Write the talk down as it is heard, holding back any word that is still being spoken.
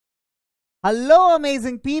Hello,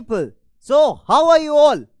 amazing people. So, how are you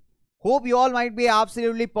all? Hope you all might be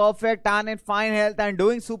absolutely perfect and in fine health and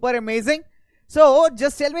doing super amazing. So,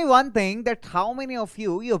 just tell me one thing, that how many of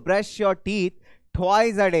you brush your teeth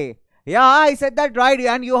twice a day? Yeah, I said that right,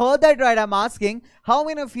 and you heard that right. I'm asking, how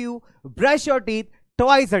many of you brush your teeth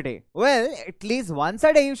twice a day? Well, at least once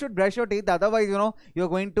a day you should brush your teeth. Otherwise,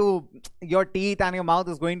 your teeth and your mouth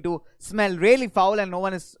is going to smell really foul, and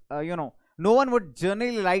no one would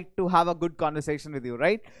generally like to have a good conversation with you,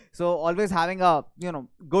 right? So always having a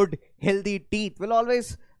good healthy teeth will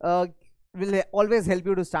always help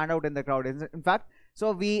you to stand out in the crowd. In fact,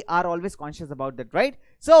 so we are always conscious about that, right?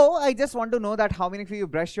 So I just want to know that how many of you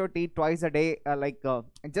brush your teeth twice a day.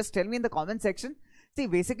 Just tell me in the comment section. See,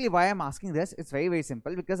 basically why I'm asking this, it's very, very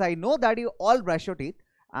simple, because I know that you all brush your teeth,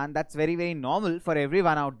 and that's very, very normal for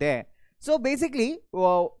everyone out there. So basically,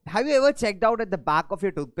 have you ever checked out at the back of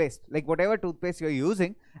your toothpaste, like whatever toothpaste you're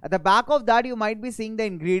using, at the back of that you might be seeing the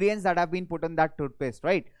ingredients that have been put on that toothpaste,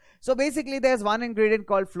 right? So basically there's one ingredient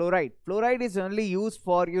called fluoride. Fluoride is only used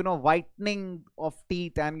for, whitening of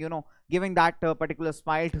teeth and, giving that particular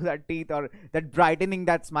smile to that teeth, or that brightening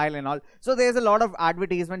that smile and all. So there's a lot of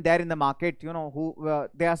advertisement there in the market,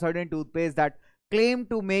 there are certain toothpaste that claim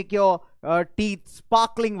to make your teeth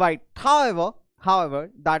sparkling white.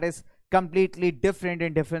 However, that is completely different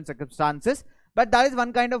in different circumstances, but that is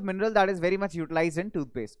one kind of mineral that is very much utilized in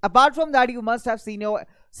toothpaste. Apart from that, you must have seen your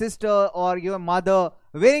sister or your mother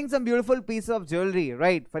wearing some beautiful piece of jewelry,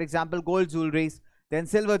 right? For example, gold jewelries, then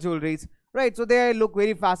silver jewelries, right? So they look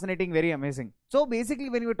very fascinating, very amazing. So basically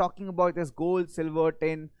when we're talking about this gold, silver,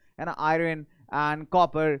 tin and iron and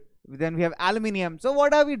copper, then we have aluminium. So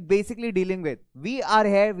what are we basically dealing with? We are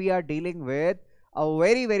dealing with a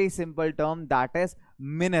very, very simple term, that is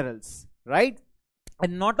minerals, right?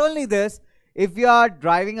 And not only this, if you are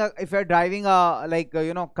driving a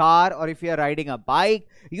car, or if you are riding a bike,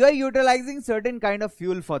 you are utilizing certain kind of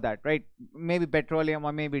fuel for that, right? Maybe petroleum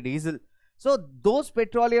or maybe diesel. So those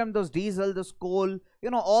petroleum, those diesel, those coal,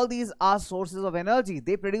 all these are sources of energy.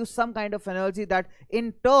 They produce some kind of energy that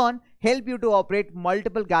in turn help you to operate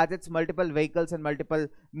multiple gadgets, multiple vehicles and multiple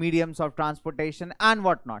mediums of transportation and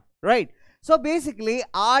whatnot, right? So basically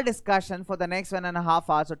our discussion for the next 1.5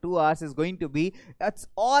 hours or 2 hours is going to be, it's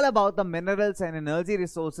all about the minerals and energy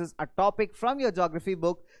resources, a topic from your geography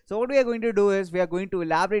book. So what we are going to do is, we are going to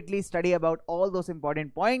elaborately study about all those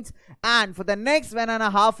important points, and for the next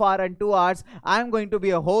 1.5 hours and 2 hours, I am going to be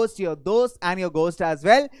a host, your host and your ghost as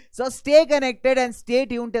well. So stay connected and stay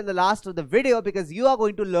tuned till the last of the video, because you are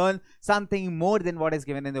going to learn something more than what is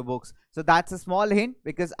given in the books. So that's a small hint,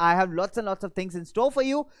 because I have lots and lots of things in store for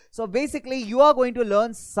you. So basically you are going to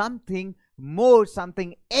learn something more,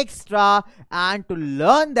 something extra, and to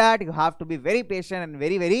learn that you have to be very patient and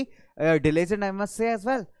very, very diligent, I must say as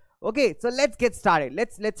well. Okay, so let's get started.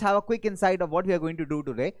 Let's have a quick insight of what we are going to do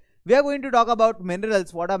today. We are going to talk about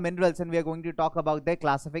minerals, what are minerals, and we are going to talk about their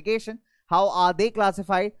classification, how are they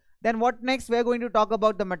classified. Then what next? We are going to talk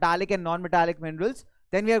about the metallic and non-metallic minerals.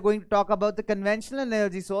 Then we are going to talk about the conventional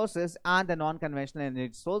energy sources and the non-conventional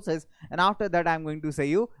energy sources. And after that, I'm going to say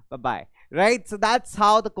you bye-bye. Right? So that's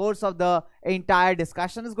how the course of the entire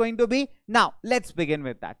discussion is going to be. Now, let's begin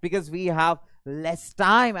with that, because we have less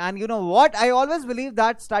time. And you know what? I always believe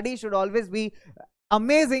that study should always be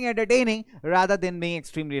amazing, entertaining, rather than being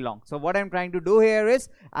extremely long. So what I'm trying to do here is,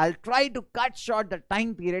 I'll try to cut short the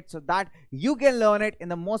time period so that you can learn it in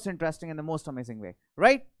the most interesting and the most amazing way.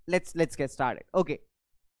 Right? Let's get started. Okay.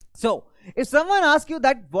 So if someone asks you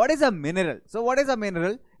that what is a mineral, so what is a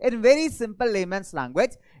mineral? In very simple layman's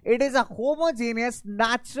language, it is a homogeneous,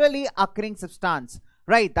 naturally occurring substance,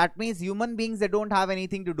 right? That means human beings, they don't have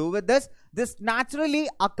anything to do with this. This naturally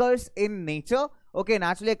occurs in nature. Okay,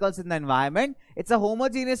 naturally occurs in the environment. It's a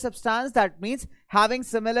homogeneous substance. That means having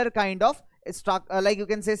similar kind of like you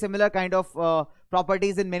can say similar kind of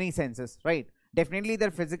properties in many senses, right? Definitely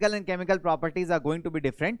their physical and chemical properties are going to be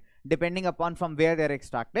different depending upon from where they are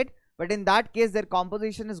extracted, but in that case their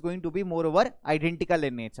composition is going to be moreover identical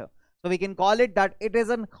in nature. So we can call it that it is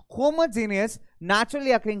a homogeneous,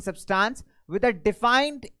 naturally occurring substance with a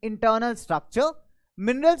defined internal structure.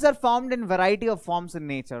 Minerals are formed in variety of forms in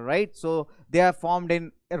nature, right? So they are formed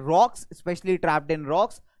in rocks, especially trapped in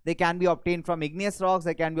rocks. They can be obtained from igneous rocks,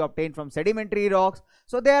 they can be obtained from sedimentary rocks.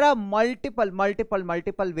 So there are multiple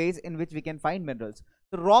ways in which we can find minerals.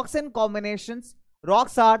 So rocks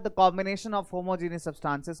are the combination of homogeneous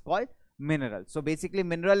substances called mineral. So basically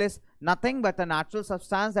mineral is nothing but a natural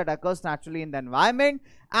substance that occurs naturally in the environment,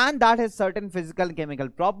 and that has certain physical and chemical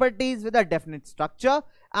properties with a definite structure,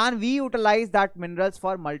 and we utilize that minerals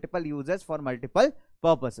for multiple uses, for multiple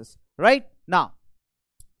purposes. Right? Now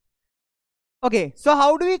Okay, so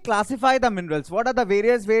how do we classify the minerals? What are the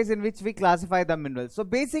various ways in which we classify the minerals? So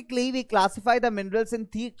basically, we classify the minerals in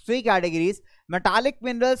three categories: metallic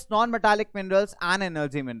minerals, non-metallic minerals, and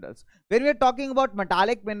energy minerals. When we are talking about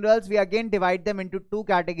metallic minerals, we again divide them into two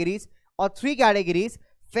categories or three categories: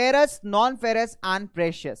 ferrous, non-ferrous, and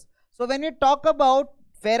precious. So when you talk about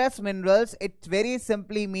ferrous minerals, it very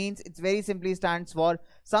simply stands for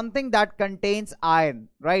something that contains iron,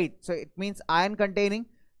 right? So it means iron containing.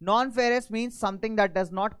 Non-ferrous means something that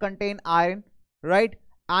does not contain iron, right?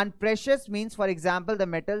 And precious means, for example, the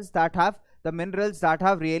minerals that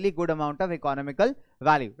have really good amount of economical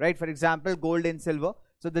value, right? For example, gold and silver.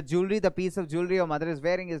 So the piece of jewelry your mother is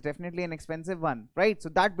wearing is definitely an expensive one, right? So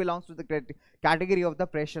that belongs to the category of the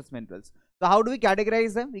precious minerals. So how do we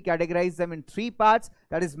categorize them? We categorize them in three parts,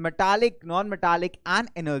 that is metallic, non-metallic, and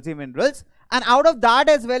energy minerals. And out of that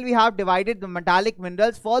as well, we have divided the metallic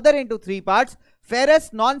minerals further into three parts: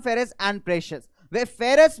 ferrous, non-ferrous, and precious. Where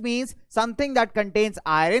ferrous means something that contains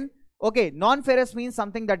iron, okay, non-ferrous means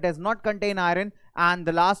something that does not contain iron, and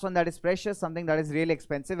the last one, that is precious, something that is really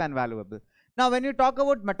expensive and valuable. Now when you talk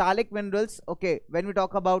about metallic minerals, okay, when we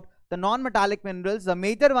talk about the non-metallic minerals, the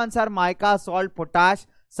major ones are mica, salt, potash,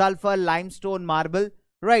 sulfur, limestone, marble,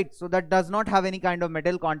 right? So that does not have any kind of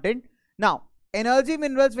metal content. Now energy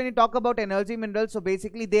minerals, when you talk about energy minerals, so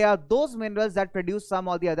basically they are those minerals that produce some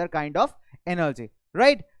or the other kind of energy,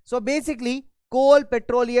 right? So basically coal,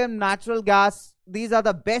 petroleum, natural gas, these are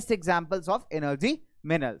the best examples of energy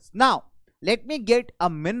minerals. Now let me get a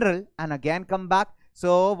mineral and again come back.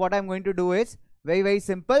 So what I'm going to do is very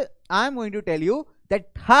simple. I'm going to tell you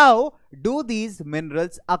that how do these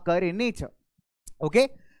minerals occur in nature. Okay,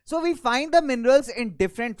 so we find the minerals in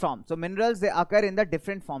different forms. So minerals, they occur in the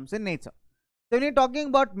different forms in nature. So when you're talking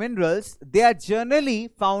about minerals, they are generally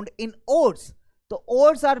found in ores. The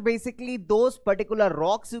ores are basically those particular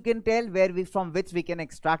rocks, you can tell, from which we can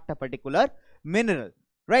extract a particular mineral,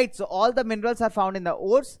 right? So all the minerals are found in the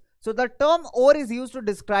ores. So the term ore is used to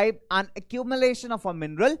describe an accumulation of a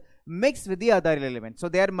mineral mixed with the other elements. So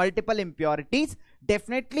there are multiple impurities.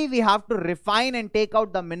 Definitely we have to refine and take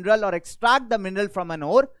out the mineral or extract the mineral from an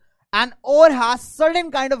ore. An ore has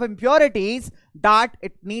certain kind of impurities that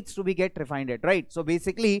it needs to be get refined, right? So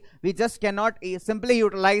basically we just cannot simply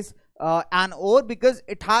utilize an ore because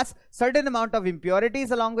it has certain amount of impurities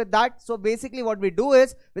along with that. So basically what we do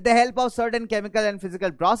is, with the help of certain chemical and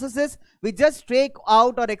physical processes, we just take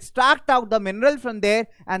out or extract out the mineral from there,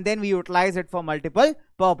 and then we utilize it for multiple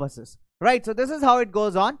purposes, right? So this is how it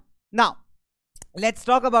goes on. Now let's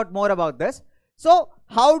talk about more about this. So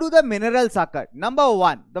how do the minerals occur? Number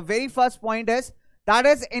one, the very first point is that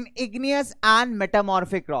is in igneous and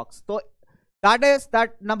metamorphic rocks. So that is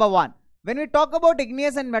number one. When we talk about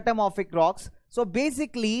igneous and metamorphic rocks, so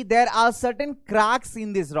basically there are certain cracks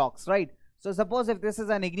in these rocks, right? So suppose if this is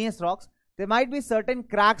an igneous rocks, there might be certain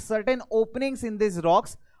cracks, certain openings in these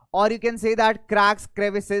rocks, or you can say that cracks,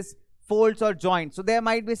 crevices, folds, or joints. So there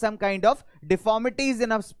might be some kind of deformities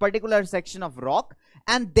in a particular section of rock,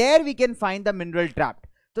 and there we can find the mineral trapped.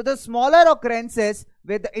 So the smaller occurrences,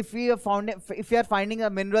 if you are finding the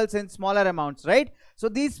minerals in smaller amounts, right? So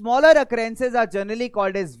these smaller occurrences are generally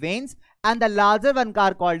called as veins, and the larger ones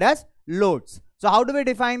are called as lodes. So how do we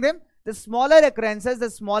define them? The smaller occurrences, the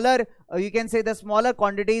smaller you can say the smaller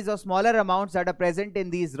quantities or smaller amounts that are present in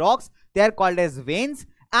these rocks, they are called as veins,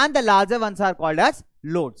 and the larger ones are called as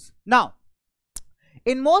lodes. Now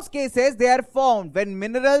in most cases, they are found when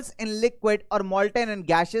minerals in liquid or molten and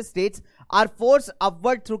gaseous states are forced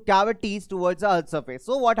upward through cavities towards the Earth's surface.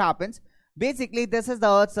 So what happens? Basically, this is the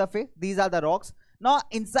Earth's surface. These are the rocks. Now,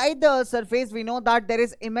 inside the Earth's surface, we know that there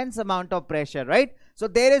is immense amount of pressure, right? So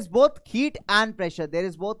there is both heat and pressure.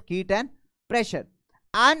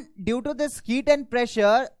 And due to this heat and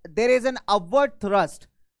pressure, there is an upward thrust.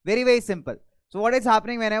 Very simple. So what is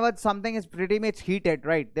happening whenever something is pretty much heated,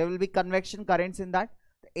 right? There will be convection currents in that.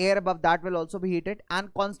 The air above that will also be heated,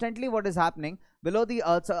 and constantly what is happening below the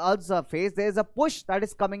Earth's surface, there is a push that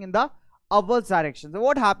is coming in the upwards direction. So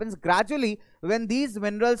what happens gradually when these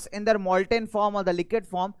minerals in their molten form or the liquid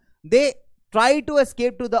form, they try to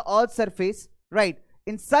escape to the Earth's surface, right?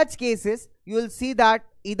 In such cases, you will see that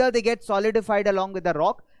either they get solidified along with the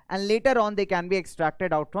rock, and later on they can be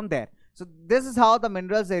extracted out from there. So this is how the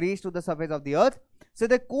minerals, they reach to the surface of the Earth. So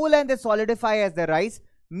they cool and they solidify as they rise.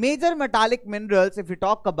 Major metallic minerals, if we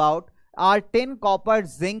talk about, are tin, copper,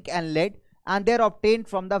 zinc, and lead, and they are obtained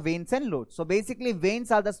from the veins and lodes. So basically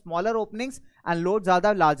veins are the smaller openings and lodes are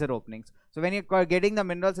the larger openings. So when you are getting the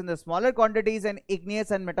minerals in the smaller quantities and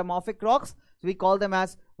igneous and metamorphic rocks, so we call them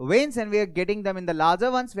as veins, and we are getting them in the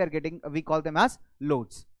larger ones, we call them as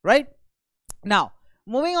lodes, right? Now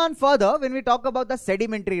moving on further, when we talk about the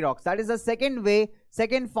sedimentary rocks, that is the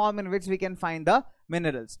second form in which we can find the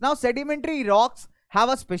minerals. Now, sedimentary rocks have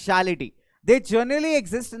a speciality. They generally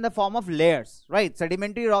exist in the form of layers, right?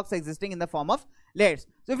 Sedimentary rocks existing in the form of layers.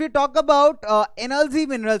 So, if you talk about NLZ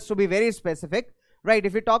minerals, to be very specific, right?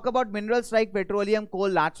 If you talk about minerals like petroleum, coal,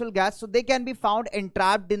 natural gas, so they can be found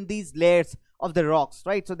entrapped in these layers of the rocks,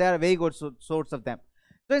 right? So, they are a very good source of them.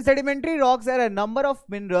 So, in sedimentary rocks, there are a number of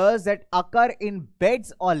minerals that occur in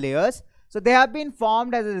beds or layers. So, they have been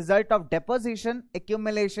formed as a result of deposition,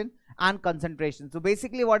 accumulation, and concentration. So,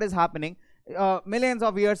 basically what is happening, millions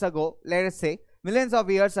of years ago, let us say, millions of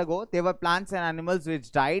years ago, there were plants and animals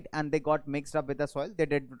which died and they got mixed up with the soil. They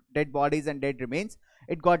dead bodies and dead remains.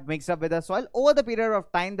 It got mixed up with the soil over the period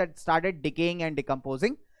of time that started decaying and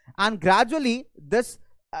decomposing. And gradually, this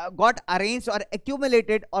got arranged or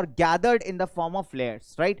accumulated or gathered in the form of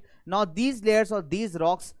layers, right? Now, these layers or these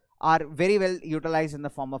rocks are very well utilized in the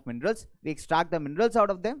form of minerals. We extract the minerals out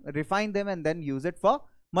of them, refine them, and then use it for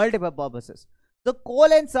multiple purposes. The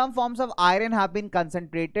coal and some forms of iron have been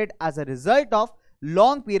concentrated as a result of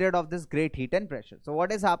long period of this great heat and pressure. So,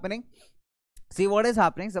 what is happening? See what is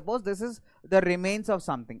happening. Suppose this is the remains of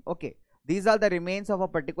something. Okay, these are the remains of a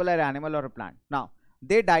particular animal or a plant. Now,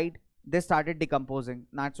 they died. They started decomposing,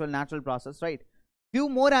 natural process, right? Few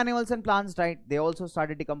more animals and plants died. They also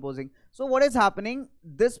started decomposing. So, what is happening?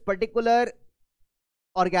 This particular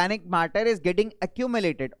organic matter is getting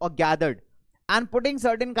accumulated or gathered and putting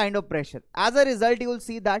certain kind of pressure. As a result, you will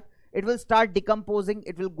see that it will start decomposing.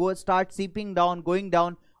 It will start seeping down, going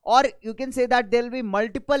down, or you can say that there will be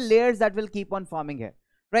multiple layers that will keep on forming here,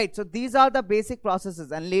 right? So, these are the basic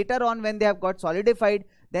processes, and later on when they have got solidified,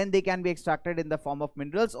 then they can be extracted in the form of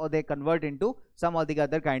minerals, or they convert into some of the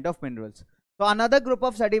other kind of minerals. So, another group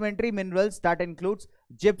of sedimentary minerals that includes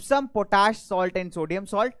gypsum, potash salt, and sodium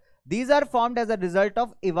salt. These are formed as a result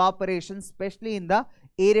of evaporation, especially in the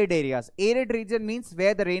arid areas. Arid region means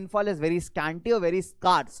where the rainfall is very scanty or very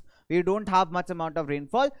scarce. We don't have much amount of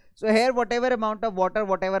rainfall. So, here whatever amount of water,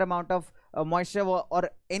 whatever amount of moisture or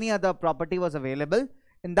any other property was available,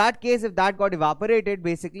 in that case, if that got evaporated,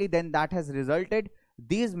 basically then that has resulted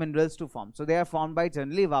these minerals to form. So, they are formed by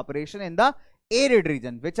generally evaporation in the arid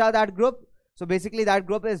region. Which are that group? So, basically that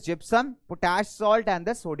group is gypsum, potash salt, and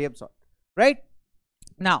the sodium salt, right?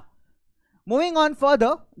 Now, moving on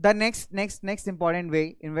further, the next important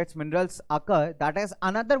way in which minerals occur, that is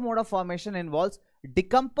another mode of formation, involves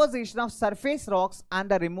decomposition of surface rocks and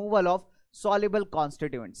the removal of soluble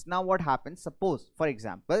constituents. Now, what happens? Suppose, for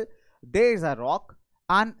example, there is a rock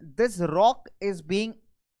and this rock is being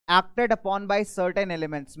acted upon by certain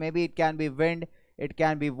elements. Maybe it can be wind, it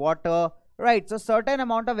can be water, right? So, certain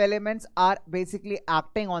amount of elements are basically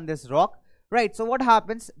acting on this rock, right? So, what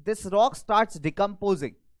happens? This rock starts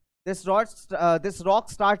decomposing. This rock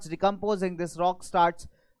starts decomposing. This rock starts,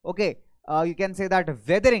 okay, you can say that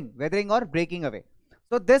weathering or breaking away.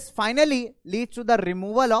 So, this finally leads to the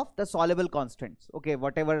removal of the soluble constants. Okay,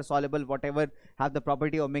 whatever soluble, whatever have the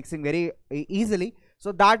property of mixing very easily.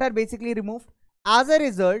 So, that are basically removed. As a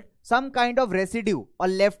result, some kind of residue or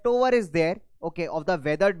leftover is there, okay, of the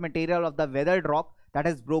weathered material, of the weathered rock that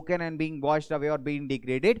is broken and being washed away or being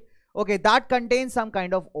degraded. Okay, that contains some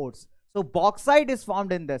kind of ores. So, bauxite is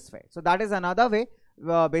formed in this way. So, that is another way,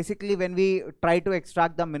 basically when we try to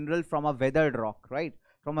extract the mineral from a weathered rock, right,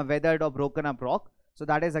 from a weathered or broken up rock. So,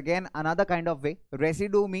 that is again another kind of way.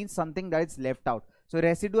 Residue means something that is left out. So,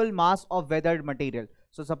 residual mass of weathered material.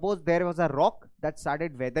 So, suppose there was a rock that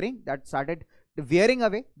started weathering, that started wearing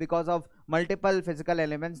away because of multiple physical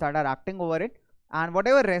elements that are acting over it, and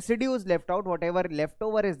whatever residue is left out, whatever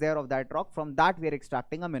leftover is there of that rock, from that we are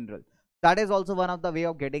extracting a mineral. That is also one of the way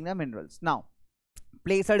of getting the minerals. Now,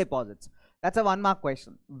 placer deposits. That's a 1 mark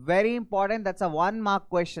question. Very important. That's a 1 mark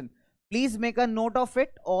question. Please make a note of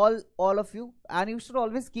it, all of you, and you should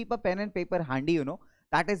always keep a pen and paper handy, you know.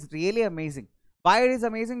 That is really amazing. Why it is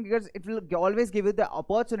amazing? Because it will always give you the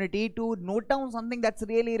opportunity to note down something that's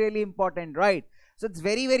really important, right? So, it's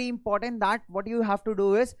very important that what you have to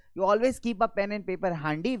do is you always keep a pen and paper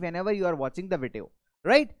handy whenever you are watching the video,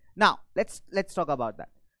 right? Now, let's talk about that.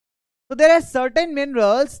 So, there are certain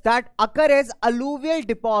minerals that occur as alluvial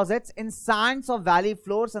deposits in sands of valley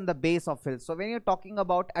floors and the base of hills. So, when you're talking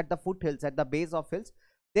about at the foothills, at the base of hills,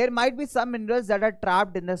 there might be some minerals that are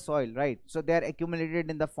trapped in the soil, right? So, they are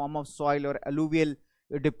accumulated in the form of soil or alluvial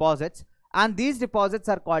deposits, and these deposits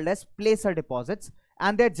are called as placer deposits,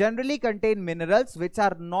 and they generally contain minerals which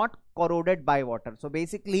are not corroded by water. So,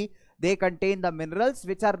 basically they contain the minerals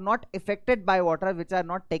which are not affected by water, which are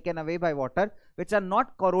not taken away by water, which are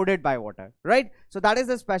not corroded by water, right? So, that is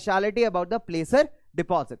the speciality about the placer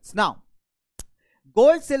deposits. Now,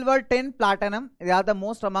 Gold, silver, tin, platinum, they are the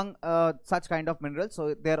most among such kind of minerals.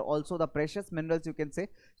 So they are also the precious minerals, you can say.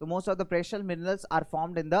 So most of the precious minerals are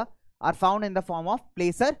found in the form of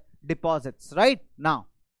placer deposits. Right now,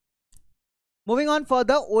 moving on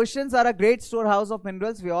further, oceans are a great storehouse of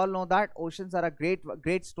minerals. We all know that oceans are a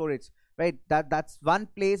great storage. Right, that's one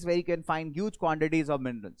place where you can find huge quantities of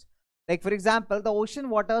minerals. Like for example, the ocean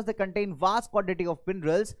waters, they contain vast quantity of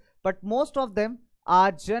minerals, but most of them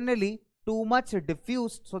are generally too much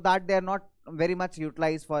diffused, so that they are not very much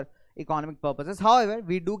utilized for economic purposes. However,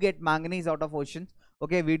 we do get manganese out of oceans.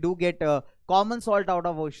 Okay, we do get common salt out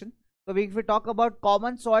of ocean. So if we talk about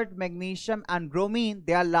common salt, magnesium and bromine,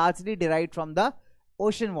 they are largely derived from the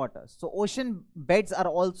ocean waters. So ocean beds are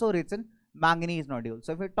also rich in manganese nodules.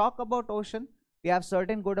 So if we talk about ocean, we have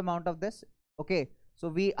certain good amount of this. Okay, so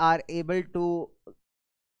we are able to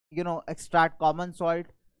extract common salt,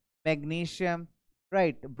 magnesium,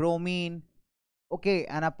 right, bromine. Okay,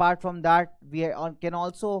 and apart from that, we can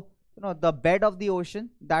also, the bed of the ocean,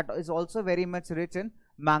 that is also very much rich in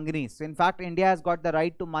manganese. So in fact, India has got the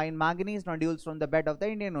right to mine manganese nodules from the bed of the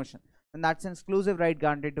Indian Ocean, and that's an exclusive right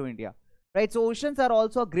granted to India. Right, so oceans are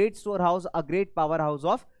also a great storehouse, a great powerhouse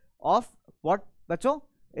of what, bacho?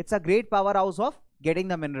 It's a great powerhouse of getting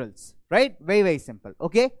the minerals. Right, very simple.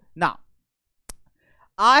 Okay, now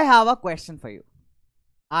I have a question for you.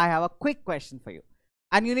 I have a quick question for you,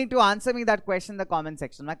 and you need to answer me that question in the comment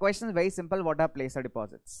section. My question is very simple. What are placer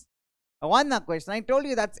deposits? One question. I told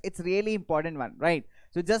you that it's really important one, right?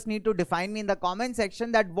 So just need to define me in the comment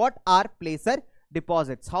section that what are placer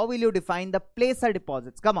deposits. How will you define the placer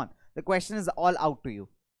deposits? Come on, the question is all out to you.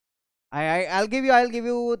 I'll give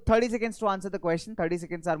you 30 seconds to answer the question. 30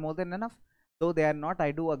 seconds are more than enough. Though they are not,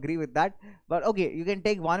 I do agree with that. But okay, you can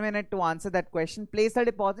take 1 minute to answer that question. Placer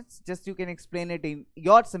deposits, just you can explain it in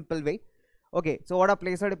your simple way. Okay, so what are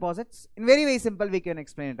placer deposits? In very simple, we can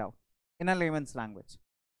explain it out in a layman's language.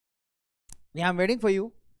 Yeah, I'm waiting for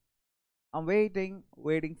you. I'm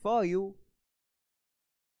waiting for you.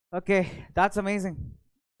 Okay, that's amazing.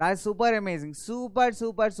 That is super amazing. Super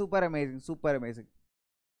amazing.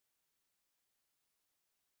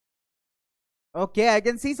 Okay, I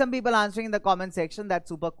can see some people answering in the comment section. That's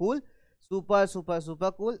super cool. Super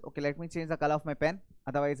cool. Okay, let me change the color of my pen.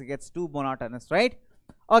 Otherwise, it gets too monotonous, right?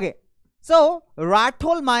 Okay. So, rat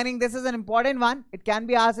hole mining, this is an important one. It can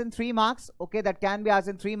be asked in 3 marks. Okay, that can be asked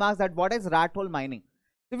in 3 marks, that what is rat hole mining.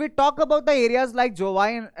 If we talk about the areas like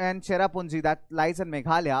Jowai and Cherrapunji that lies in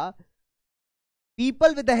Meghalaya,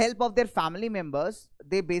 people with the help of their family members,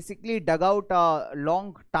 they basically dug out a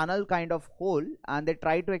long tunnel kind of hole and they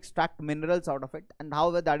try to extract minerals out of it. And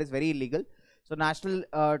however, that is very illegal. So National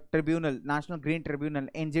Green Tribunal,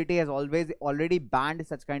 NGT, has already banned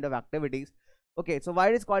such kind of activities. Okay, so why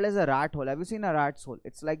it is called as a rat hole? Have you seen a rat's hole?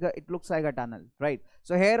 It's like it looks like a tunnel, right?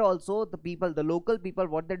 So here also the local people,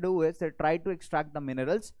 what they do is they try to extract the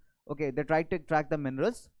minerals. Okay, they try to extract the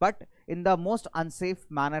minerals, but in the most unsafe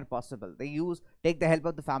manner possible. They take the help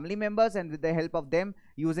of the family members, and with the help of them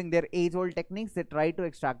using their age-old techniques, they try to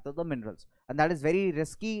extract the minerals, and that is very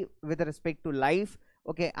risky with respect to life.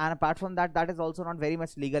 Okay, and apart from that, that is also not very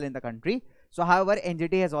much legal in the country. So however,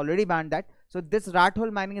 NGT has already banned that. So this rat hole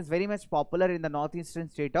mining is very much popular in the northeastern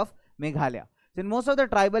state of Meghalaya. So in most of the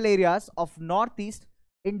tribal areas of northeast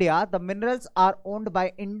India, the minerals are owned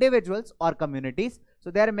by individuals or communities. So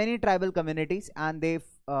there are many tribal communities, and they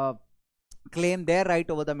claim their right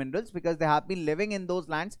over the minerals because they have been living in those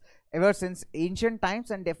lands ever since ancient times,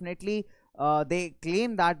 and definitely they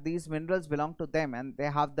claim that these minerals belong to them and they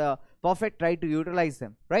have the perfect right to utilize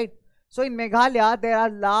them, right? So in Meghalaya, there are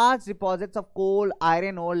large deposits of coal,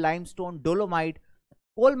 iron ore, limestone, dolomite.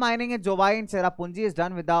 Coal mining in Jowai and Cherrapunji is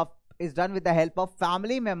done with the help of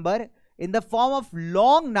family member in the form of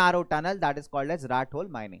long narrow tunnel, that is called as rat hole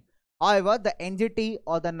mining. However, the NGT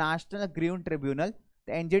or the National Green Tribunal,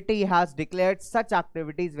 the NGT has declared such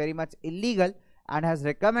activities very much illegal and has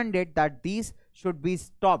recommended that these should be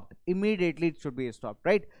stopped. Immediately it should be stopped,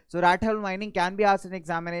 right? So rat hole mining can be asked in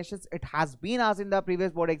examinations. It has been asked in the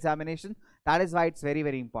previous board examination. That is why it's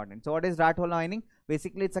very important. So what is rat hole mining?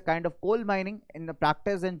 Basically, it's a kind of coal mining in the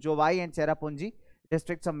practice in Jowai and Cherrapunji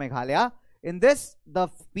districts of Meghalaya. In this, the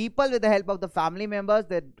people with the help of the family members,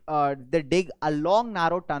 they dig a long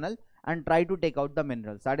narrow tunnel and try to take out the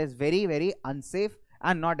minerals. That is very unsafe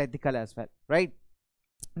and not ethical as well, right?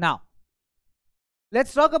 Now,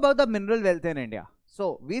 let's talk about the mineral wealth in India.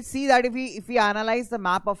 So we see that if we analyze the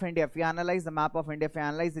map of India, if we analyze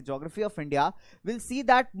the geography of India, we'll see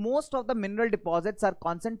that most of the mineral deposits are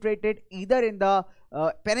concentrated either in the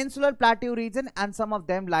peninsular plateau region, and some of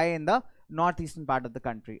them lie in the northeastern part of the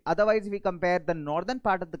country. Otherwise, if we compare the northern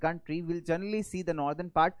part of the country, we'll generally see the northern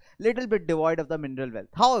part little bit devoid of the mineral wealth.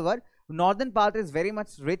 However, northern part is very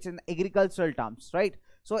much rich in agricultural terms, right?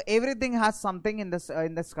 So everything has something in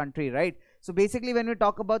this country, right? So basically, when we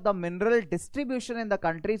talk about the mineral distribution in the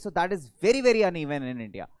country, so that is very uneven in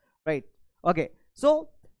India, right? Okay, so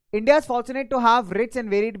India is fortunate to have rich and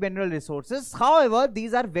varied mineral resources. However,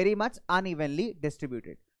 these are very much unevenly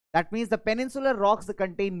distributed. That means the peninsular rocks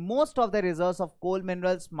contain most of the reserves of coal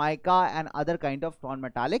minerals, mica, and other kind of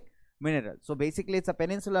non-metallic minerals. So basically, it's a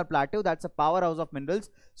peninsular plateau. That's a powerhouse of minerals,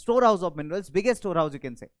 storehouse of minerals, biggest storehouse you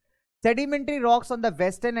can say. Sedimentary rocks on the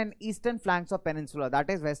western and eastern flanks of peninsula, that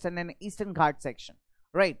is western and eastern Ghat section,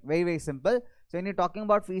 right? Very simple. So when you're talking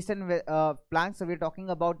about eastern flanks, so we're talking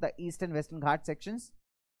about the east and western Ghat sections,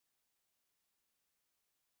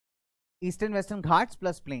 eastern western Ghats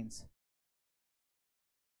plus plains.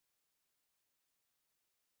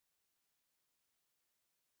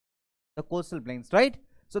 The coastal plains, right?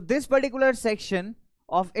 So this particular section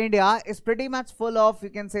of India is pretty much full of, you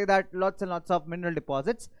can say that, lots and lots of mineral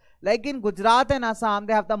deposits. Like in Gujarat and Assam,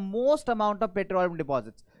 they have the most amount of petroleum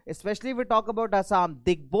deposits. Especially if we talk about Assam,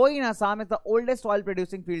 Digboi in Assam is the oldest oil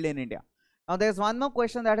producing field in India. Now there's one more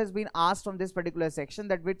question that has been asked from this particular section,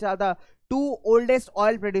 that which are the two oldest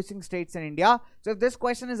oil producing states in India. So if this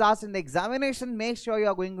question is asked in the examination, make sure you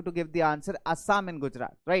are going to give the answer Assam and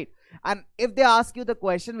Gujarat, right? And if they ask you the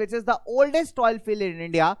question which is the oldest oil field in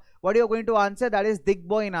India, what you are going to answer, that is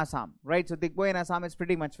Digboi in Assam, right? So Digboi in Assam is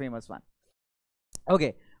pretty much famous one.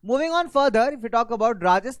 Okay, moving on further, if we talk about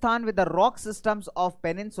Rajasthan, with the rock systems of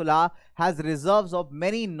peninsula, has reserves of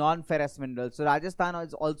many non-ferrous minerals. So Rajasthan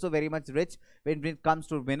is also very much rich when it comes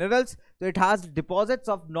to minerals. So it has deposits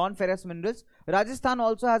of non-ferrous minerals. Rajasthan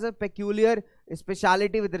also has a peculiar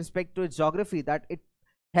speciality with respect to its geography, that it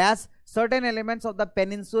has certain elements of the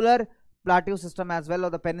peninsular plateau system as well,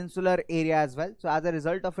 or the peninsular area as well. So as a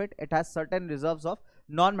result of it, it has certain reserves of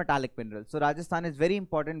non-metallic minerals. So Rajasthan is very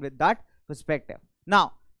important with that perspective.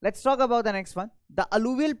 Now let's talk about the next one, the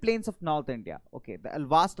alluvial plains of North India. Okay, the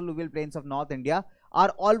vast alluvial plains of North India are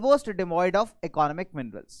almost devoid of economic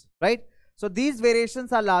minerals, right? So these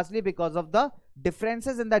variations are largely because of the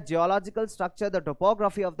differences in the geological structure, the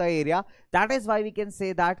topography of the area. That is why we can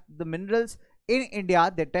say that the minerals in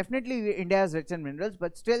India, they definitely, India is rich in minerals,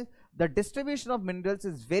 but still the distribution of minerals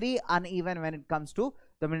is very uneven when it comes to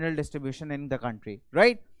the mineral distribution in the country,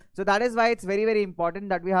 right? So that is why it's very important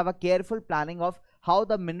that we have a careful planning of how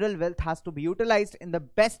the mineral wealth has to be utilized in the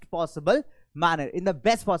best possible manner,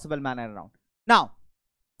 around. Now,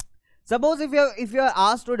 suppose if you are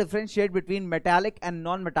asked to differentiate between metallic and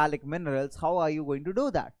non-metallic minerals, how are you going to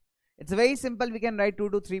do that? It's very simple. We can write 2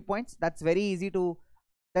 to 3 points. That's very easy to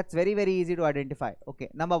identify. Okay,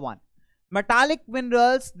 number one, metallic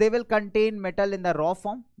minerals, they will contain metal in the raw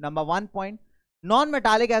form. Number 1 point.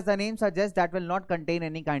 Non-metallic, as the name suggests, that will not contain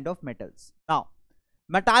any kind of metals. Now,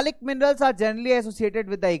 metallic minerals are generally associated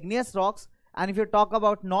with the igneous rocks, and if you talk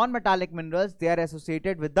about non-metallic minerals, they are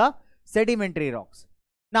associated with the sedimentary rocks.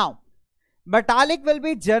 Now, metallic will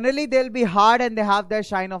be generally, they'll be hard and they have their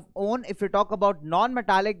shine of own. If you talk about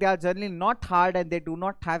non-metallic, they are generally not hard and they do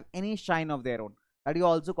not have any shine of their own. That you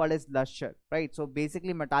also call as luster, right? So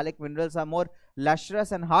basically, metallic minerals are more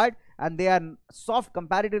lustrous and hard, and they are soft,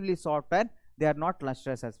 comparatively soft, and they are not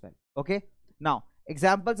lustrous as well. Okay, now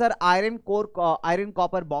examples are iron core, iron,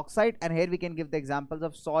 copper, bauxite, and here we can give the examples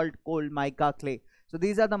of salt, coal, mica, clay. So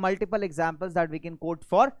these are the multiple examples that we can quote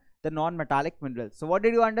for the non-metallic minerals. So what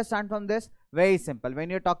did you understand from this? Very simple.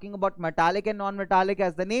 When you're talking about metallic and non-metallic,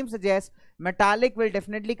 as the name suggests, metallic will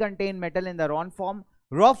definitely contain metal in the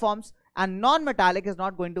raw forms, and non-metallic is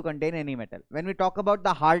not going to contain any metal. When we talk about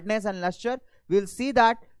the hardness and luster, we'll see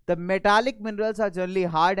that the metallic minerals are generally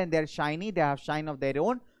hard and they're shiny, they have shine of their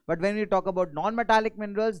own. But when we talk about non-metallic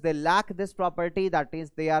minerals, they lack this property, that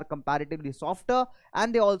is, they are comparatively softer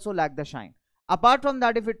and they also lack the shine. Apart from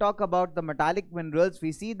that, if we talk about the metallic minerals,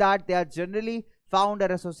 we see that they are generally found or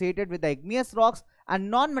associated with the igneous rocks, and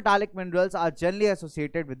non-metallic minerals are generally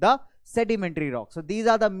associated with the sedimentary rocks. So these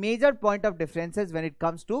are the major point of differences when it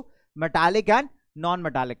comes to metallic and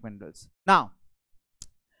non-metallic minerals. Now,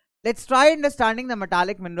 let's try understanding the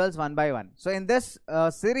metallic minerals one by one. So in this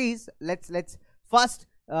series, let's first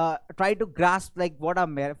try to grasp like what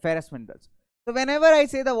are ferrous minerals. So whenever I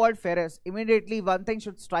say the word ferrous, immediately one thing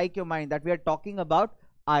should strike your mind, that we are talking about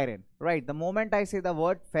iron, right? The moment I say the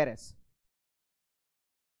word ferrous,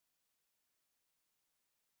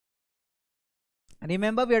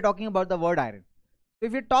 remember we are talking about the word iron. So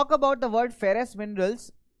if you talk about the word ferrous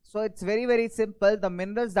minerals, so it's very simple. The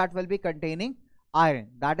minerals that will be containing iron,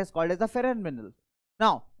 that is called as the ferrous mineral.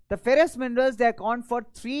 Now, The ferrous minerals, they account for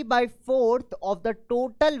 3/4 of the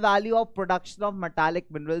total value of production of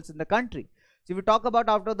metallic minerals in the country. So if we talk about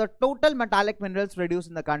out of the total metallic minerals produced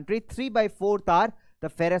in the country, 3/4 are the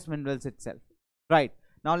ferrous minerals itself. Right.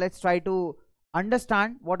 Now let's try to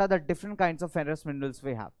understand what are the different kinds of ferrous minerals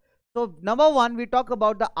we have. So number one, we talk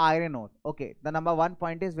about the iron ore. Okay, the number one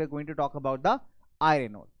point is we're going to talk about the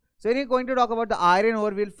iron ore. So when you're going to talk about the iron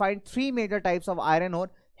ore, we'll find three major types of iron ore: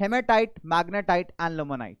 hematite, magnetite and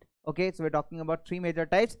limonite. Okay, so we're talking about three major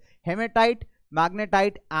types: hematite,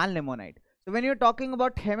 magnetite and limonite. So when you're talking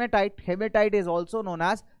about hematite, hematite is also known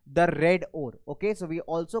as the red ore. Okay, so we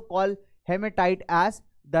also call hematite as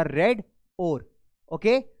the red ore.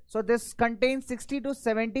 Okay, so this contains 60 to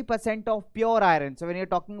 70% of pure iron. So when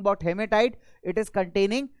you're talking about hematite, it is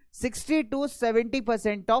containing 60 to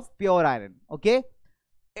 70% of pure iron. Okay,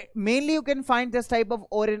 mainly you can find this type of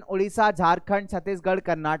ore in Odisha, Jharkhand, Chhattisgarh,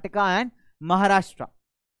 Karnataka and Maharashtra.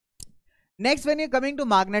 Next, when you're coming to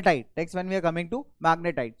magnetite,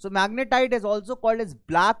 so magnetite is also called as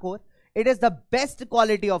black ore. It is the best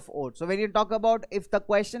quality of ore. So when you talk about, if the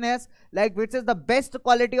question is like which is the best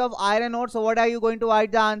quality of iron ore, so what are you going to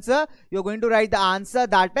write the answer? You're going to write the answer,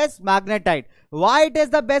 that is magnetite. Why it is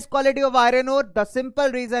the best quality of iron ore? The simple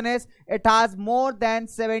reason is it has more than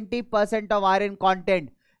 70% of iron content.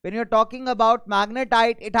 When you're talking about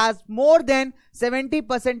magnetite, it has more than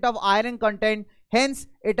 70% of iron content. Hence,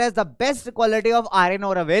 it has the best quality of iron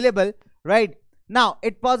ore available, right? Now,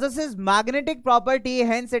 it possesses magnetic property,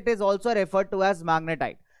 hence it is also referred to as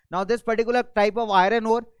magnetite. Now, this particular type of iron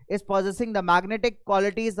ore is possessing the magnetic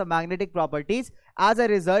qualities, the magnetic properties. As a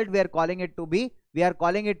result, we are calling it to be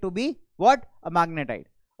what? A magnetite.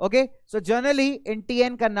 Okay, so generally in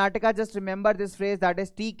TN Karnataka, just remember this phrase, that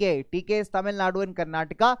is TK. TK is Tamil Nadu and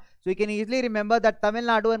Karnataka. So you can easily remember that Tamil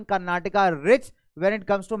Nadu and Karnataka are rich when it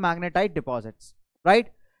comes to magnetite deposits, right?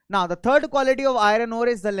 Now, the third quality of iron ore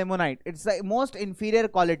is the limonite. It's the most inferior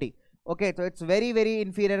quality. Okay, so it's very, very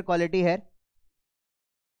inferior quality here.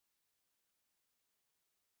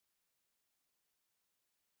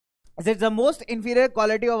 It's the most inferior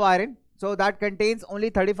quality of iron. So that contains only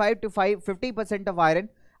 35 to 50% of iron.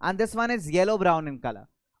 And this one is yellow brown in color.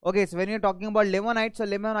 Okay, so when you're talking about limonite, so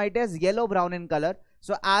limonite is yellow brown in color.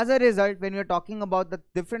 So as a result, when we're talking about the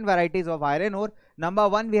different varieties of iron ore, number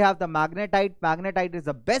one, we have the magnetite. Magnetite is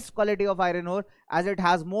the best quality of iron ore as it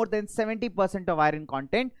has more than 70% of iron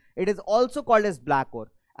content. It is also called as black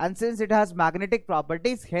ore. And since it has magnetic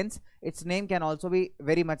properties, hence its name can also be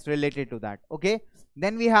very much related to that. Okay.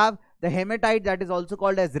 Then we have the hematite, that is also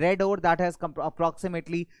called as red ore, that has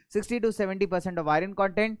approximately 60 to 70% of iron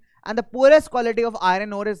content. And the poorest quality of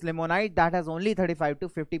iron ore is limonite, that has only 35 to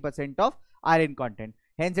 50% of iron content.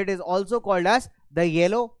 Hence it is also called as the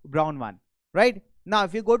yellow brown one, right? Now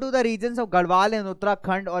if you go to the regions of Garhwal in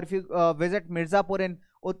Uttarakhand, or if you visit Mirzapur in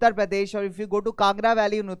Uttar Pradesh, or if you go to Kangra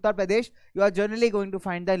Valley in Uttar Pradesh, you are generally going to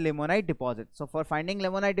find the limonite deposits. So for finding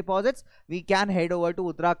limonite deposits, we can head over to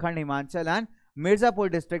Uttarakhand, Himachal and Mirzapur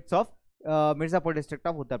district of Uttar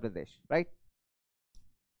Pradesh, right?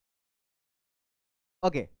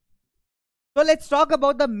 Okay. So let's talk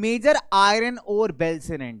about the major iron ore belts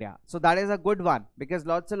in India. So that is a good one, because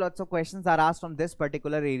lots and lots of questions are asked from this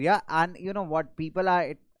particular area, and you know what, people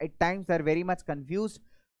are at times they're very much confused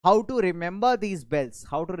how to remember these belts,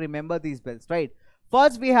 right?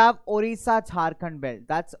 First we have Orissa Jharkhand belt,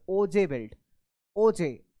 that's OJ belt.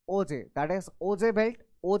 OJ, that is OJ belt.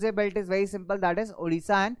 OJ belt is very simple, that is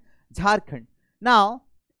Odisha and Jharkhand. Now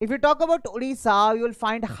if you talk about Odisha, you will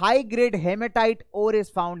find high grade hematite ore is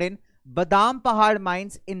found in Badam Pahad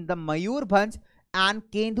mines in the Mayurbhanj and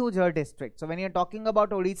Kendujhar district. So when you are talking about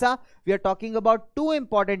Odisha, we are talking about two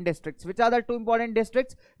important districts. Which are the two important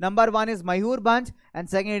districts? Number one is Mayurbhanj and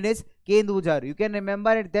second is Kendujhar. You can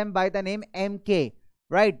remember them by the name MK,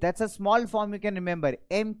 right? That's a small form you can remember.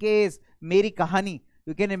 MK is Meri Kahani.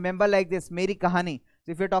 You can remember like this, Meri Kahani.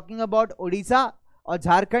 So if you're talking about Odisha or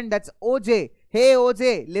Jharkhand, that's OJ. Hey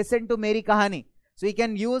OJ, listen to Meri Kahani. So you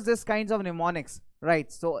can use this kinds of mnemonics,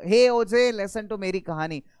 right? So hey OJ, listen to Meri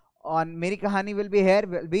Kahani. On Meri Kahani will be here,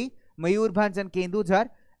 will be Mayurbhanj and Kendujhar,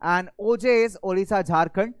 and OJ is Odisha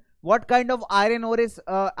Jharkhand. What kind of iron ore is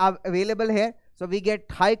available here? So we get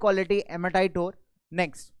high quality hematite ore.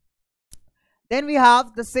 Next, then we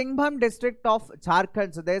have the Singham district of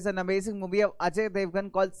Jharkhand. So there is an amazing movie of Ajay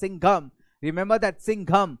Devgan called Singham. Remember that,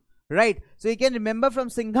 Singham, right? So you can remember from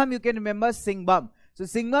Singham, you can remember Singham. So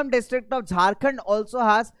Singham district of Jharkhand also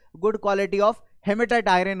has good quality of hematite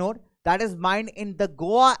iron ore, that is mined in the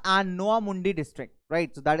Goa and Noamundi district,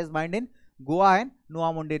 right? So that is mined in Goa and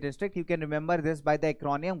Noamundi district. You can remember this by the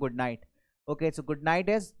acronym good night. Okay, so good night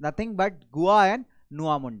is nothing but Goa and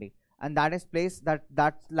Nuamundi, and that is place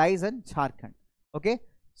that lies in Jharkhand. Okay,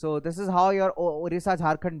 so this is how your Orissa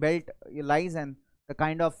Jharkhand belt lies and the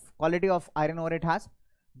kind of quality of iron ore it has.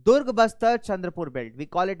 Durg Bastar Chandrapur belt, we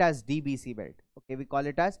call it as DBC belt. Okay, we call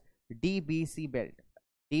it as DBC belt.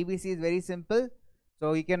 DBC is very simple,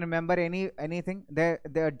 so you can remember anything.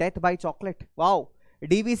 The death by chocolate. Wow,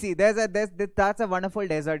 DBC. That's a wonderful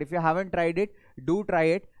dessert. If you haven't tried it, do try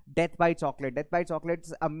it. Death by chocolate. Death by chocolate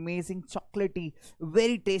is amazing, chocolatey,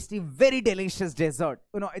 very tasty, very delicious dessert.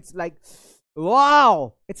 You know, it's like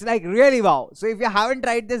wow. It's like really wow. So if you haven't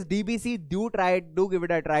tried this DBC, do try it. Do give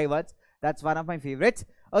it a try once. That's one of my favorites.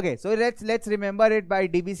 Okay, so let's remember it by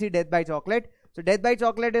DBC, death by chocolate. So death by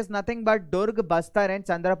chocolate is nothing but Durg, Bastar and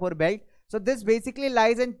Chandrapur belt. So this basically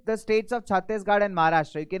lies in the states of Chhattisgarh and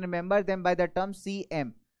Maharashtra. You can remember them by the term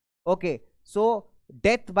CM. Okay, so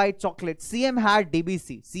death by chocolate. CM had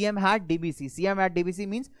DBC. CM had DBC. CM had DBC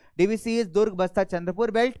means DBC is Durg, Bastar,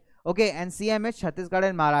 Chandrapur belt. Okay, and CM is Chhattisgarh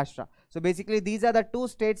and Maharashtra. So basically these are the two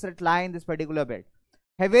states that lie in this particular belt.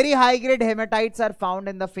 Very high grade hematites are found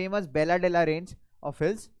in the famous Bella Della range of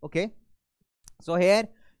hills. Okay, so here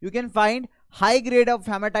you can find high grade of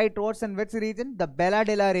hematite ores in which region? The Bella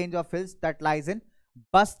Della range of hills that lies in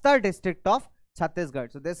Bastar district of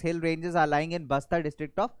Chhattisgarh. So these hill ranges are lying in Bastar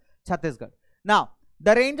district of Chhattisgarh. Now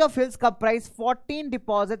the range of hills comprise 14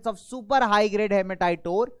 deposits of super high grade hematite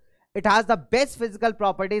ore. It has the best physical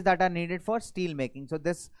properties that are needed for steel making. So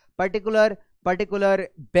this particular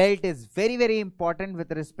belt is very important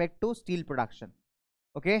with respect to steel production.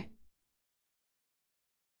 Okay,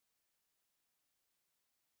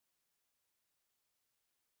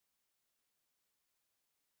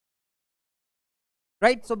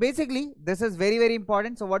 right, so basically this is very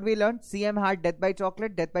important. So what we learned, CM had death by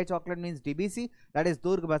chocolate. Death by chocolate means DBC, that is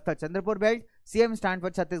Durg, Bastar, Chandrapur belt. CM stand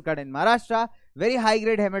for Chhattisgarh and Maharashtra. Very high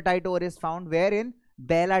grade hematite ore is found where? In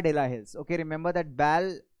Bella Della hills. Okay, remember that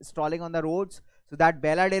Bal strolling on the roads. So that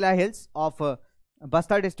Bella Della hills of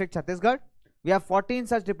Bastar district, Chhattisgarh. We have 14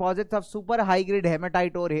 such deposits of super high grade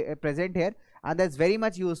hematite ore present here, and that's very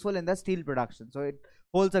much useful in the steel production. So it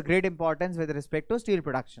holds a great importance with respect to steel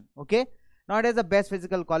production. Okay, now it has the best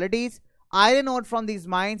physical qualities. Iron ore from these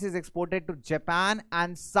mines is exported to Japan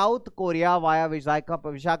and South Korea via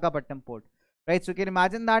Visakhapatnam port. Right, so you can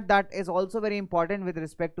imagine that is also very important with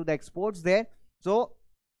respect to the exports there. So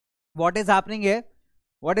what is happening here?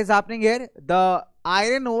 The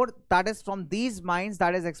iron ore that is from these mines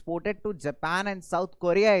that is exported to Japan and South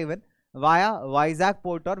Korea even via Vizag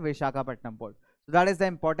port or Visakhapatnam port. So that is the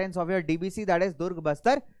importance of your DBC, that is Durg,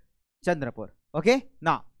 Bastar, Chandrapur. Okay,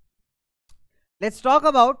 now let's talk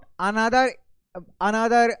about another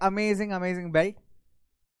amazing belt.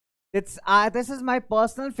 It's this is my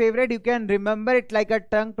personal favorite. You can remember it like a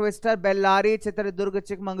tongue twister. Bellari, Chitradurga,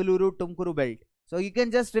 Chikmagaluru, Tumkuru belt. So you can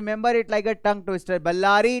just remember it like a tongue twister.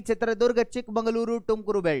 Bellari, Chitradurga, Chikmagaluru,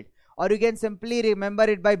 Tumkuru belt. Or you can simply remember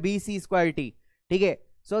it by BC square T. Okay,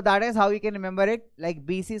 so that is how you can remember it, like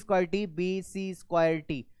BC square T, BC square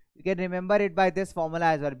T. You can remember it by this formula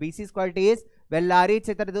as well. BC square T is Bellari,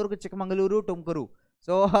 Chitradurga, Chikmagaluru, Tumkuru.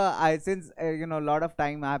 So since you know, a lot of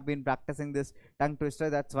time I have been practicing this tongue twister,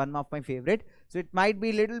 that's one of my favorite. So it might be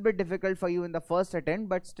a little bit difficult for you in the first attempt,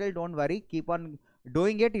 but still don't worry, keep on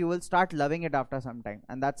doing it. You will start loving it after some time,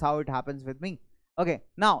 and that's how it happens with me. Okay,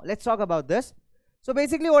 now let's talk about this. So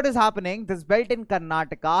basically what is happening, this belt in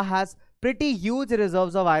Karnataka has pretty huge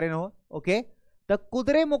reserves of iron ore. Okay, the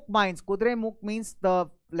Kudremukh mines, Kudremukh means the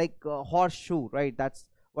horseshoe, right? That's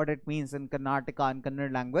what it means in Karnataka and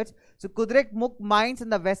Kannada language. So Kudremukh mines in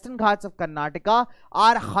the western Ghats of Karnataka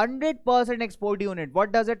are 100% export unit.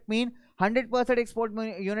 What does it mean? 100% export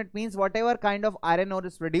unit means whatever kind of iron ore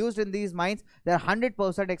is produced in these mines, they are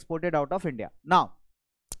 100% exported out of India. Now,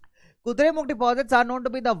 Kudremukh deposits are known to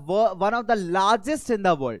be the one of the largest in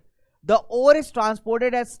the world. The ore is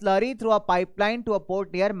transported as slurry through a pipeline to a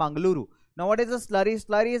port near Mangaluru. Now, what is a slurry?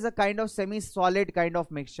 Slurry is a kind of semi-solid kind of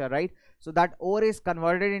mixture, right? So that ore is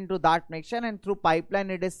converted into that mixture, and through pipeline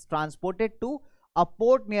it is transported to a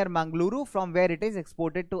port near Mangaluru, from where it is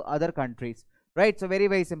exported to other countries, right? So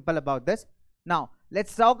very simple about this. Now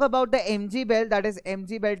let's talk about the MG belt. That is,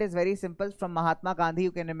 MG belt is very simple. From Mahatma Gandhi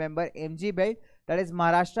you can remember MG belt, that is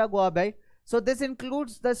Maharashtra Goa belt. So this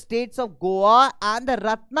includes the states of Goa and the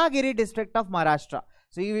Ratnagiri district of Maharashtra.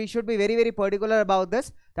 So we should be very particular about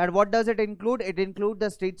this, that what does it include? It includes the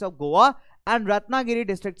states of Goa and Ratnagiri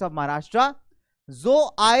districts of Maharashtra.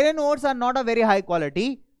 Though iron ores are not a very high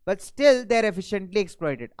quality, but still they are efficiently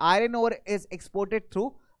exploited. Iron ore is exported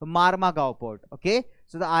through Marmagao port. Okay,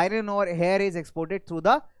 so the iron ore here is exported through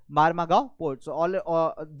the Marmagao port.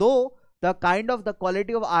 So though the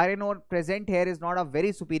quality of iron ore present here is not a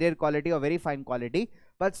very superior quality or very fine quality,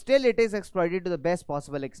 but still it is exploited to the best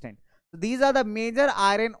possible extent. So these are the major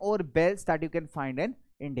iron ore belts that you can find in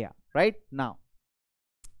India. Right now,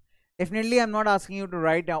 definitely I'm not asking you to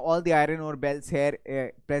write down all the iron ore belts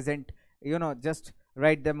here present, just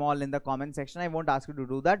write them all in the comment section. I won't ask you to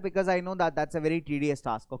do that because I know that that's a very tedious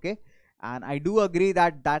task. Okay, and I do agree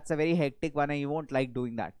that that's a very hectic one and you won't like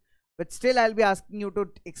doing that, but still I'll be asking you to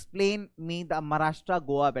explain me the Maharashtra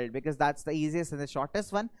Goa belt because that's the easiest and the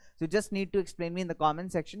shortest one. So you just need to explain me in the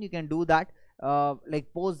comment section. You can do that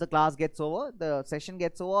like post the class gets over, the session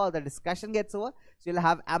gets over, or the discussion gets over, so you'll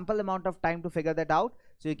have ample amount of time to figure that out.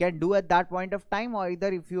 So you can do at that point of time, or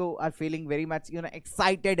either if you are feeling very much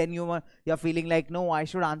excited and you're feeling like, no, I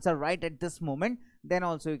should answer right at this moment, then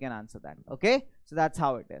also you can answer that. Okay, so that's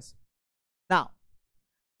how it is. Now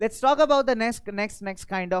let's talk about the next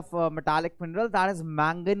kind of metallic mineral, that is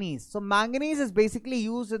manganese. So manganese is basically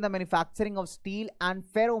used in the manufacturing of steel and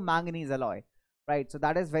ferromanganese alloy, right? So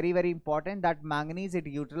that is very, very important, that manganese it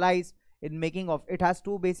utilized in making of, it has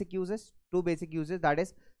two basic uses, that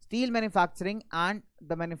is steel manufacturing and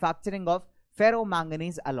the manufacturing of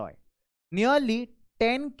ferromanganese alloy. Nearly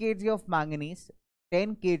 10 kg of manganese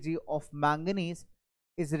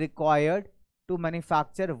is required to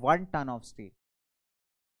manufacture 1 ton of steel.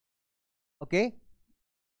 Okay,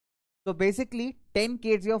 so basically 10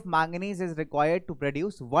 kg of manganese is required to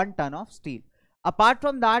produce 1 ton of steel. Apart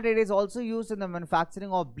from that, it is also used in the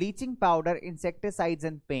manufacturing of bleaching powder, insecticides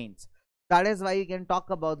and paints. That is why we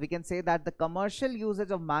can say that the commercial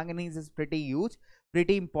usage of manganese is pretty huge,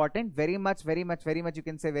 pretty important, very much, you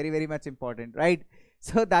can say very much important, right?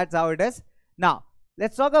 So that's how it is. Now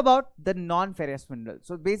let's talk about the non-ferrous minerals.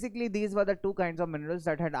 So basically these were the two kinds of minerals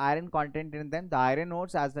that had iron content in them, the iron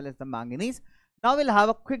ores as well as the manganese. Now we'll have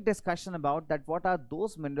a quick discussion about that, what are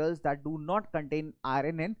those minerals that do not contain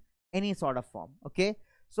iron in any sort of form. Okay,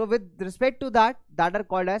 so with respect to that are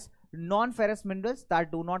called as non-ferrous minerals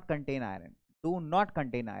that do not contain iron.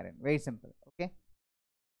 Very simple. Okay,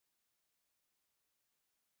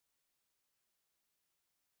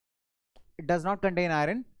 it does not contain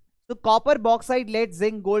iron. So copper, bauxite, lead,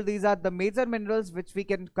 zinc, gold, these are the major minerals which we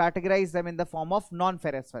can categorize them in the form of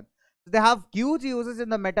non-ferrous one. So they have huge uses in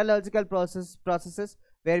the metallurgical processes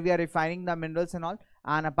where we are refining the minerals and all,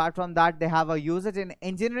 and apart from that they have a usage in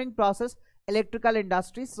engineering process, electrical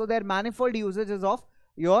industries. So there are manifold usages of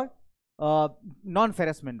your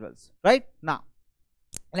non-ferrous minerals. Right now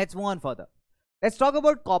let's move on further. Let's talk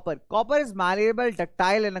about copper. Copper is malleable,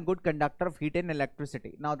 ductile and a good conductor of heat and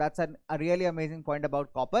electricity. Now that's a really amazing point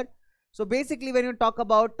about copper. So basically when you talk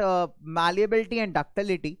about malleability and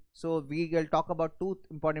ductility, so we will talk about two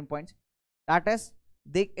important points, that is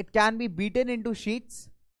it can be beaten into sheets.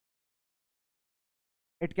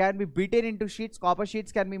 Copper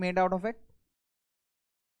sheets can be made out of it,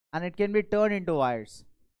 and it can be turned into wires.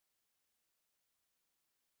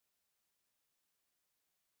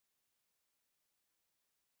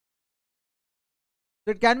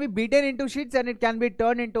 So it can be beaten into sheets and it can be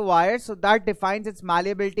turned into wires. So that defines its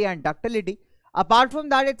malleability and ductility. Apart from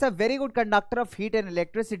that, it's a very good conductor of heat and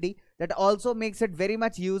electricity. That also makes it very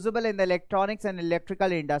much usable in the electronics and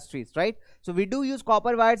electrical industries, right? So we do use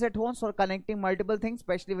copper wires at home for connecting multiple things,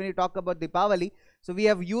 especially when you talk about Deepavali. So we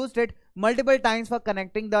have used it multiple times for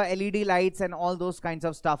connecting the LED lights and all those kinds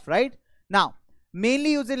of stuff, right? Now,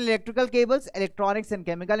 mainly used in electrical cables, electronics and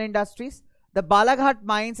chemical industries. The Balaghat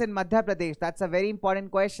mines in Madhya Pradesh, that's a very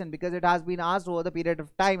important question because it has been asked over the period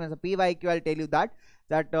of time. As a PYQ, I'll tell you that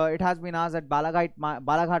it has been asked that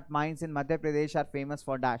Balaghat mines in Madhya Pradesh are famous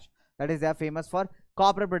for dash. That is, they are famous for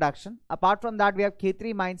copper production. Apart from that, we have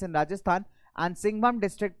Khetri mines in Rajasthan and Singhbhum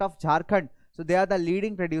district of Jharkhand. So they are the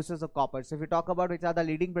leading producers of copper. So if you talk about which are the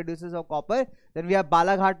leading producers of copper, then we have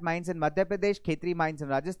Balaghat mines in Madhya Pradesh, Khetri mines in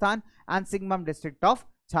Rajasthan and Singhbhum district of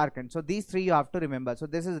Jharkhand. So these three you have to remember. So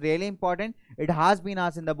this is really important. It has been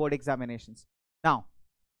asked in the board examinations. Now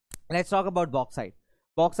let's talk about bauxite.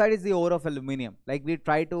 Bauxite is the ore of aluminium. Like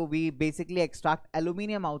we basically extract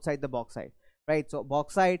aluminium outside the bauxite, right? So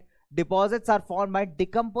bauxite deposits are formed by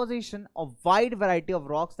decomposition of wide variety of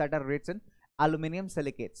rocks that are rich in aluminium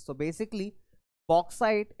silicates. So basically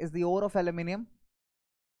bauxite is the ore of aluminium.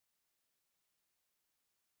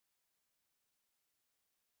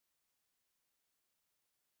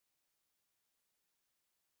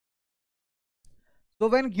 So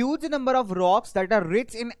when huge number of rocks that are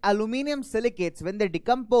rich in aluminium silicates, when they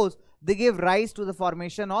decompose, they give rise to the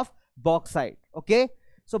formation of bauxite. Okay,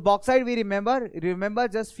 So bauxite, we remember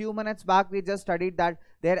just few minutes back we just studied that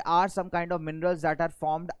there are some kind of minerals that are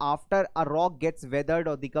formed after a rock gets weathered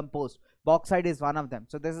or decomposed. Bauxite is one of them.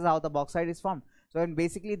 So this is how the bauxite is formed. So and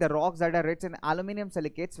basically the rocks that are rich in aluminum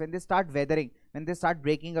silicates, when they start weathering, when they start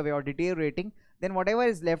breaking away or deteriorating, then whatever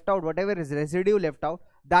is left out, whatever is residue left out,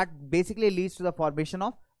 that basically leads to the formation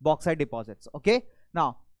of bauxite deposits. Okay.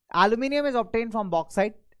 Now aluminum is obtained from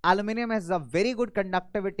bauxite. Aluminum has a very good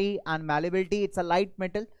conductivity and malleability. It's a light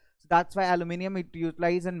metal, so that's why aluminum it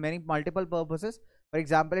utilized in many multiple purposes. For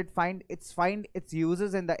example, it's find its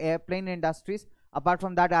uses in the airplane industries. Apart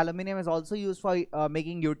from that, aluminum is also used for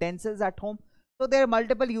making utensils at home. So there are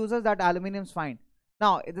multiple uses that aluminum is find.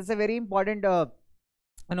 Now it is a very important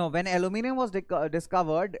when aluminum was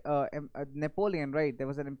discovered, Napoleon, right, there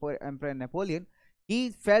was an emperor Napoleon. He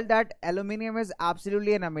felt that aluminum is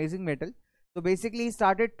absolutely an amazing metal. So basically he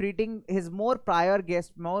started treating his more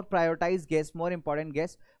prioritized guests, more important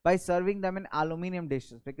guests, by serving them in aluminum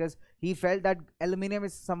dishes, because he felt that aluminum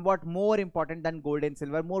is somewhat more important than gold and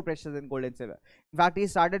silver, more precious than gold and silver. In fact, he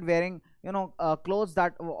started wearing clothes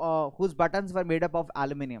that whose buttons were made up of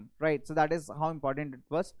aluminum, right? So that is how important it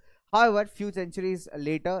was. However, few centuries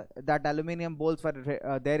later, that aluminum bowls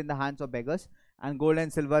were there in the hands of beggars, and gold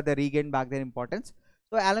and silver, they regained back their importance.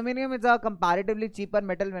 So aluminum is a comparatively cheaper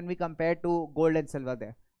metal when we compare to gold and silver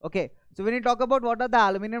there. Okay, so when you talk about what are the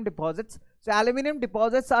aluminum deposits, so aluminum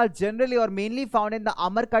deposits are generally or mainly found in the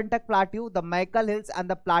Amarkantak Plateau, the Maikal Hills, and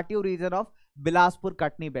the plateau region of Bilaspur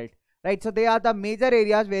Katni belt, right? So they are the major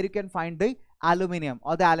areas where you can find the aluminum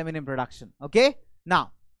or the aluminum production. Okay,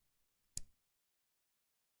 now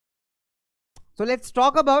so let's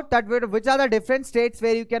talk about that, which are the different states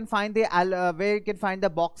where you can find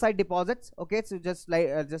the bauxite deposits. Okay, so just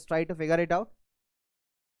try to figure it out.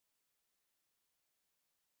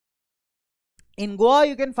 In Goa,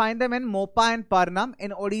 you can find them in Mopa and Parnam.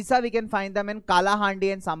 In Odisha, we can find them in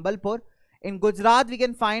Kalahandi and Sambalpur. In Gujarat, we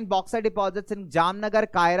can find bauxite deposits in Jamnagar,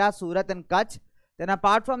 Kaira, Surat, and Kutch. Then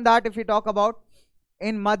apart from that, if we talk about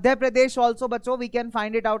in Madhya Pradesh also, bacho, we can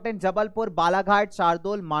find it out in Jabalpur, Balaghat,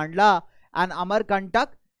 Shardol, Mandla, and Amarkantak.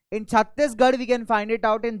 In Chhattisgarh, we can find it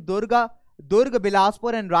out in Durg,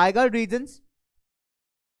 Bilaspur, and Raigad regions.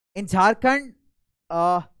 In Jharkhand,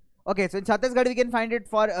 okay, so in Chhattisgarh we can find it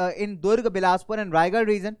in Durg, Bilaspur, and Raigad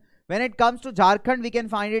region. When it comes to Jharkhand, we can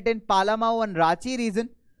find it in Palamau and Ranchi region.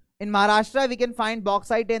 In Maharashtra, we can find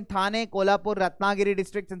bauxite in Thane, Kolhapur, Ratnagiri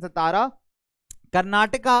districts, and Satara.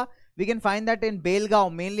 Karnataka, we can find that in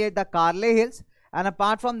Belgaum, mainly at the Karle Hills. And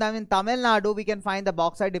apart from them, in Tamil Nadu, we can find the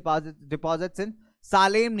bauxite deposits in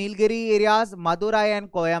Salem, Nilgiri areas, Madurai,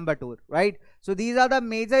 and Coimbatore, right? So these are the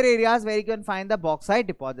major areas where you can find the bauxite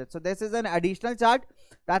deposits. So this is an additional chart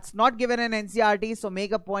that's not given in NCERT. So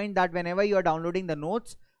make a point that whenever you are downloading the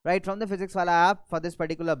notes, right, from the Physics Wallah app for this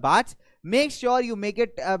particular batch, make sure you make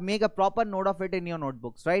a proper note of it in your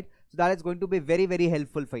notebooks, right? So that is going to be very, very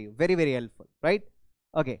helpful for you. Very, very helpful, right?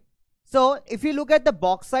 Okay. So if you look at the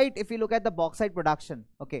bauxite, production,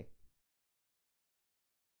 okay.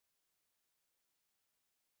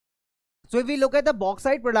 So if we look at the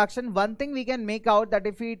bauxite production, one thing we can make out that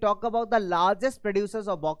if we talk about the largest producers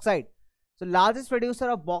of bauxite, so largest producer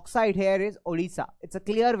of bauxite here is Odisha. It's a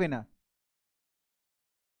clear winner.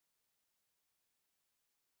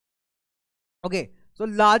 Okay, so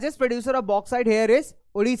largest producer of bauxite here is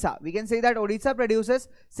Odisha. We can say that Odisha produces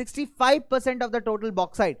 65% of the total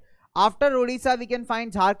bauxite. After Odisha, we can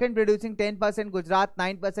find Jharkhand producing 10%, Gujarat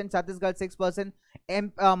 9%, Chhattisgarh 6%,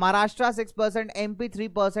 Maharashtra 6%, MP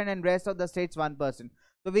 3%, and rest of the states 1%.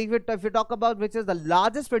 So if you talk about which is the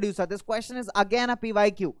largest producer, this question is again a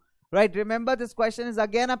PYQ, right? Remember, this question is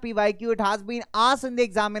again a PYQ. It has been asked in the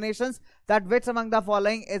examinations that which among the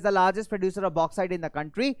following is the largest producer of bauxite in the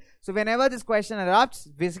country. So whenever this question erupts,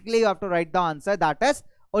 basically you have to write the answer, that is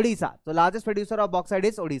Odisha. So largest producer of bauxite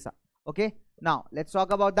is Odisha. Okay, now let's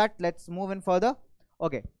talk about that. Let's move in further.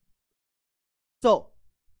 Okay, so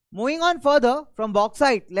moving on further from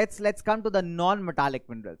bauxite, let's come to the non-metallic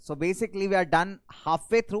minerals. So basically we are done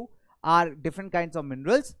halfway through our different kinds of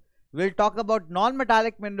minerals. We'll talk about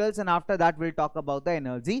non-metallic minerals, and after that we'll talk about the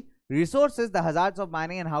energy resources, the hazards of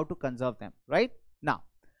mining, and how to conserve them, right? Now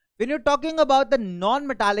when you're talking about the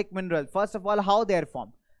non-metallic mineral, first of all, how they are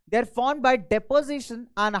formed. They are formed by deposition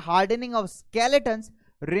and hardening of skeletons,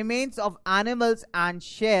 remains of animals and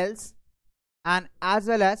shells, and as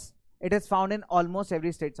well as it is found in almost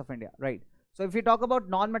every states of India, right? So if we talk about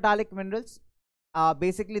non-metallic minerals,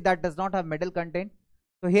 basically that does not have metal content.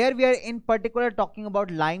 So here we are in particular talking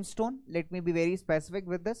about limestone. Let me be very specific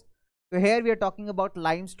with this. So here we are talking about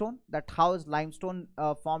limestone, that how is limestone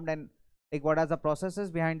formed, and like what are the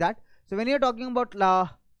processes behind that. So when you're talking about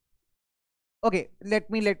Okay, let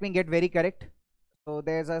me get very correct. So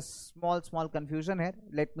there's a small confusion here.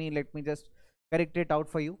 Let me just correct it out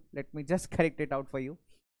for you. Let me just correct it out for you.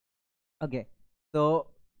 Okay, so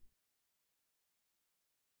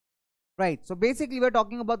right, so basically we're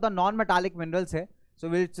talking about the non-metallic minerals here. So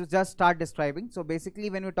we'll just start describing. So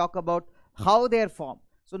basically when we talk about how they are formed,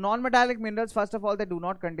 so non-metallic minerals, first of all, they do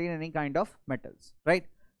not contain any kind of metals, right?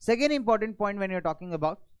 Second important point we are talking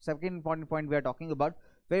about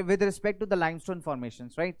with respect to the limestone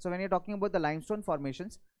formations, right? So when you're talking about the limestone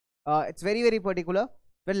formations, it's very particular.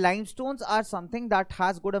 Well, limestones are something that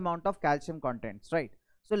has good amount of calcium contents, right?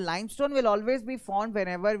 So limestone will always be formed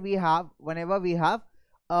whenever we have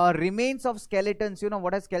remains of skeletons. You know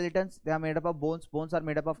what are skeletons? They are made up of bones. Bones are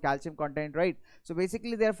made up of calcium content, right? So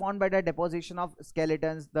basically they are formed by the deposition of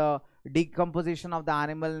skeletons, the decomposition of the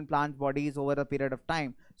animal and plant bodies over a period of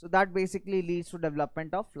time. So that basically leads to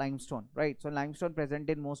development of limestone, right? So limestone present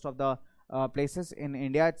in most of the places in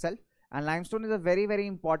India itself, and limestone is a very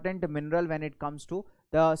important mineral when it comes to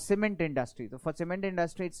the cement industry. So for cement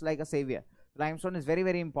industry, it's like a savior. Limestone is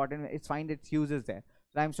very important. It's find its uses there.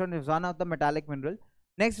 Limestone is one of the metallic mineral.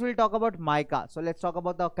 Next we'll talk about mica. So let's talk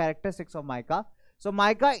about the characteristics of mica. So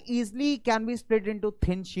mica easily can be split into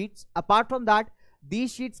thin sheets. Apart from that,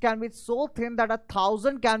 these sheets can be so thin that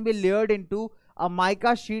 1,000 can be layered into a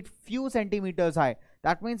mica sheet few centimeters high.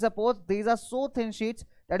 That means suppose these are so thin sheets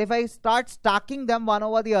that if I start stacking them one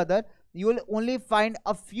over the other, you will only find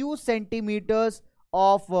a few centimeters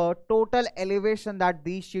of total elevation that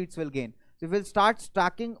these sheets will gain. So if we'll start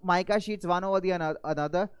stacking mica sheets one over the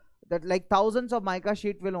another, that like thousands of mica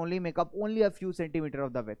sheet will only make up only a few centimeters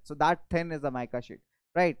of the width. So that thin is the mica sheet.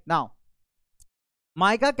 Right now,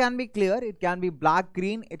 mica can be clear, it can be black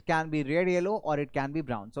green, it can be red yellow, or it can be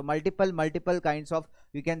brown. So multiple kinds of,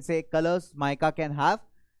 you can say, colors mica can have.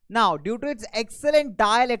 Now, due to its excellent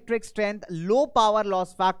dielectric strength, low power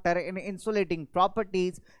loss factor, and insulating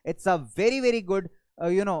properties, it's a very good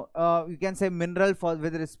you can say mineral for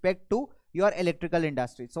with respect to your electrical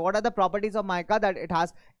industry. So what are the properties of mica? That it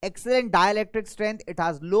has excellent dielectric strength, it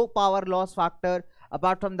has low power loss factor.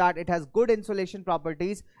 Apart from that, it has good insulation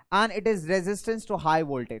properties, and it is resistance to high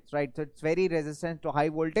voltage, right? So it's very resistant to high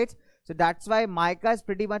voltage. So that's why mica is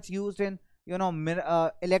pretty much used in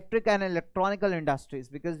electric and electronical industries,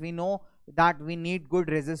 because we know that we need good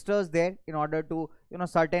resistors there in order to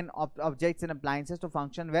certain objects and appliances to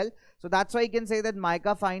function well. So that's why you can say that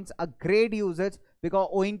mica finds a great usage, because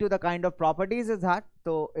owing to the kind of properties it has,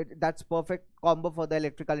 so that's perfect combo for the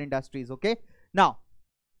electrical industries. Okay, now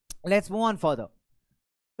let's move on further.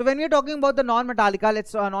 So when we're talking about the non-metallic,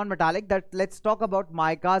 let's talk about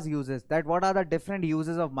mica's uses, that what are the different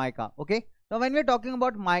uses of mica. Okay, now when we're talking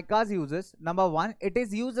about mica's uses, number one, it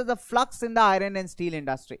is used as a flux in the iron and steel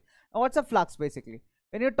industry. Now what's a flux? Basically,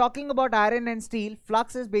 when you're talking about iron and steel,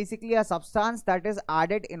 flux is basically a substance that is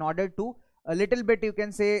added in order to a little bit, you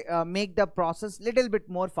can say, make the process little bit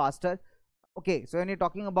more faster. Okay, so when you're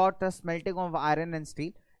talking about the smelting of iron and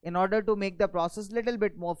steel, in order to make the process little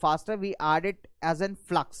bit more faster, we add it as in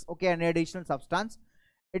flux. Okay, an additional substance.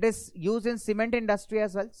 It is used in cement industry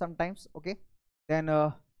as well sometimes. Okay, then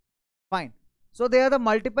fine. So there are the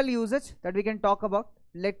multiple usage that we can talk about.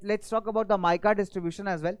 Let's talk about the mica distribution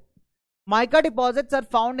as well. Mica deposits are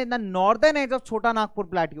found in the northern edge of Chota Nagpur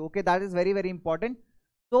Plateau. Okay, that is very important.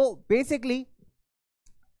 So basically,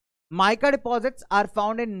 mica deposits are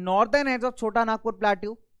found in northern edge of Chota Nagpur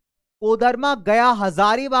Plateau, Kodarma, Gaya,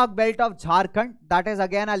 Hazaribagh belt of Jharkhand. That is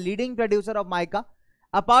again a leading producer of mica.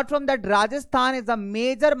 Apart from that, Rajasthan is a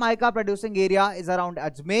major mica producing area, is around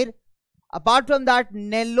Ajmer. Apart from that,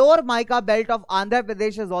 Nellore mica belt of Andhra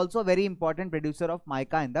Pradesh is also a very important producer of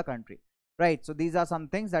mica in the country. Right, so these are some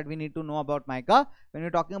things that we need to know about mica when we're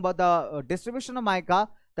talking about the distribution of mica.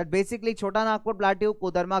 That basically Chota Nagpur Plateau,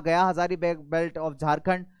 Kodarma, Gaya, Hazaribagh belt of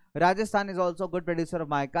Jharkhand, Rajasthan is also a good producer of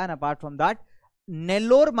mica, and apart from that,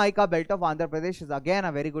 Nellore mica belt of Andhra Pradesh is again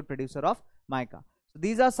a very good producer of mica. So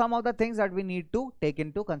these are some of the things that we need to take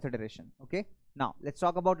into consideration. Okay, now let's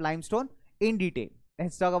talk about limestone in detail. So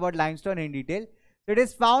it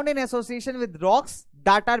is found in association with rocks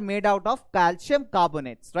that are made out of calcium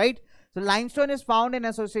carbonates, right? So limestone is found in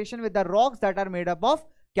association with the rocks that are made up of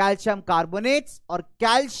calcium carbonates or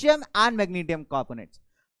calcium and magnesium carbonates.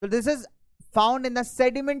 So this is found in the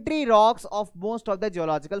sedimentary rocks of most of the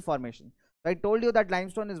geological formation. So I told you that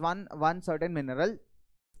limestone is one certain mineral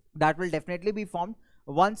that will definitely be formed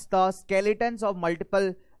once the skeletons of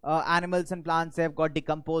multiple animals and plants have got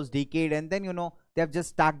decomposed, decayed, and then they have just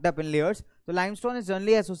stacked up in layers. So limestone is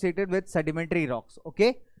generally associated with sedimentary rocks.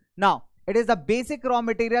 Okay, now it is the basic raw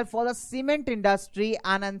material for the cement industry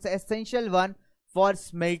and an essential one for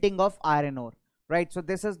smelting of iron ore, right? So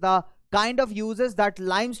this is the kind of uses that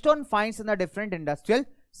limestone finds in the different industrial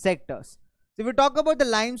sectors. So if we talk about the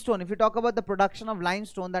limestone, if you talk about the production of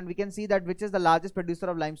limestone, then we can see that which is the largest producer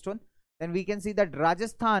of limestone. Then we can see that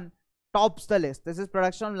Rajasthan tops the list. This is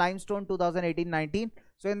production of limestone 2018-19.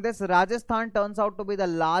 So in this, Rajasthan turns out to be the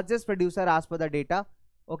largest producer as per the data.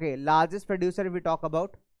 Okay, largest producer if we talk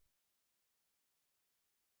about.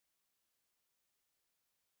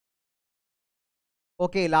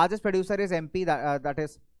 Okay, largest producer is MP, that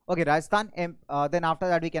is, okay, Rajasthan. Then after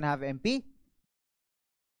that we can have MP.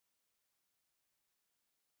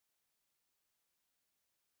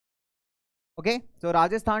 Okay, so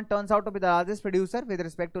Rajasthan turns out to be the largest producer with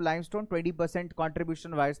respect to limestone, 20%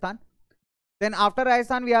 contribution of Rajasthan. Then after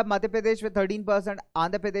Rajasthan, we have Madhya Pradesh with 13%,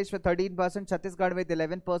 Andhra Pradesh with 13%, Chhattisgarh with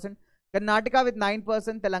 11%, Karnataka with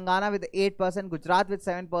 9%, Telangana with 8%, Gujarat with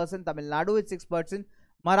 7%, Tamil Nadu with 6%,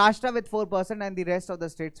 Maharashtra with 4%, and the rest of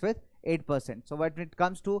the states with 8%. So when it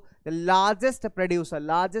comes to the largest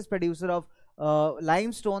producer of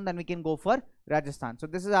limestone, then we can go for Rajasthan. So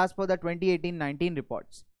this is as per the 2018-19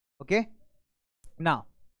 reports. Okay. Now,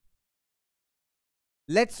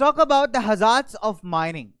 let's talk about the hazards of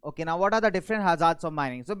mining. Okay, now what are the different hazards of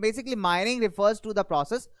mining? So basically, mining refers to the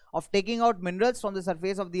process of taking out minerals from the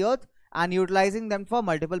surface of the earth and utilizing them for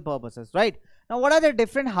multiple purposes, right? Now, what are the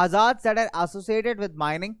different hazards that are associated with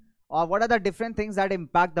mining, or what are the different things that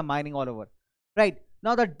impact the mining all over, right?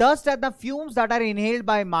 Now, the dust and the fumes that are inhaled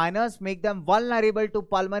by miners make them vulnerable to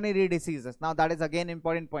pulmonary diseases. Now, that is again an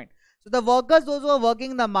important point. So the workers, those who are working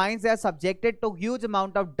in the mines, they are subjected to huge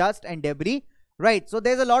amount of dust and debris, right? So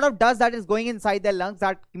there's a lot of dust that is going inside their lungs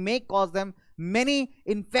that may cause them many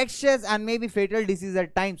infectious and maybe fatal diseases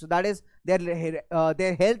at times. So that is their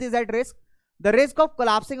health is at risk. The risk of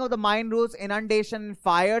collapsing of the mine roofs, inundation,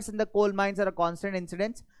 fires in the coal mines are a constant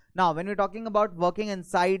incidents. Now, when we're talking about working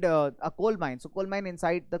inside a coal mine, so coal mine,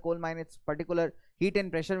 inside the coal mine, its particular heat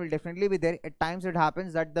and pressure will definitely be there. At times it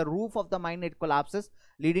happens that the roof of the mine, it collapses,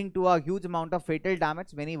 leading to a huge amount of fatal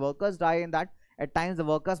damage. Many workers die in that. At times the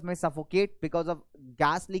workers may suffocate because of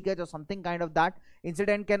gas leakage or something kind of that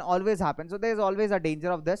incident can always happen. So there is always a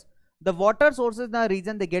danger of this. The water sources in the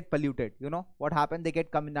region, they get polluted. You know what happened? They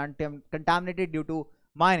get contaminated due to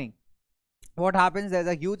mining. What happens? There's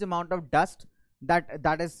a huge amount of dust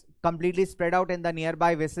that is completely spread out in the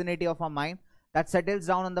nearby vicinity of a mine, that settles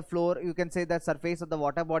down on the floor. You can say that surface of the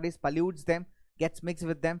water bodies, pollutes them, gets mixed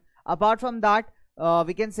with them. Apart from that,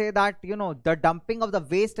 we can say that, you know, the dumping of the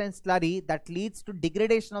waste and slurry, that leads to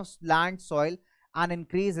degradation of land, soil, and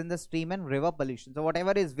increase in the stream and river pollution. So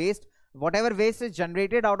whatever is waste, whatever waste is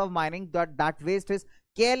generated out of mining, that waste is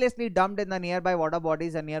carelessly dumped in the nearby water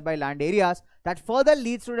bodies and nearby land areas, that further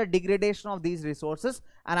leads to the degradation of these resources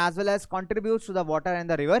and as well as contributes to the water and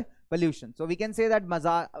the river pollution. So we can say that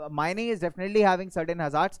mining is definitely having certain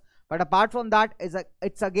hazards, but apart from that,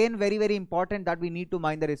 it's again very, very important that we need to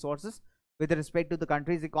mine the resources with respect to the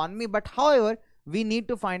country's economy. But however, we need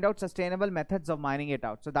to find out sustainable methods of mining it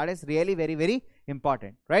out. So that is really very, very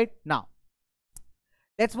important, right? Now,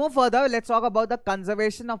 let's move further. Let's talk about the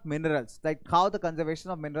conservation of minerals, like how the conservation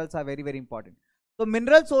of minerals are very, very important. So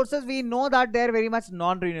mineral sources, we know that they are very much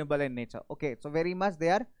non-renewable in nature. Okay, so very much they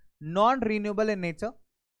are non-renewable in nature.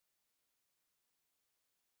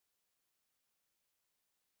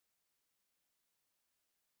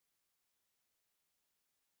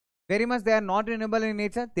 Very much they are not renewable in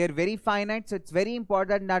nature. They are very finite. So it's very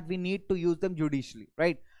important that we need to use them judiciously,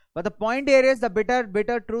 right? But the point here is the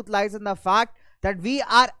bitter truth lies in the fact that we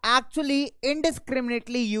are actually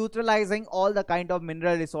indiscriminately utilizing all the kind of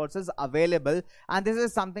mineral resources available, and this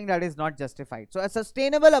is something that is not justified. So a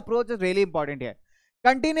sustainable approach is really important here.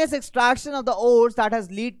 Continuous extraction of the ores that has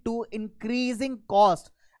led to increasing cost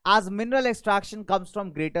as mineral extraction comes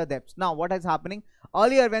from greater depths. Now what is happening?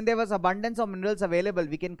 Earlier, when there was abundance of minerals available,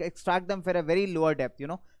 we can extract them for a very lower depth. You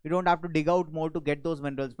know, we don't have to dig out more to get those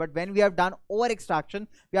minerals. But when we have done over extraction,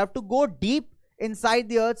 we have to go deep inside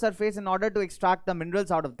the earth's surface in order to extract the minerals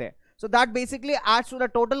out of there. So that basically adds to the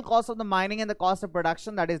total cost of the mining and the cost of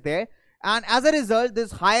production that is there. And as a result,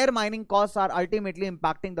 these higher mining costs are ultimately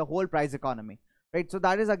impacting the whole price economy, right? So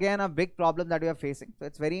that is again a big problem that we are facing. So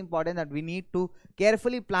it's very important that we need to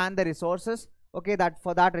carefully plan the resources. Okay, that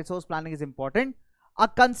for that resource planning is important. A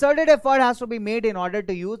concerted effort has to be made in order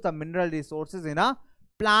to use the mineral resources in a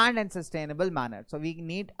planned and sustainable manner. So we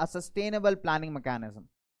need a sustainable planning mechanism.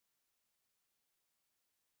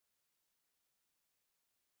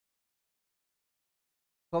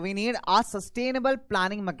 So we need a sustainable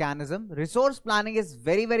planning mechanism. Resource planning is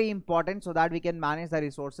very, very important so that we can manage the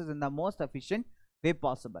resources in the most efficient way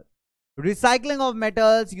possible. Recycling of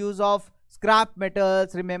metals, use of Scrap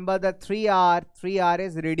metals, remember the 3R. 3R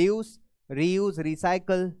is reduce, reuse,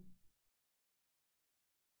 recycle.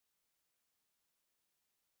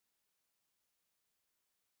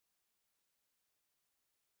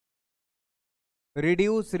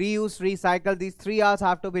 Reduce, reuse, recycle. These 3R's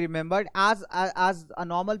have to be remembered. As a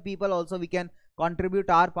normal people also, we can contribute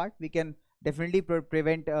our part. We can definitely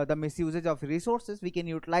prevent the misusage of resources. We can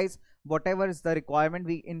utilize whatever is the requirement,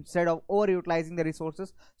 we instead of over utilizing the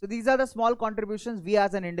resources. So these are the small contributions we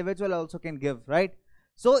as an individual also can give, right?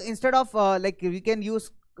 So instead of like we can use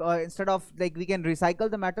instead of like we can recycle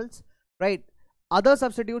the metals, right? Other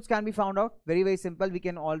substitutes can be found out. Very simple. We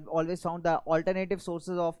can always found the alternative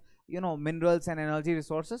sources of, you know, minerals and energy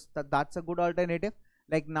resources. That's a good alternative.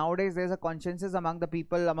 Like nowadays there's a consensus among the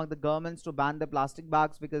people, among the governments, to ban the plastic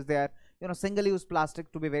bags because they are, you know, single-use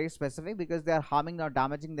plastic, to be very specific, because they are harming or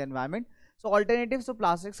damaging the environment. So alternatives to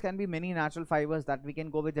plastics can be many natural fibers, that we can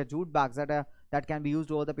go with the jute bags that can be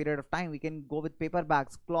used over the period of time. We can go with paper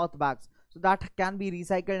bags, cloth bags, so that can be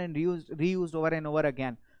recycled and reused over and over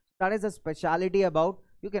again. That is a speciality about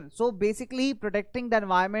you can. So basically protecting the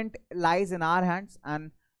environment lies in our hands,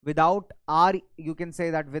 and without our, you can say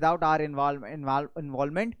that without our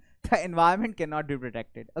involvement, the environment cannot be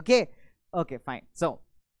protected. Okay, fine. So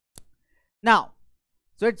now,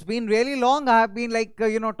 so it's been really long. I have been like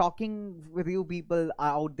you know, talking with you people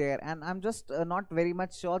out there, and I'm just not very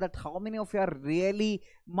much sure that how many of you are really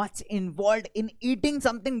much involved in eating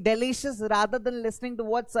something delicious rather than listening to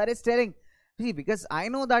what sir is telling. See, because I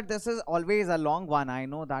know that this is always a long one. I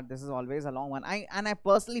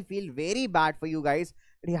personally feel very bad for you guys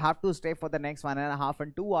that you have to stay for the next 1.5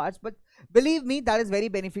 and 2 hours. But believe me, that is very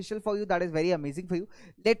beneficial for you. That is very amazing for you.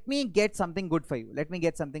 Let me get something good for you.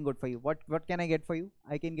 What can I get for you?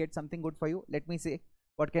 I can get something good for you. Let me see.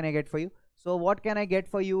 What can I get for you? So what can I get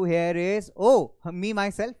for you here is, oh, me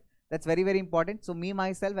myself. That's very important. So me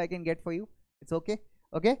myself I can get for you. It's okay.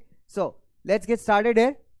 Okay. So let's get started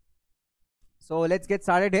here. So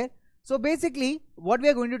basically what we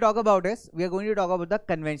are going to talk about is, we are going to talk about the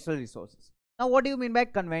conventional resources. Now what do you mean by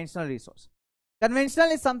conventional resource?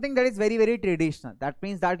 Conventional is something that is very traditional. That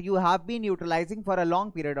means that you have been utilizing for a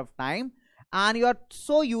long period of time and you are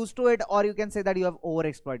so used to it, or you can say that you have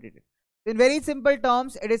overexploited it. In very simple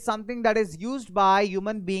terms, it is something that is used by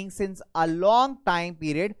human beings since a long time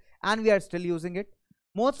period and we are still using it.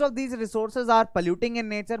 Most of these resources are polluting in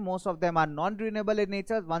nature. Most of them are non-renewable in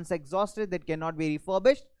nature. Once exhausted, they cannot be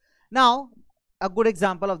refurbished. Now, a good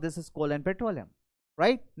example of this is coal and petroleum.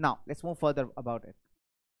 Right? Now, let's move further about it.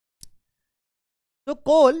 So,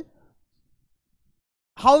 coal,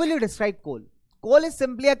 how will you describe coal? Coal is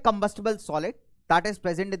simply a combustible solid that is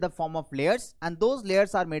present in the form of layers, and those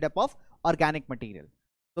layers are made up of organic material.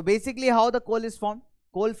 So, basically how the coal is formed?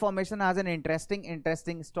 Coal formation has an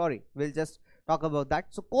interesting story. We'll just talk about that.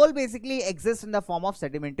 So coal basically exists in the form of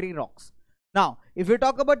sedimentary rocks. Now, if we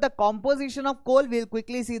talk about the composition of coal, we'll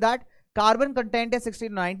quickly see that carbon content is 60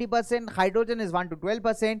 to 90%, hydrogen is 1 to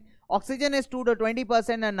 12%, oxygen is 2 to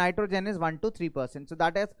 20%, and nitrogen is 1 to 3%. So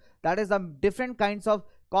that is the different kinds of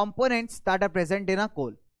components that are present in a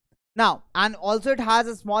coal. Now, and also it has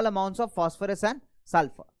a small amounts of phosphorus and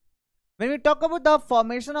sulfur. When we talk about the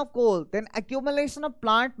formation of coal, then accumulation of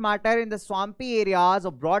plant matter in the swampy areas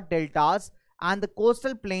of broad deltas and the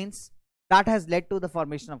coastal plains, that has led to the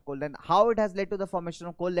formation of coal. Then how it has led to the formation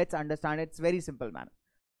of coal, let's understand. It's very simple manner.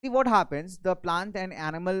 See what happens, the plant and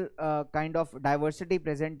animal kind of diversity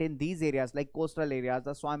present in these areas, like coastal areas,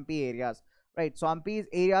 the swampy areas, right? Swampy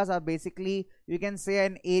areas are basically, you can say,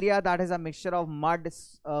 an area that is a mixture of mud,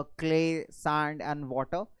 clay, sand and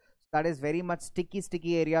water. That is very much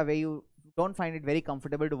sticky area where you don't find it very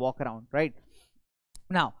comfortable to walk around, right?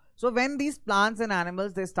 Now, so when these plants and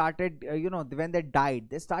animals, they started, when they died,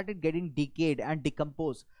 they started getting decayed and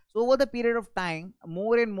decomposed. So over the period of time,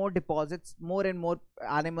 more and more deposits, more and more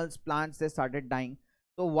animals, plants, they started dying.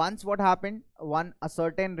 So once what happened, a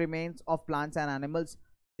certain remains of plants and animals,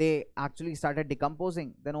 they actually started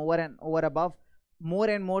decomposing. Then over and above, more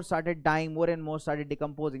and more started dying, more and more started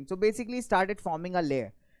decomposing. So basically started forming a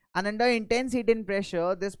layer. And under intense heat and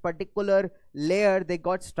pressure, this particular layer, they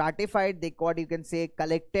got stratified, they got, you can say,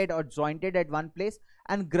 collected or jointed at one place,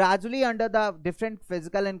 and gradually under the different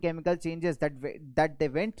physical and chemical changes that they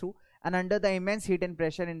went through, and under the immense heat and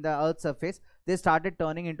pressure in the earth's surface, they started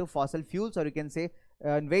turning into fossil fuels, or you can say,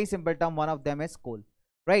 in very simple term, one of them is coal,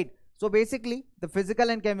 right? So basically the physical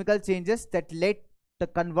and chemical changes that led the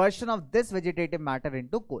conversion of this vegetative matter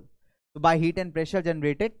into coal. So by heat and pressure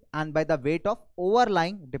generated and by the weight of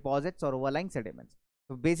overlying deposits or overlying sediments.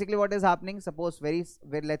 So basically what is happening, suppose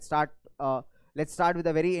let's start with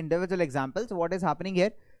a very individual example. So what is happening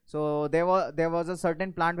here? So there was a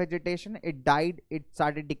certain plant vegetation, it died, it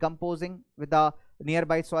started decomposing with the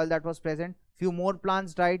nearby soil that was present. Few more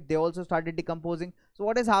plants died, they also started decomposing. So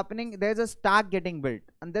what is happening, there's a stack getting built,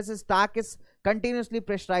 and this stack is continuously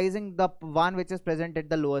pressurizing the one which is present at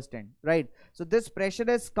the lowest end, right? So this pressure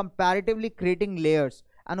is comparatively creating layers,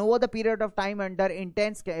 and over the period of time, under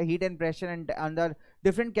intense heat and pressure and under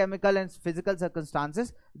different chemical and physical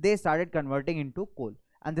circumstances, they started converting into coal,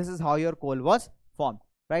 and this is how your coal was formed,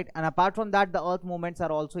 right? And apart from that, the earth movements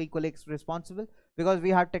are also equally responsible, because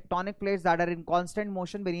we have tectonic plates that are in constant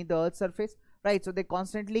motion beneath the earth's surface, right? So they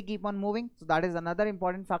constantly keep on moving, so that is another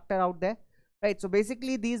important factor out there, right? So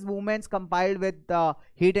basically these movements compiled with the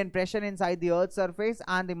heat and pressure inside the earth's surface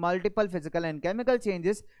and the multiple physical and chemical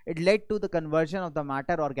changes, it led to the conversion of the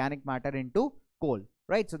matter, organic matter, into coal,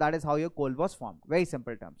 right? So that is how your coal was formed, very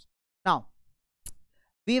simple terms. Now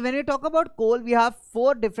when we talk about coal, we have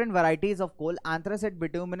 4 different varieties of coal: anthracite,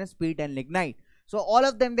 bituminous, peat and lignite. So all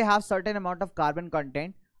of them, they have certain amount of carbon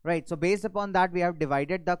content, right? So based upon that, we have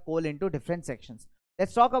divided the coal into different sections.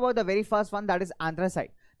 Let's talk about the very first one, that is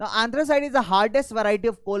anthracite. Now anthracite is the hardest variety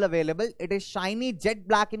of coal available. It is shiny jet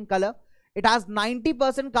black in color. It has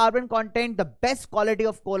 90% carbon content. The best quality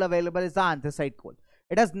of coal available is the anthracite coal.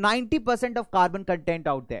 It has 90% of carbon content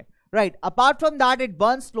out there, right? Apart from that, it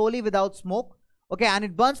burns slowly without smoke, okay, and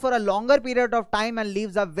it burns for a longer period of time and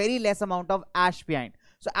leaves a very less amount of ash behind.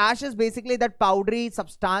 So ash is basically that powdery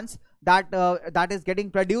substance that that is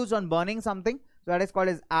getting produced on burning something. So that is called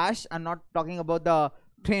as ash. I'm not talking about the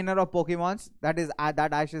trainer of Pokemons.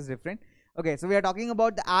 That ash is different. Okay, so we are talking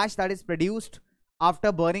about the ash that is produced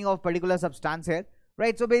after burning of particular substance here,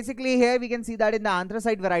 right? So basically here we can see that in the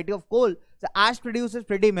anthracite variety of coal, the ash produced is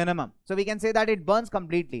pretty minimum. So we can say that it burns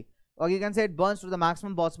completely, or you can say it burns to the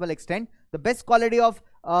maximum possible extent. The best quality of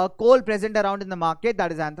coal present around in the market,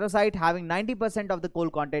 that is anthracite, having 90% of the coal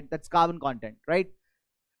content, that's carbon content, right?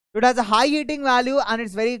 It has a high heating value and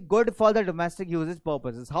it's very good for the domestic usage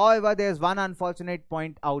purposes. However, there is one unfortunate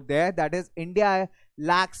point out there, that is India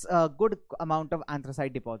lacks a good amount of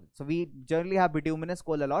anthracite deposits. So we generally have bituminous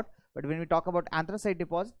coal a lot, but when we talk about anthracite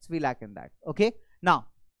deposits, we lack in that. Okay, now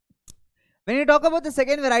when you talk about the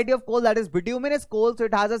second variety of coal, that is bituminous coal, so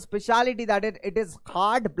it has a speciality that it is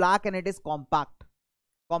hard black and it is compact,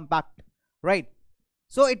 right?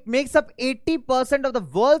 So it makes up 80% of the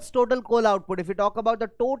world's total coal output. If you talk about the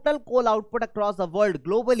total coal output across the world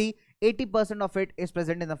globally, 80% of it is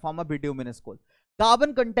present in the form of bituminous coal.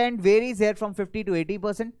 Carbon content varies here from 50 to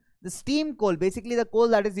 80%. The steam coal, basically the coal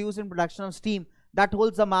that is used in production of steam, that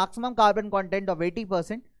holds the maximum carbon content of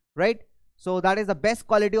 80%, right? So that is the best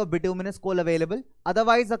quality of bituminous coal available.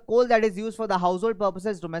 Otherwise, the coal that is used for the household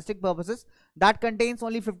purposes, domestic purposes, that contains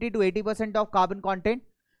only 50 to 80% of carbon content.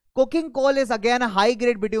 Cooking coal is again a high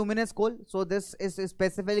grade bituminous coal. So this is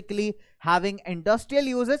specifically having industrial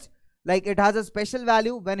usage. Like it has a special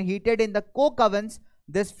value when heated in the coke ovens.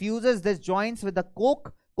 This fuses, this joins with the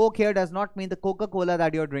coke. Coke here does not mean the Coca-Cola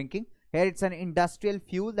that you're drinking. Here it's an industrial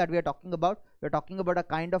fuel that we are talking about. We're talking about a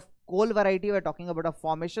kind of coal variety. We're talking about a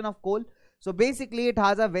formation of coal. So basically it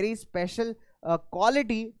has a very special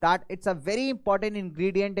quality that it's a very important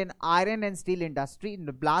ingredient in iron and steel industry, in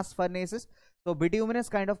the blast furnaces. So bituminous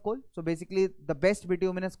kind of coal. So basically the best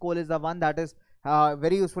bituminous coal is the one that is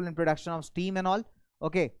very useful in production of steam and all.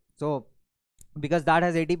 Okay, so because that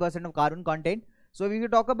has 80% of carbon content. So if you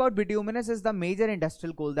talk about bituminous, is the major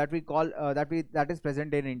industrial coal that we call that is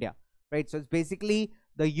present in India, right? So it's basically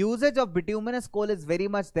the usage of bituminous coal is very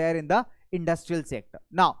much there in the industrial sector.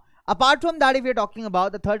 Now apart from that, if you're talking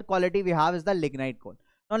about the third quality we have is the lignite coal.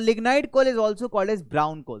 Now lignite coal is also called as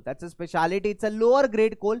brown coal. That's a speciality. It's a lower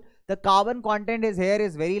grade coal. The carbon content is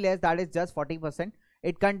very less, that is just 40%.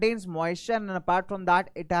 It contains moisture, and apart from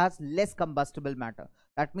that, it has less combustible matter.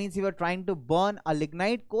 That means if you're trying to burn a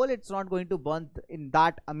lignite coal, it's not going to burn in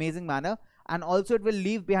that amazing manner, and also it will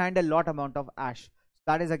leave behind a lot amount of ash.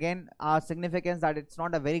 That is again a significance that it's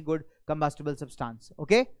not a very good combustible substance.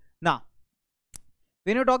 Okay, now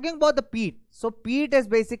when you're talking about the peat, so peat is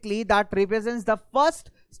basically that represents the first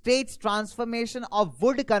stage transformation of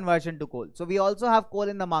wood conversion to coal. So we also have coal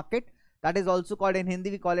in the market, that is also called, in Hindi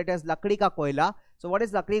we call it as lakdi ka koila. So what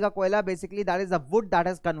is lakdi ka koila? Basically that is the wood that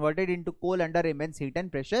has converted into coal under immense heat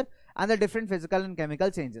and pressure and the different physical and chemical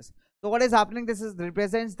changes. So what is happening, this is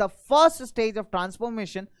represents the first stage of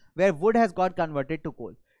transformation where wood has got converted to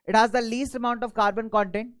coal. It has the least amount of carbon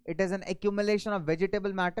content. It is an accumulation of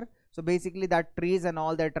vegetable matter. So basically that trees and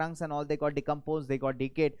all their trunks and all, they got decomposed, they got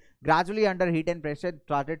decayed. Gradually under heat and pressure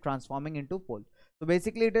started transforming into coal. So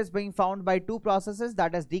basically it is being found by two processes,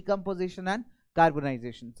 that is decomposition and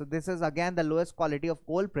carbonization. So this is again the lowest quality of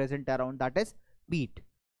coal present around, that is peat.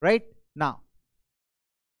 right? Now,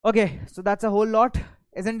 okay, so that's a whole lot,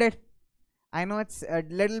 isn't it? I know it's a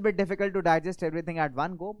little bit difficult to digest everything at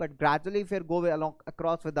one go, but gradually if you go along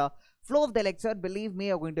across with the flow of the lecture, believe me,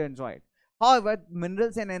 you're going to enjoy it. However,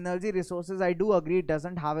 minerals and energy resources, I do agree, it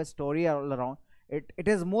doesn't have a story all around. It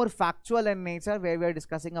is more factual in nature, where we're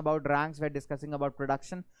discussing about ranks, we're discussing about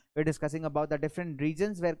production, we're discussing about the different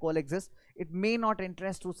regions where coal exists. It may not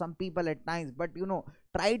interest to some people at times, but you know,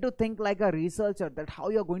 try to think like a researcher, that how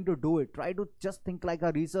you're going to do it. Try to just think like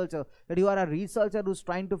a researcher, that you are a researcher who's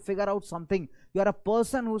trying to figure out something. You are a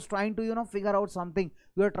person who's trying to, you know, figure out something.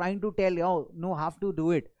 You are trying to tell, oh, no, have to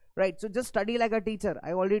do it. Right, so just study like a teacher.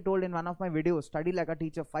 I already told in one of my videos, study like a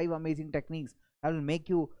teacher, 5 amazing techniques that will make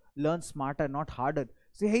you learn smarter, not harder.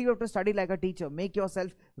 So here you have to study like a teacher. Make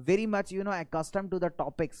yourself very much, you know, accustomed to the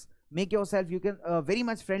topics. Make yourself, you can very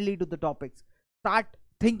much friendly to the topics. Start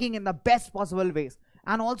thinking in the best possible ways.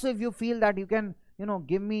 And also, if you feel that you can, you know,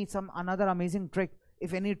 give me some another amazing trick,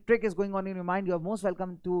 if any trick is going on in your mind, you're most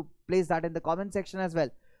welcome to place that in the comment section as well.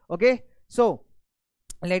 Okay, so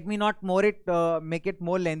let me not more it make it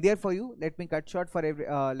more lengthier for you. Let me cut short for every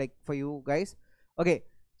like for you guys. Okay,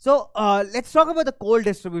 so let's talk about the coal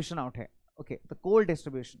distribution out here. Okay, the coal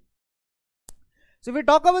distribution. So if we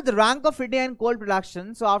talk about the rank of India in coal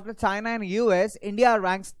production, so after China and US, India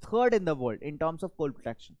ranks 3rd in the world in terms of coal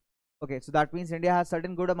production. Okay, so that means India has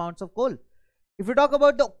certain good amounts of coal. If we talk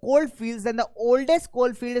about the coal fields, then the oldest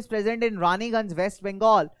coal field is present in Raniganj, West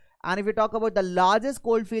Bengal. And if we talk about the largest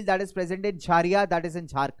coal field, that is present in Jharia, that is in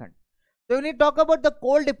Jharkhand. So when we talk about the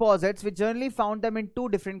coal deposits, we generally found them in 2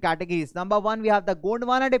 different categories. Number 1, we have the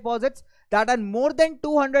Gondwana deposits that are more than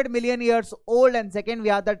 200 million years old, and second, we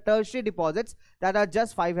have the tertiary deposits that are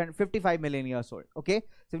just 55 million years old. Okay,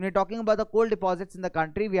 so when we're talking about the coal deposits in the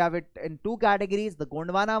country, we have it in 2 categories. The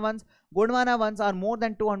Gondwana ones are more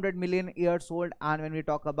than 200 million years old, and when we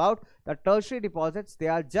talk about the tertiary deposits, they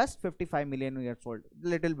are just 55 million years old,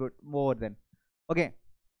 little bit more than. Okay,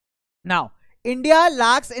 now India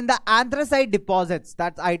lacks in the anthracite deposits.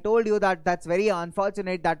 I told you that that's very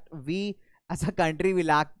unfortunate that we as a country we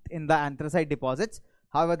lack in the anthracite deposits.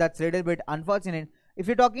 However, that's a little bit unfortunate. If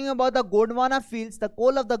you're talking about the Gondwana fields, the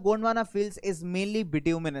coal of the Gondwana fields is mainly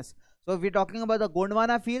bituminous. So if we're talking about the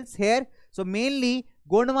Gondwana fields here, so mainly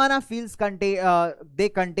Gondwana fields contain they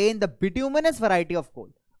contain the bituminous variety of coal.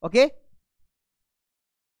 Okay.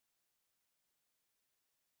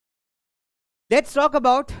 Let's talk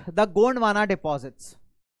about the Gondwana deposits.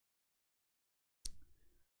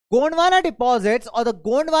 Gondwana deposits or the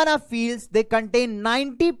Gondwana fields, they contain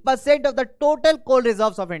 90% of the total coal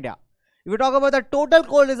reserves of India. If we talk about the total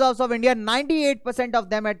coal reserves of India, 98% of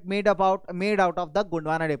them are made out of the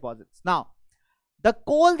Gondwana deposits. Now, the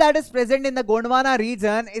coal that is present in the Gondwana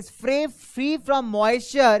region is free from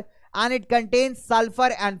moisture and it contains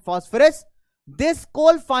sulfur and phosphorus. This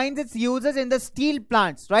coal finds its uses in the steel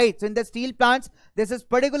plants, right? So in the steel plants, this is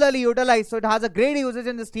particularly utilized. So it has a great usage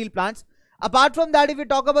in the steel plants. Apart from that, if we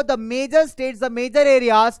talk about the major states, the major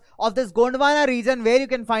areas of this Gondwana region where you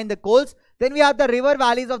can find the coals, then we have the river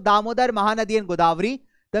valleys of Damodar, Mahanadi and Godavari.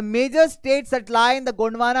 The major states that lie in the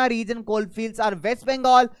Gondwana region coal fields are West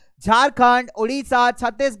Bengal, Jharkhand, Odisha,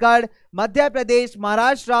 Chhattisgarh, Madhya Pradesh,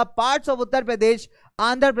 Maharashtra, parts of Uttar Pradesh,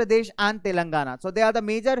 Andhra Pradesh and Telangana. So they are the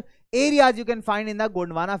major areas you can find in the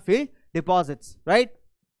Gondwana field deposits, right?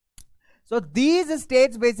 So these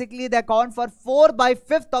states basically they account for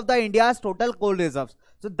 4/5 of the India's total coal reserves.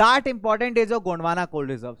 So that important is your Gondwana coal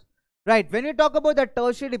reserves, right? When we talk about the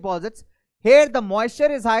tertiary deposits, here the moisture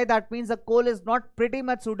is high. That means the coal is not pretty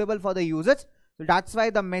much suitable for the usage. So that's why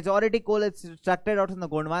the majority coal is extracted out in the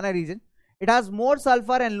Gondwana region. It has more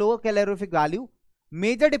sulfur and lower calorific value.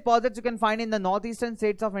 Major deposits you can find in the northeastern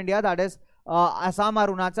states of India, that is Assam,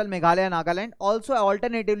 Arunachal, Meghalaya, Nagaland. Also,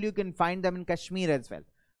 alternatively, you can find them in Kashmir as well.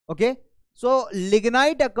 Okay. So,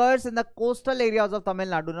 lignite occurs in the coastal areas of Tamil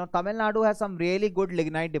Nadu. Now, Tamil Nadu has some really good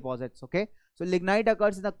lignite deposits. Okay. So, lignite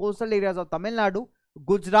occurs in the coastal areas of Tamil Nadu,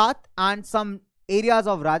 Gujarat and some areas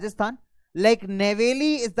of Rajasthan. Like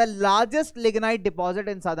Neyveli is the largest lignite deposit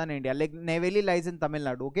in southern India. Like Neyveli lies in Tamil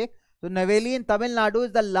Nadu. Okay. So, Neyveli in Tamil Nadu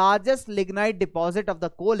is the largest lignite deposit of the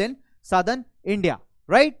coal in southern India,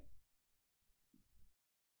 right?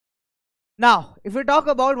 Now, if we talk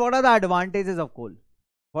about what are the advantages of coal,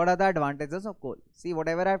 what are the advantages of coal? See,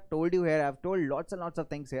 whatever I've told you here, I've told lots and lots of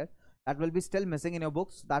things here that will be still missing in your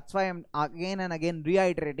books. That's why I'm again and again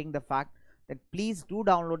reiterating the fact that please do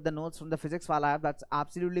download the notes from the Physics Wallah app. That's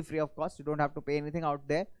absolutely free of cost. You don't have to pay anything out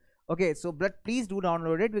there. Okay, so but please do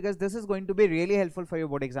download it because this is going to be really helpful for your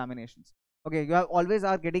board examinations. Okay, you always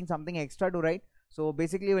are getting something extra to write. So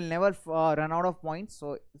basically you will never run out of points.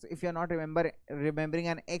 So if you're not remembering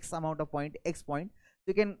an x amount of point, x point,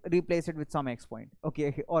 you can replace it with some x point,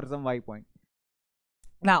 okay, or some y point.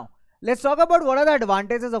 Now let's talk about what are the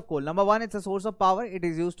advantages of coal. Number one, it's a source of power. It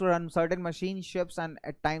is used to run certain machines, ships, and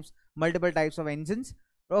at times multiple types of engines.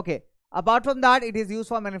 Okay. Apart from that, it is used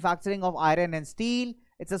for manufacturing of iron and steel.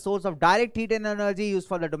 It's a source of direct heat and energy used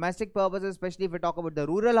for the domestic purposes, especially if we talk about the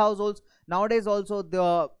rural households. Nowadays also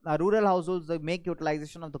the rural households, they make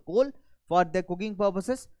utilization of the coal for their cooking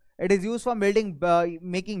purposes. It is used for making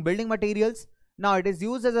building materials. Now it is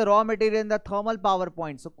used as a raw material in the thermal power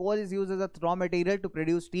point. So coal is used as a raw material to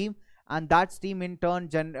produce steam, and that steam in turn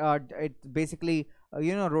it basically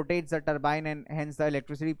rotates the turbine, and hence the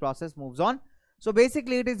electricity process moves on. So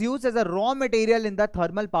basically it is used as a raw material in the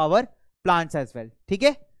thermal power plants as well.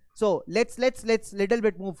 Okay? So let's little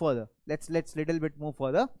bit move further. Let's little bit move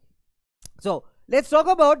further. So let's talk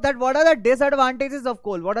about that. What are the disadvantages of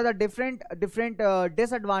coal? What are the different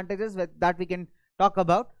disadvantages that we can talk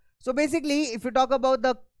about? So basically, if you talk about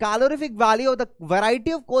the calorific value of the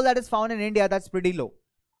variety of coal that is found in India, that's pretty low.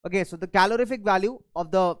 Okay, so the calorific value of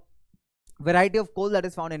the variety of coal that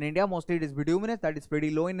is found in India, mostly it is bituminous, that is pretty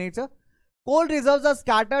low in nature. Coal reserves are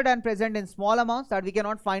scattered and present in small amounts, that we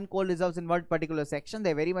cannot find coal reserves in one particular section.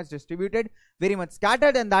 They are very much distributed, very much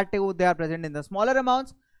scattered, and that too they are present in the smaller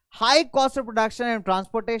amounts. High cost of production and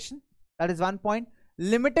transportation, that is one point.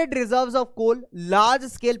 Limited reserves of coal. Large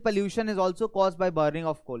scale pollution is also caused by burning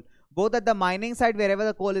of coal, both at the mining site wherever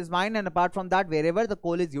the coal is mined, and apart from that wherever the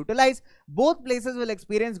coal is utilized. Both places will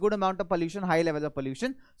experience good amount of pollution, high levels of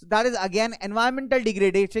pollution. So that is again environmental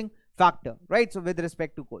degradation factor, right? So with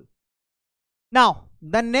respect to coal. Now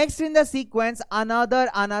the next in the sequence, another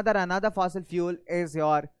fossil fuel is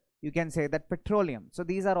you can say that petroleum. So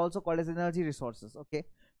these are also called as energy resources. Okay,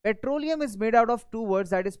 petroleum is made out of two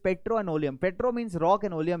words, that is petro and oleum. Petro means rock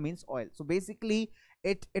and oleum means oil. So basically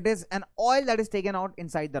it is an oil that is taken out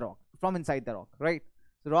inside the rock, from inside the rock, right?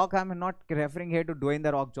 So rock, I'm not referring here to Dwayne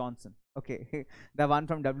the Rock Johnson, okay, the one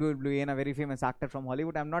from WWE and a very famous actor from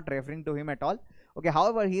Hollywood. I'm not referring to him at all. Okay,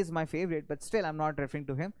 however, he is my favorite, but still I'm not referring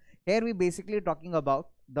to him. Here we basically talking about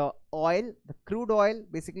the oil, the crude oil,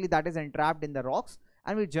 basically that is entrapped in the rocks,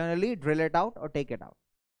 and we generally drill it out or take it out.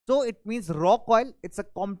 So it means rock oil. It's a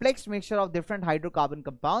complex mixture of different hydrocarbon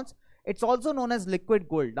compounds. It's also known as liquid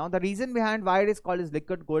gold. Now the reason behind why it is called as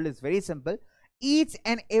liquid gold is very simple. Each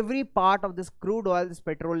and every part of this crude oil, this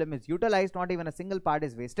petroleum, is utilized. Not even a single part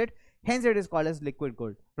is wasted. Hence it is called as liquid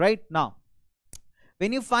gold. Right now,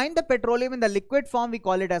 when you find the petroleum in the liquid form, we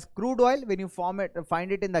call it as crude oil. When you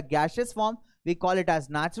find it in the gaseous form, we call it as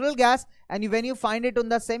natural gas. And when you find it in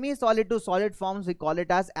the semi-solid to solid forms, we call it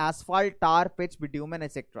as asphalt, tar, pitch, bitumen,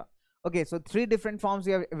 etc. Okay, so three different forms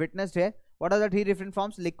we have witnessed here. What are the three different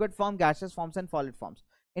forms? Liquid form, gaseous forms, and solid forms.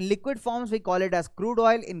 In liquid forms, we call it as crude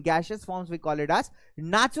oil. In gaseous forms, we call it as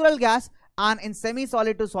natural gas. And in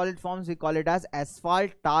semi-solid to solid forms, we call it as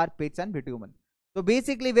asphalt, tar, pitch, and bitumen. So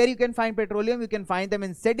basically, where you can find petroleum, you can find them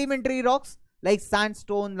in sedimentary rocks like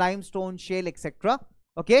sandstone, limestone, shale, etc.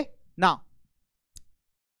 Okay. Now,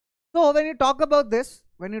 so when you talk about this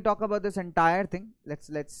entire thing, let's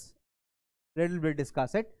little bit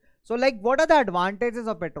discuss it. So like, what are the advantages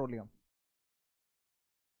of petroleum?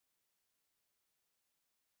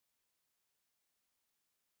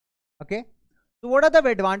 Okay. So what are the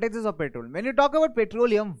advantages of petroleum? When you talk about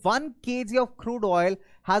petroleum, 1 kg of crude oil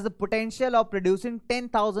has the potential of producing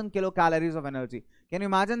 10,000 kilocalories of energy. Can you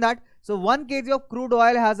imagine that? So 1 kg of crude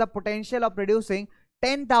oil has a potential of producing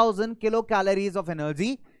 10,000 kilocalories of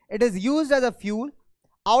energy. It is used as a fuel.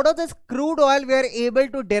 Out of this crude oil, we are able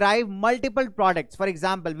to derive multiple products. For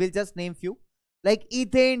example, we'll just name few like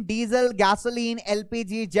ethane, diesel, gasoline,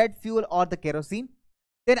 LPG, jet fuel, or the kerosene.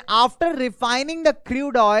 Then after refining the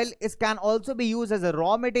crude oil, it can also be used as a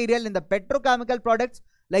raw material in the petrochemical products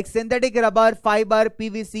like synthetic rubber, fiber,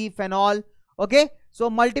 PVC, phenol. Okay,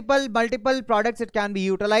 so multiple products it can be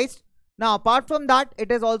utilized. Now apart from that,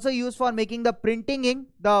 it is also used for making the printing ink,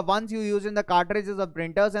 the ones you use in the cartridges of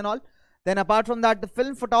printers and all. Then apart from that, the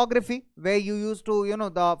film photography, where you use to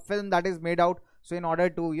the film that is made out, so in order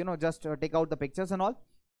to just take out the pictures and all.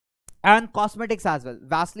 And cosmetics as well.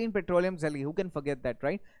 Vaseline, petroleum jelly, who can forget that,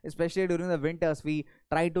 right? Especially during the winters, we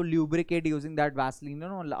try to lubricate using that Vaseline,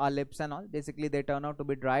 our lips and all. Basically they turn out to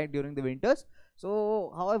be dry during the winters.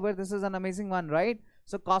 So however, this is an amazing one, right?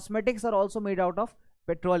 So cosmetics are also made out of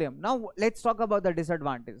petroleum. Now let's talk about the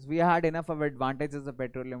disadvantages. We had enough of advantages of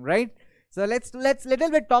petroleum, right? So let's little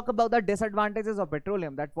bit talk about the disadvantages of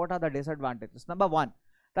petroleum. That what are the disadvantages? Number one,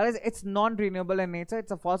 that is it's non-renewable in nature.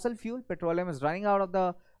 It's a fossil fuel. Petroleum is running out of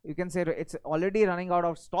the, you can say it's already running out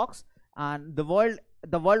of stocks. and the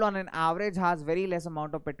world on an average has very less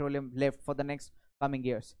amount of petroleum left for the next coming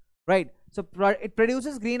years, right? So it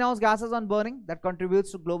produces greenhouse gases on burning that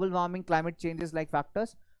contributes to global warming, climate changes like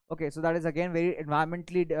factors. Okay, so that is again very environment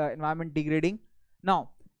degrading.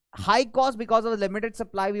 Now, high cost because of the limited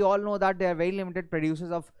supply. We all know that there are very limited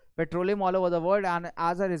producers of petroleum all over the world, and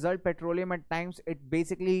as a result, petroleum at times, it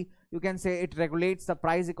basically, you can say, it regulates the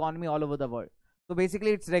price economy all over the world. So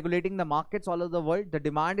basically it's regulating the markets all over the world. The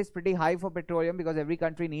demand is pretty high for petroleum because every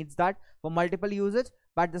country needs that for multiple usage,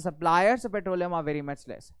 but the suppliers of petroleum are very much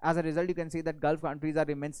less. As a result, you can see that Gulf countries are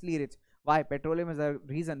immensely rich. Why? Petroleum is a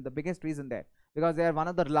reason, the biggest reason there, because they are one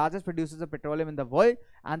of the largest producers of petroleum in the world,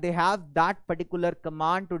 and they have that particular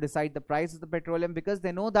command to decide the price of the petroleum, because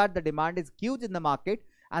they know that the demand is huge in the market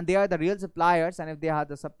and they are the real suppliers. And if they are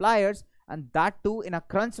the suppliers, and that too in a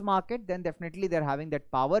crunch market, then definitely they're having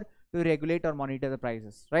that power to regulate or monitor the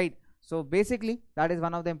prices, right? So basically that is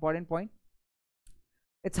one of the important point.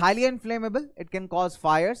 It's highly inflammable. It can cause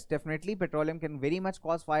fires. Definitely petroleum can very much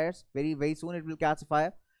cause fires. Very soon it will catch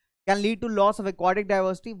fire. Can lead to loss of aquatic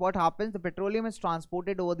diversity. What happens? The petroleum is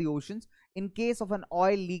transported over the oceans. In case of an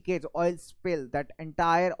oil leakage, oil spill, that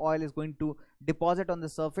entire oil is going to deposit on the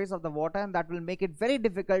surface of the water, and that will make it very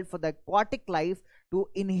difficult for the aquatic life to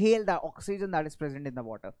inhale the oxygen that is present in the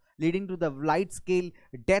water, leading to the light scale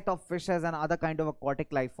death of fishes and other kind of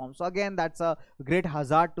aquatic life forms. So again, that's a great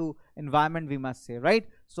hazard to environment, we must say, right?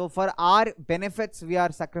 So for our benefits, we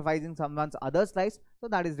are sacrificing someone's other's life. So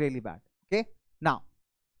that is really bad. Okay, now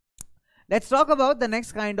let's talk about the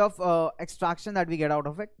next kind of extraction that we get out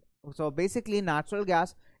of it. So basically natural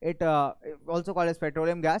gas, it also called as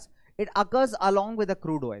petroleum gas, it occurs along with the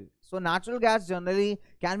crude oil. So natural gas generally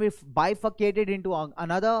can be bifurcated into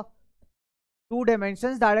another two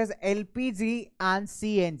dimensions, that is LPG and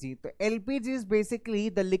CNG. So LPG is basically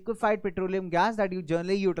the liquefied petroleum gas that you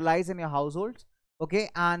generally utilize in your households. Okay,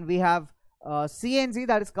 and we have CNG,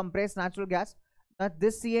 that is compressed natural gas.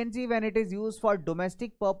 This CNG, when it is used for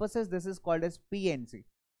domestic purposes, this is called as PNG.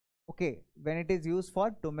 Okay, when it is used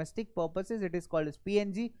for domestic purposes, it is called as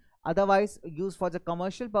PNG. Otherwise, used for the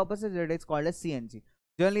commercial purposes, it is called as CNG.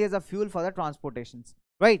 Generally as a fuel for the transportations.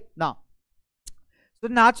 Right now, so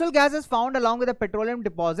natural gas is found along with the petroleum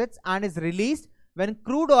deposits and is released when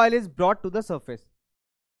crude oil is brought to the surface.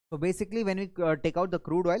 So basically, when we take out the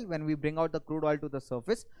crude oil, when we bring out the crude oil to the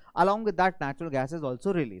surface, along with that, natural gas is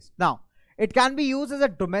also released. Now, it can be used as a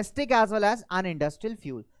domestic as well as an industrial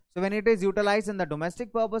fuel. So when it is utilized in the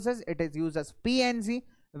domestic purposes, it is used as PNG.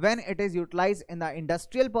 When it is utilized in the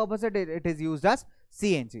industrial purposes, it is used as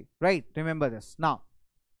CNG, right? Remember this. Now,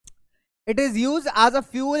 it is used as a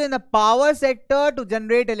fuel in the power sector to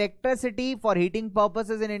generate electricity for heating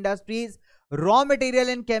purposes in industries, raw material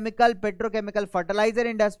in chemical, petrochemical, fertilizer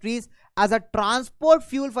industries, as a transport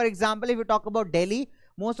fuel. For example, if you talk about Delhi,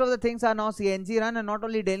 most of the things are now CNG run, and not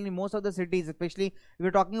only Delhi, most of the cities, especially if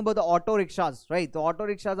you're talking about the auto rickshaws, right? The auto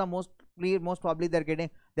rickshaws are most probably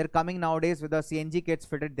they're coming nowadays with the CNG kits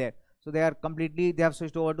fitted there. So they have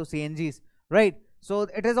switched over to CNGs, right? So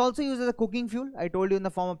it is also used as a cooking fuel, I told you, in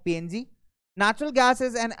the form of PNG. Natural gas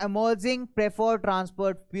is an emerging preferred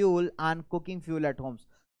transport fuel and cooking fuel at homes.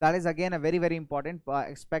 That is again a very important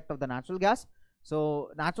aspect of the natural gas.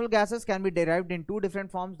 So natural gases can be derived in two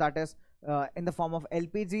different forms, that is in the form of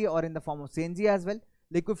LPG or in the form of CNG as well.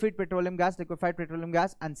 Liquefied petroleum gas,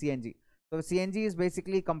 and CNG. So CNG is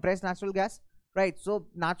basically compressed natural gas, right? So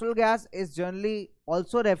natural gas is generally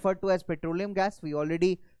also referred to as petroleum gas. We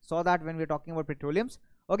already saw that when we are talking about petroleums.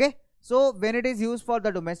 Okay, so when it is used for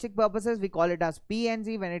the domestic purposes, we call it as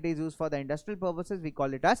PNG. When it is used for the industrial purposes, we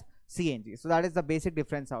call it as CNG. So that is the basic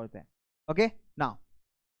difference out there. Okay, now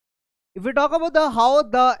if we talk about how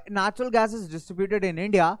the natural gas is distributed in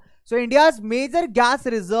India, so India's major gas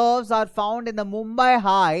reserves are found in the Mumbai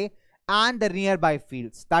High and the nearby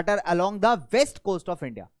fields that are along the west coast of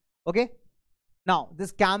India. Okay, now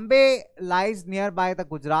this Cambay lies nearby the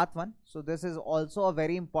Gujarat one. So this is also a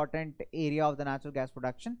very important area of the natural gas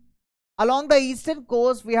production. Along the eastern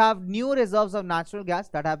coast, we have new reserves of natural gas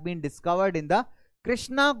that have been discovered in the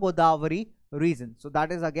Krishna Godavari region. So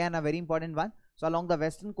that is again a very important one. So along the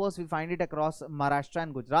western coast, we find it across Maharashtra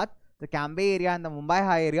and Gujarat, the Cambay area and the Mumbai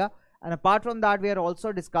High area. And apart from that, we are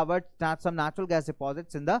also discovered some natural gas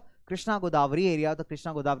deposits in the Krishna Godavari area, the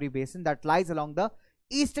Krishna Godavari basin that lies along the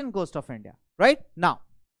eastern coast of India. Right now,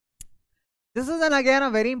 this is again a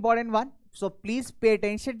very important one. So please pay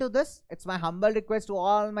attention to this. It's my humble request to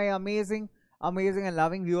all my amazing and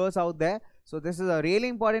loving viewers out there. So this is a really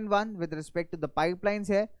important one with respect to the pipelines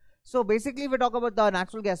here. So basically, if we talk about the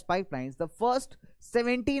natural gas pipelines, the first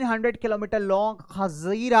 1700 kilometer long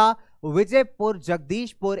Hazira Vijaypur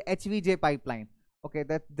Jagdishpur HVJ pipeline. Okay,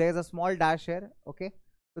 that there's a small dash here. Okay,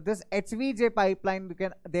 so this HVJ pipeline,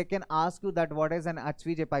 they can ask you that what is an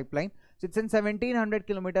HVJ pipeline. So it's in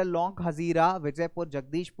 1700-kilometer long Hazira Vijaypur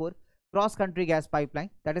Jagdishpur cross country gas pipeline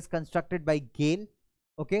that is constructed by GAIL.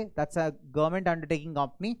 Okay, that's a government undertaking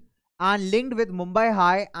company, and linked with Mumbai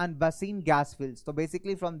High and Basin gas fields. So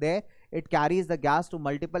basically from there it carries the gas to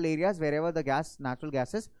multiple areas wherever the natural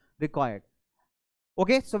gas is required.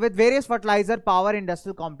 Okay, so with various fertilizer power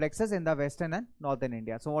industrial complexes in the western and northern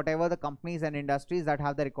India. So whatever the companies and industries that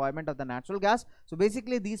have the requirement of the natural gas, so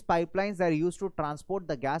basically these pipelines are used to transport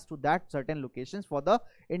the gas to that certain locations for the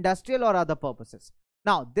industrial or other purposes.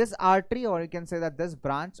 Now this artery, or you can say that this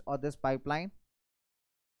branch or this pipeline,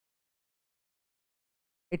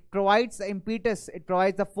 it provides the impetus, it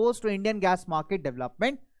provides the force to Indian gas market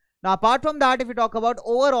development. Now apart from that, if you talk about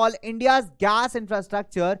overall, India's gas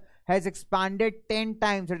infrastructure has expanded 10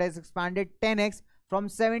 times. It has expanded 10x from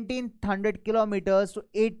 1700 kilometers to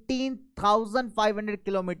 18,500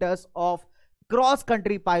 kilometers of cross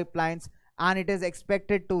country pipelines, and it is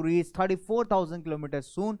expected to reach 34,000 kilometers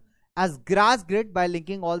soon as gas grid by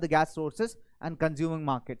linking all the gas sources and consuming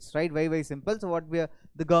markets, right? Very, very simple. So what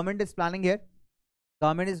the government is planning here,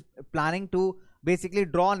 government is planning to basically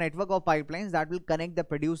draw a network of pipelines that will connect the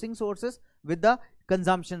producing sources with the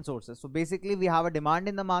consumption sources. So basically we have a demand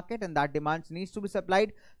in the market, and that demand needs to be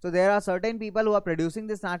supplied. So there are certain people who are producing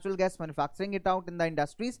this natural gas, manufacturing it out in the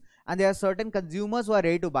industries, and there are certain consumers who are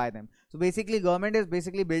ready to buy them. So basically government is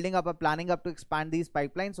basically building up planning up to expand these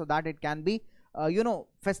pipelines so that it can be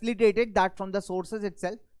facilitated that from the sources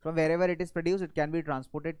itself, from wherever it is produced, it can be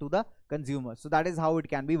transported to the consumer. So that is how it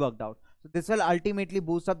can be worked out. So this will ultimately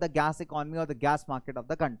boost up the gas economy or the gas market of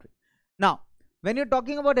the country. Now when you're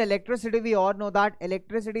talking about electricity, we all know that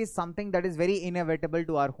electricity is something that is very inevitable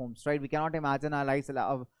to our homes, right? We cannot imagine our lives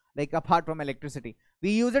like apart from electricity.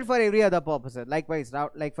 We use it for every other purpose. Likewise,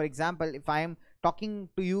 like for example, if I am talking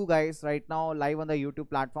to you guys right now live on the YouTube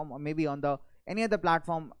platform, or maybe on the any other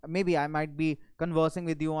platform, maybe I might be conversing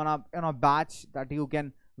with you on a batch that you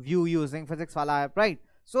can view using Physics Wallah app, right?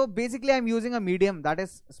 So basically I'm using a medium, that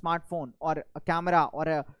is smartphone or a camera or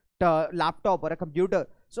a laptop or a computer.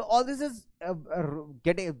 So all this is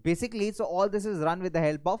all this is run with the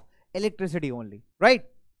help of electricity only, right?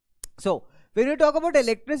 So when you talk about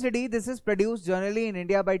electricity, this is produced generally in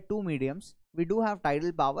India by two mediums. We do have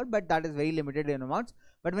tidal power, but that is very limited in amounts.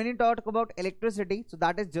 But when you talk about electricity, so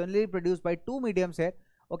that is generally produced by two mediums here.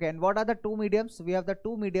 Okay, and what are the two mediums? We have the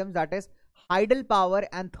two mediums, that is tidal power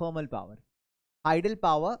and thermal power. Tidal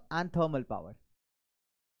power and thermal power.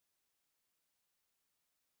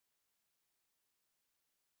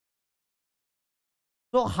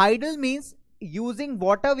 So tidal means using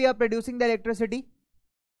water we are producing the electricity,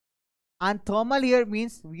 and thermal here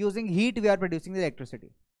means using heat we are producing the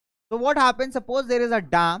electricity. So what happens, suppose there is a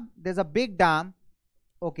dam, there's a big dam,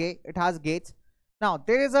 okay, it has gates. Now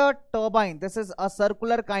there is a turbine. This is a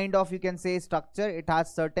circular kind of, you can say, structure. It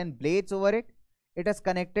has certain blades over it. It is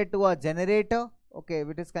connected to a generator. Okay,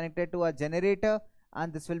 it is connected to a generator,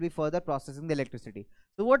 and this will be further processing the electricity.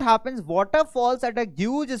 So what happens, water falls at a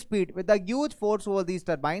huge speed with a huge force over these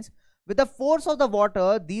turbines. With the force of the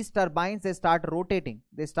water, these turbines, they start rotating.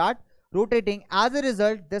 As a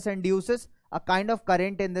result, this induces a kind of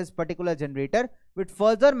current in this particular generator, which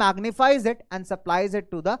further magnifies it and supplies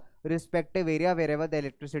it to the respective area wherever the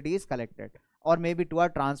electricity is collected, or maybe to a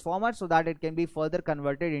transformer, so that it can be further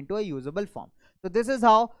converted into a usable form. So this is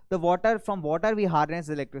how from water we harness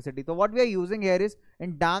electricity. So what we are using here is,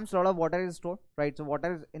 in dams a lot of water is stored, right? So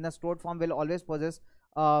water is in a stored form will always possess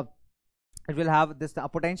it will have this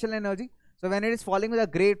potential energy. So when it is falling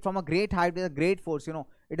from a great height with a great force,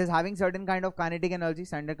 it is having certain kind of kinetic energy,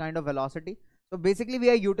 certain kind of velocity. So basically we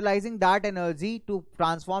are utilizing that energy to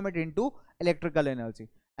transform it into electrical energy.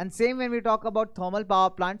 And same when we talk about thermal power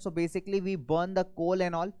plant. So basically we burn the coal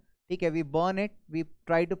and all. Okay, we burn it, we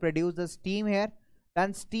try to produce the steam here.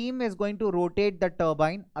 Then steam is going to rotate the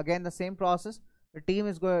turbine. Again the same process.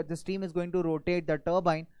 The steam is going to rotate the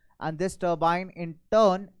turbine, and this turbine in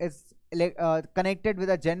turn is connected with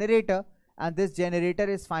a generator, and this generator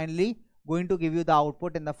is finally going to give you the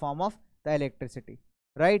output in the form of the electricity,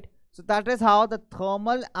 right? So that is how the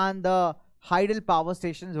thermal and the tidal power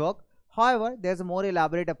stations work. However, there's a more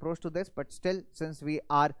elaborate approach to this, but still, since we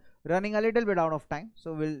are running a little bit out of time,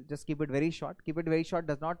 so we'll just keep it very short. Keep it very short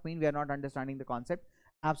does not mean we are not understanding the concept.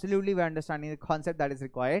 Absolutely, we are understanding the concept that is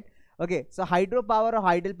required. Okay, so hydropower or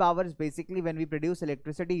tidal power is basically when we produce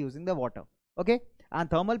electricity using the water. Okay, and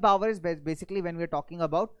thermal power is basically when we are talking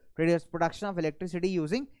about production of electricity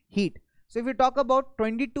using heat. So if we talk about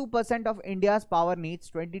 22% of India's power needs,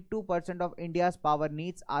 22% of India's power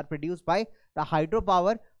needs are produced by the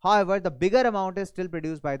hydropower. However, the bigger amount is still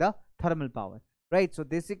produced by the thermal power, right? So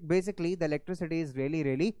this basically the electricity is really,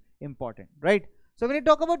 really important, right? So when you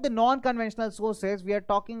talk about the non-conventional sources, we are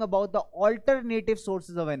talking about the alternative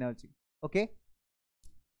sources of energy, okay?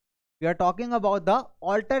 We are talking about the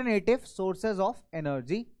alternative sources of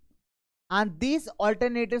energy, and these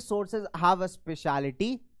alternative sources have a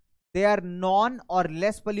speciality. They are non or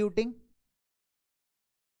less polluting.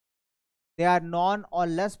 They are non or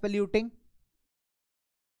less polluting.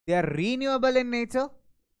 They are renewable in nature.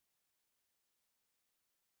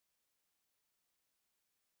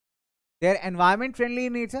 They are environment friendly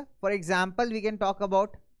in nature. For example, we can talk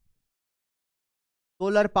about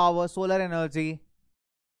solar power, solar energy,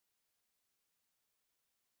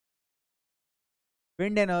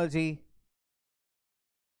 wind energy,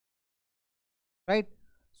 right?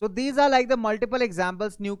 So these are like the multiple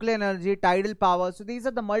examples. Nuclear energy, tidal power. So these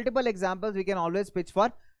are the multiple examples we can always pitch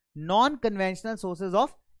for non-conventional sources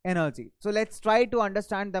of energy. So let's try to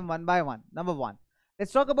understand them one by one. Number one,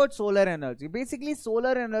 let's talk about solar energy. Basically,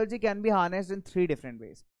 solar energy can be harnessed in three different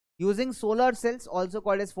ways. Using solar cells, also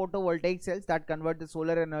called as photovoltaic cells, that convert the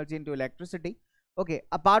solar energy into electricity. Okay,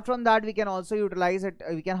 apart from that, we can also utilize it.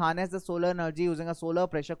 We can harness the solar energy using a solar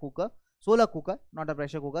pressure cooker. Solar cooker, not a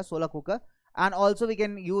pressure cooker, solar cooker. And also we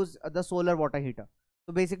can use the solar water heater.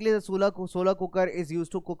 So basically the solar cooker is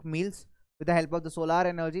used to cook meals with the help of the solar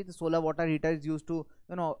energy. The solar water heater is used to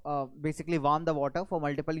basically warm the water for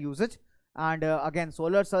multiple usage. And again,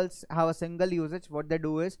 solar cells have a single usage. What they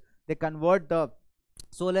do is they convert the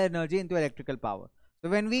solar energy into electrical power. So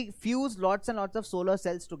when we fuse lots and lots of solar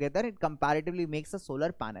cells together, it comparatively makes a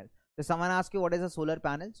solar panel. So someone asks you what is a solar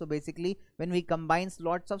panel. So basically when we combine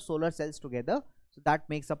lots of solar cells together, so that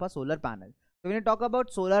makes up a solar panel. So when you talk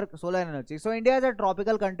about solar energy, so India is a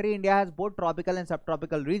tropical country. India has both tropical and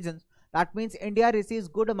subtropical regions. That means India receives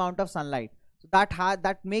good amount of sunlight. So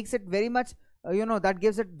that makes it very much that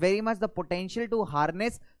gives it very much the potential to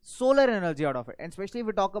harness solar energy out of it. And especially if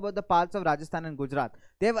we talk about the parts of Rajasthan and Gujarat,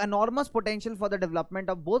 they have enormous potential for the development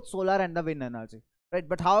of both solar and the wind energy, right?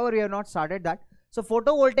 But however, we have not started that. So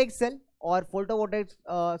photovoltaic cell or photovoltaic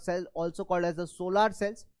cell, also called as the solar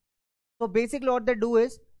cells. So basically what they do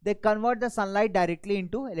is they convert the sunlight directly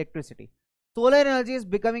into electricity. Solar energy is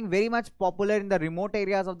becoming very much popular in the remote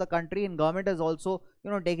areas of the country, and government is also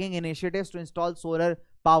taking initiatives to install solar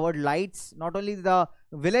powered lights, not only the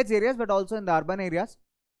village areas but also in the urban areas.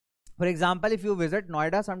 For example, if you visit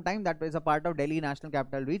Noida sometime, that is a part of Delhi National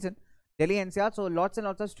Capital Region, Delhi NCR, so lots and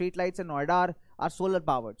lots of street lights in Noida are solar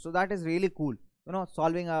powered. So that is really cool,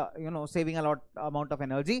 saving a lot amount of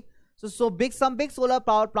energy. So some big solar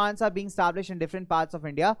power plants are being established in different parts of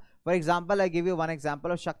India. For example, I give you one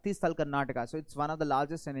example of Shakti Sthal, Karnataka. So it's one of the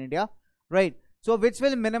largest in India, right? So which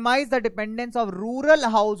will minimize the dependence of rural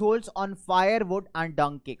households on firewood and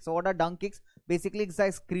dung cakes. So what are dung cakes? Basically, it's the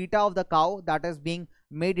excreta of the cow that is being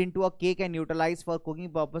made into a cake and utilized for cooking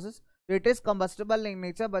purposes. So it is combustible in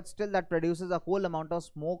nature, but still that produces a whole amount of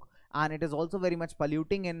smoke, and it is also very much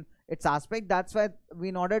polluting in its aspect. That's why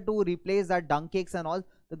in order to replace that dung cakes and all,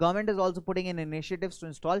 the government is also putting in initiatives to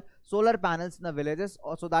install solar panels in the villages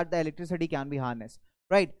so that the electricity can be harnessed,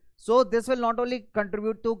 right? So this will not only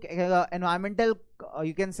contribute to environmental,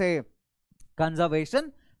 you can say,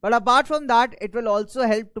 conservation, but apart from that, it will also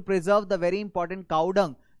help to preserve the very important cow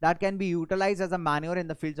dung that can be utilized as a manure in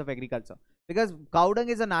the fields of agriculture. Because cow dung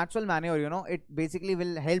is a natural manure, it basically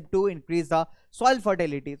will help to increase the soil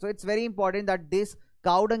fertility. So it's very important that this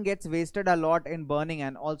cow dung gets wasted a lot in burning,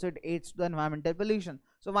 and also it aids to the environmental pollution.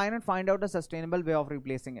 So why not find out a sustainable way of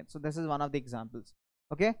replacing it? So this is one of the examples.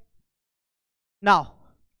 Okay. Now,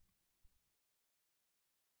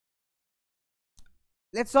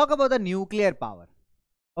 let's talk about the nuclear power.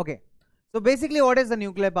 Okay. So basically what is the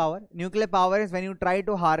nuclear power? Nuclear power is when you try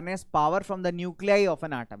to harness power from the nuclei of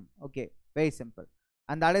an atom. Okay. Very simple.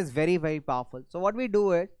 And that is very, very powerful. So what we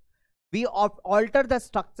do is we alter the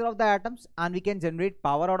structure of the atoms and we can generate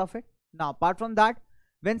power out of it. Now, apart from that,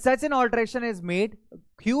 when such an alteration is made,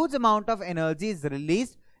 huge amount of energy is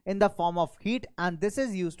released in the form of heat, and this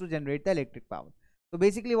is used to generate the electric power. So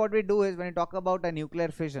basically what we do is when we talk about a nuclear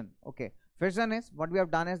fission, okay, fission is what we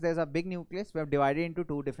have done is there's a big nucleus, we have divided into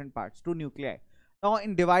two different parts, two nuclei. Now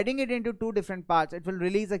in dividing it into two different parts, it will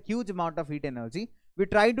release a huge amount of heat energy. We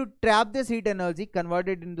try to trap this heat energy, convert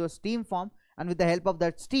it into a steam form, and with the help of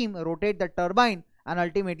that steam, rotate the turbine and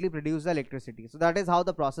ultimately produce the electricity. So that is how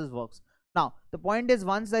the process works. Now, the point is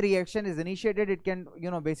once the reaction is initiated, it can,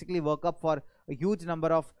 basically work up for a huge number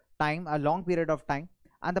of time, a long period of time.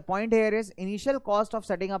 And the point here is initial cost of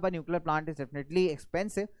setting up a nuclear plant is definitely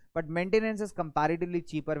expensive, but maintenance is comparatively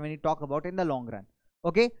cheaper when you talk about in the long run.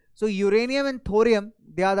 Okay, so uranium and thorium,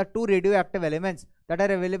 they are the two radioactive elements that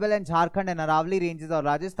are available in Jharkhand and Aravalli ranges of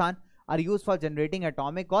Rajasthan, are used for generating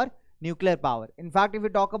atomic or nuclear power. In fact, if we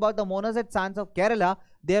talk about the monazite sands of Kerala,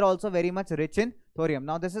 they are also very much rich in thorium.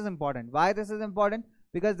 Now this is important. Why this is important?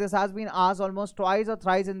 Because this has been asked almost twice or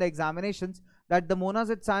thrice in the examinations, that the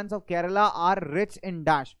monazite sands of Kerala are rich in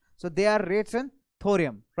dash. So they are rich in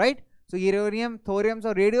thorium, right? So uranium, thorium,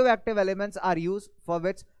 so radioactive elements are used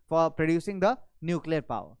for producing the nuclear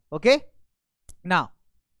power. Okay. Now,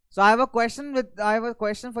 so I have a question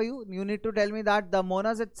for you. You need to tell me that the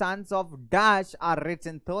monazite sands of dash are rich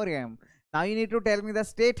in thorium. Now you need to tell me the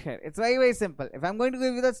state here. It's very, very simple. If I'm going to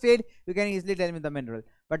give you the state, you can easily tell me the mineral.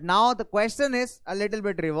 But now the question is a little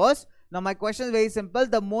bit reverse. Now my question is very simple.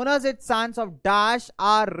 The monazite sands of dash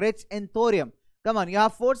are rich in thorium. Come on, you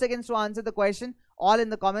have 4 seconds to answer the question. All in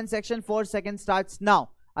the comment section. 4 seconds starts now.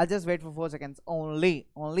 I'll just wait for 4 seconds only.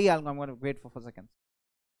 I'm going to wait for 4 seconds.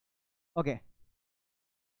 Okay.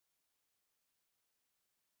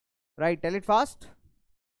 Right, tell it fast.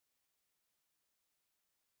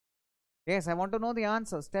 Yes, I want to know the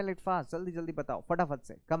answers. Tell it fast. Jaldi jaldi batao. Fatafat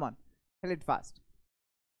se. Come on. Tell it fast.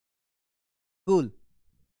 Cool.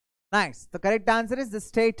 Nice. The correct answer is the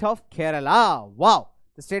state of Kerala. Wow.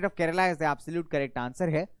 The state of Kerala is the absolute correct answer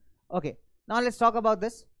here. Okay. Now let's talk about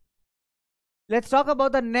this. Let's talk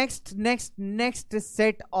about the next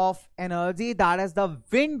set of energy, that is the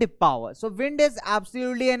wind power. So wind is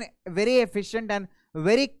absolutely a very efficient and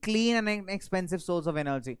very clean and inexpensive source of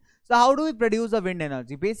energy. So how do we produce the wind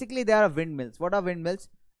energy? Basically, there are windmills. What are windmills?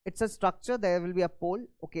 It's a structure. There will be a pole.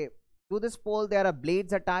 Okay. To this pole, there are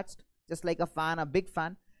blades attached, just like a fan, a big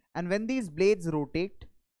fan. And when these blades rotate,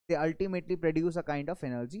 they ultimately produce a kind of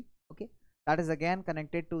energy. Okay. That is again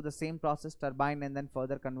connected to the same process turbine, and then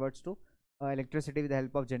further converts to electricity with the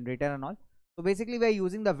help of generator and all. So basically we are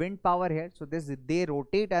using the wind power here. So they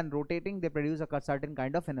rotate, and rotating they produce a certain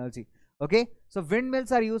kind of energy. Okay. So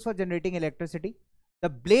windmills are used for generating electricity. The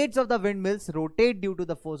blades of the windmills rotate due to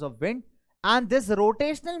the force of wind, and this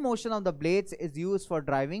rotational motion of the blades is used for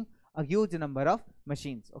driving a huge number of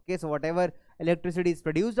machines. Okay. So whatever electricity is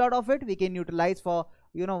produced out of it, we can utilize for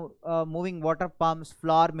moving water pumps,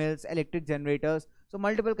 flour mills, electric generators. So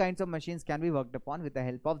multiple kinds of machines can be worked upon with the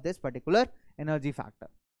help of this particular energy factor.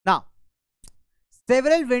 Now,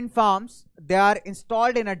 several wind farms, they are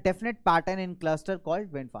installed in a definite pattern in cluster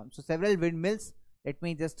called wind farms. So several windmills, let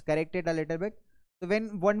me just correct it a little bit. So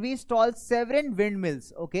when we install several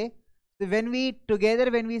windmills, okay, so when we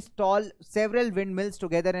install several windmills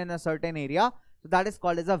together in a certain area, so that is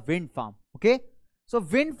called as a wind farm. Okay. So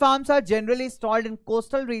wind farms are generally installed in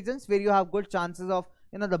coastal regions where you have good chances of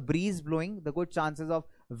the breeze blowing, the good chances of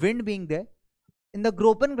wind being there. In the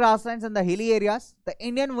open grasslands and the hilly areas, the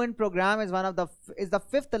Indian wind program is the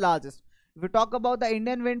fifth largest. If you talk about the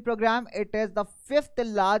Indian wind program, it is the fifth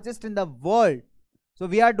largest in the world. So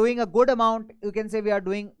we are doing a good amount. You can say we are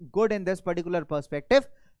doing good in this particular perspective.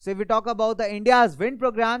 So if we talk about the India's wind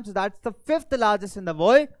program, so that's the fifth largest in the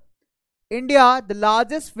world. India, the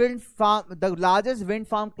largest wind farm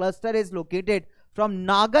cluster is located from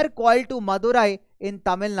Nagarcoil to Madurai in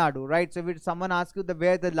Tamil Nadu, right? So if someone asks you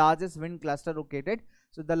where the largest wind cluster located,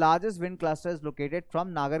 so the largest wind cluster is located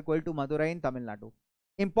from Nagarcoil to Madurai in Tamil Nadu.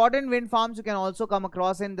 Important wind farms you can also come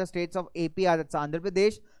across in the states of AP, that's Andhra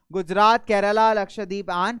Pradesh, Gujarat, Kerala, Lakshadweep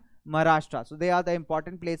and Maharashtra. So they are the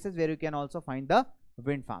important places where you can also find the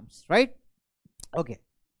wind farms, right? Okay.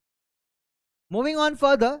 Moving on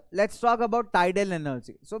further, let's talk about tidal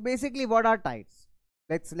energy. So basically, what are tides?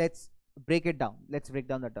 Let's break it down. Let's break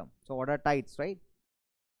down the term. So what are tides, right?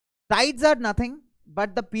 Tides are nothing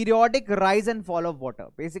but the periodic rise and fall of water.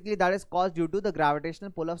 Basically, that is caused due to the gravitational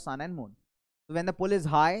pull of sun and moon. So when the pull is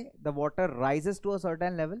high, the water rises to a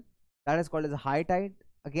certain level. That is called as a high tide.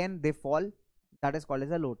 Again, they fall. That is called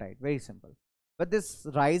as a low tide. Very simple. But this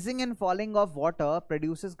rising and falling of water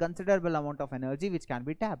produces considerable amount of energy which can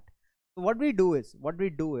be tapped. So what we do is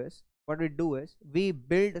we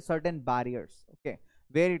build certain barriers, okay,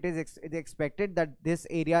 where it is expected that this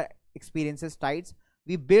area experiences tides.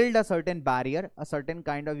 We build a certain barrier, a certain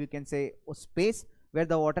kind of, you can say, space where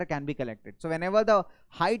the water can be collected. So whenever the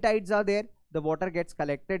high tides are there, the water gets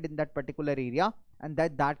collected in that particular area, and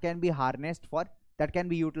that can be harnessed for, that can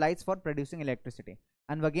be utilized for producing electricity.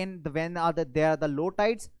 And again, when there are the low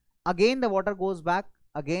tides, again the water goes back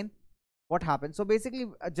again. What happens? So basically,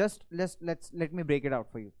 just let me break it out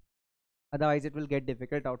for you. Otherwise, it will get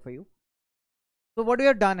difficult out for you. So what we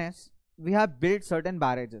have done is we have built certain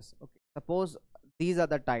barrages. Okay, suppose These are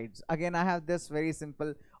the tides. Again, I have this very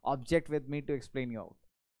simple object with me to explain you out.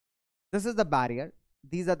 This is the barrier,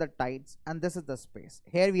 these are the tides, and this is the space.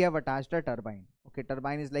 Here we have attached a turbine. Okay,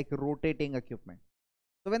 turbine is like rotating equipment.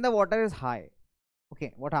 So when the water is high,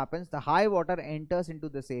 okay, what happens? The high water enters into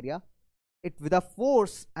this area, it with a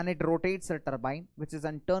force, and it rotates the turbine, which is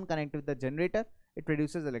in turn connected with the generator. It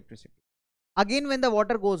produces electricity. Again, when the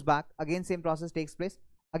water goes back, again same process takes place.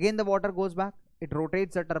 Again the water goes back, it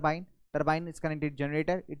rotates the turbine, turbine is connected to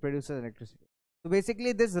generator, it produces electricity. So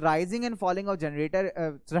basically this rising and falling of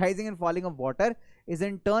rising and falling of water is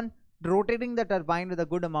in turn rotating the turbine with a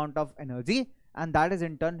good amount of energy, and that is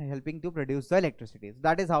in turn helping to produce the electricity. So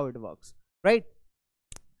that is how it works, right?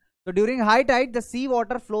 So during high tide, the sea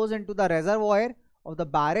water flows into the reservoir of the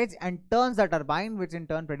barrage and turns the turbine, which in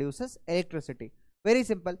turn produces electricity. Very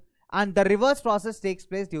simple. And the reverse process takes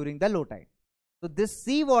place during the low tide. So this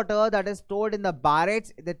sea water that is stored in the barrage,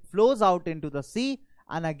 that flows out into the sea,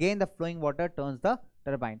 and again the flowing water turns the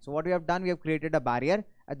turbine. So what we have done, we have created a barrier.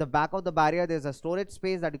 At the back of the barrier there is a storage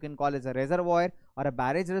space that you can call as a reservoir or a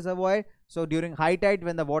barrage reservoir. So during high tide,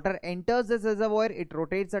 when the water enters this reservoir, it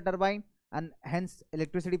rotates the turbine, and hence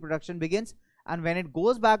electricity production begins. And when it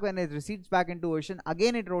goes back, when it recedes back into ocean,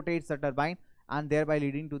 again it rotates the turbine, and thereby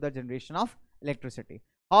leading to the generation of electricity.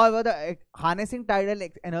 However, the harnessing tidal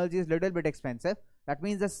energy is little bit expensive. That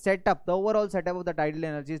means the overall setup of the tidal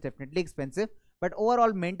energy is definitely expensive, but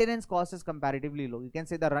overall maintenance cost is comparatively low. You can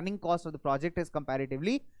say the running cost of the project is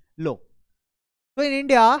comparatively low. So in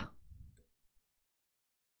India,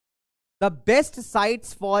 the best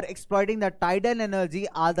sites for exploiting the tidal energy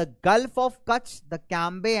are the Gulf of Kutch, the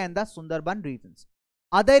Cambay, and the Sundarban regions.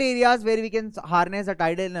 Other areas where we can harness the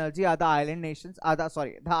tidal energy are the island nations,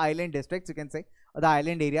 the island districts, you can say, or the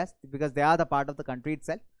island areas, because they are the part of the country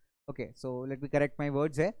itself. Okay, so let me correct my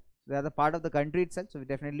words here. They are the part of the country itself, so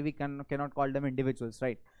we cannot call them individuals,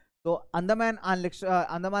 right? So Andaman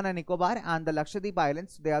and Nicobar and the Lakshadweep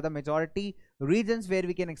Islands, they are the majority regions where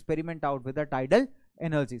we can experiment out with the tidal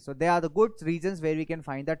energy. So they are the good regions where we can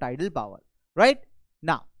find the tidal power, right?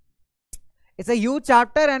 Now, it's a huge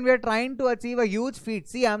chapter and we are trying to achieve a huge feat.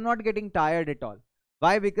 See, I'm not getting tired at all.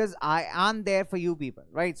 Why? Because I am there for you people,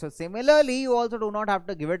 right? So similarly, you also do not have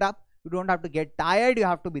to give it up. You don't have to get tired. You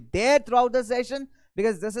have to be there throughout the session,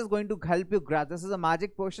 because this is going to help you grasp. This is a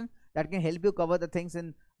magic portion that can help you cover the things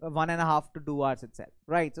in 1.5 to 2 hours itself,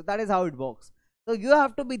 right? So that is how it works. So you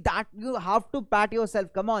have to be that, you have to pat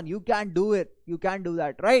yourself. Come on, you can do it. You can do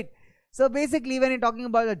that, right? So basically, when you're talking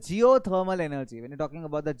about the geothermal energy,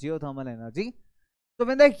 so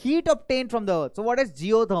when the heat obtained from the earth, so what is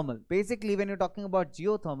geothermal? Basically, when you're talking about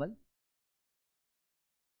geothermal,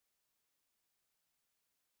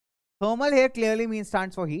 thermal here clearly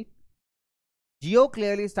stands for heat. Geo here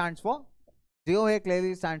clearly stands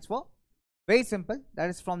for, very simple, that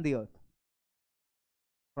is from the earth.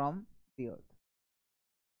 From the earth.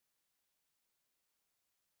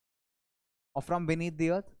 Or from beneath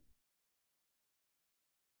the earth.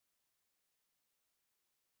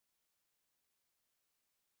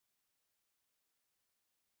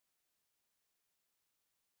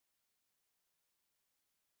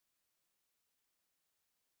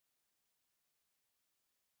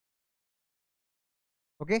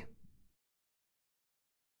 Okay.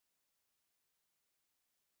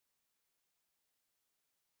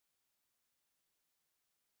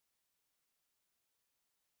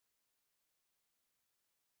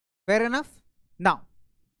 Fair enough. Now,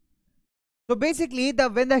 so basically,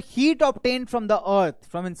 when the heat obtained from the earth,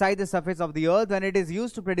 from inside the surface of the earth, when it is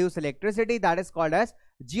used to produce electricity, that is called as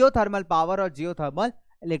geothermal power or geothermal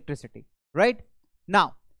electricity, right?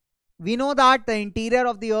 Now, we know that the interior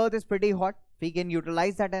of the earth is pretty hot. We can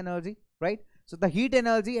utilize that energy, right? So the heat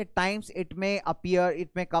energy, at times it may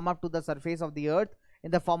come up to the surface of the earth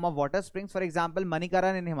in the form of water springs. For example,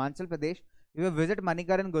 Manikaran in Himachal Pradesh, if you visit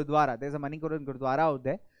Manikaran Gurdwara, there's a Manikaran Gurdwara out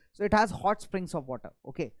there. So it has hot springs of water.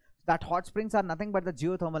 Okay, that hot springs are nothing but the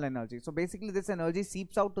geothermal energy. So basically this energy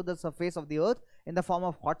seeps out to the surface of the earth in the form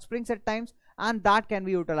of hot springs at times, and that can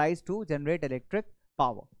be utilized to generate electric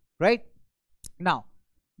power, right? Now,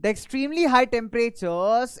 the extremely high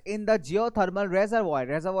temperatures in the geothermal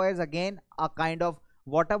reservoir is again a kind of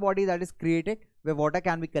water body that is created where water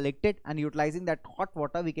can be collected, and utilizing that hot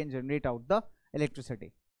water we can generate out the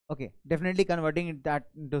electricity. Okay, definitely converting that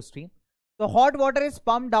into steam. So hot water is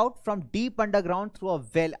pumped out from deep underground through a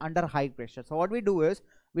well under high pressure. So what we do is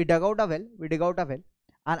we dig out a well,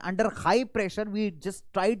 and under high pressure we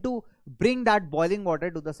just try to bring that boiling water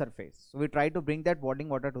to the surface. So we try to bring that boiling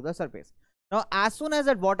water to the surface. Now, as soon as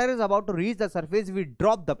that water is about to reach the surface, we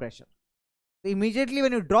drop the pressure. So immediately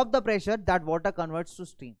when you drop the pressure, that water converts to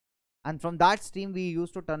steam. and from that steam we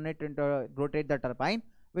used to turn it into rotate the turbine,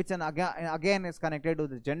 which again is connected to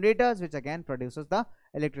the generators, which again produces the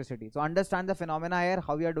electricity. So understand the phenomena here,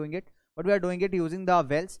 how we are doing it. But we are doing it using the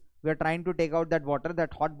wells. We are trying to take out that water,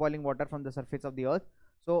 that hot boiling water from the surface of the earth.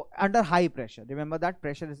 So under high pressure, remember that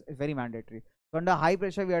pressure is very mandatory. So under high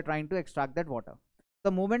pressure we are trying to extract that water.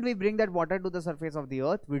 The moment we bring that water to the surface of the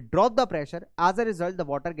earth, we drop the pressure. As a result, the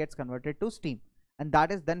water gets converted to steam, and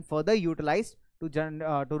that is then further utilized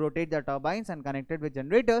to rotate the turbines and connected with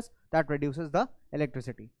generators that produces the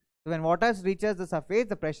electricity. So when water reaches the surface,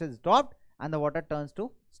 the pressure is dropped and the water turns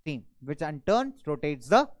to steam, which in turn rotates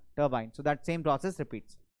the turbine. So that same process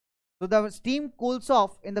repeats. So the steam cools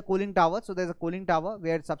off in the cooling tower. So there's a cooling tower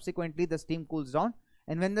where subsequently the steam cools down,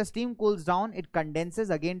 and when the steam cools down, it condenses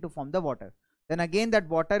again to form the water. Then again that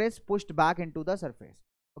water is pushed back into the surface.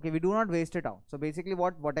 Okay, we do not waste it out. So basically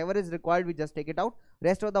whatever is required, we just take it out.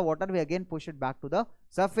 Rest of the water we again push it back to the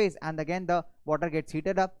surface, and again the water gets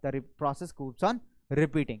heated up. The process keeps on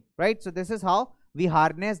repeating, right? So this is how we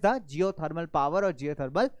harness the geothermal power or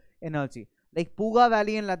geothermal energy. Like Puga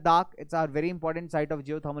Valley in Ladakh, it's our very important site of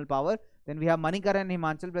geothermal power. Then we have Manikaran in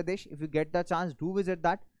Himachal Pradesh. If you get the chance, do visit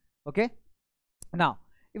that. Okay. Now,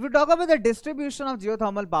 if you talk about the distribution of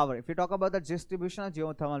geothermal power,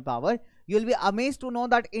 you'll be amazed to know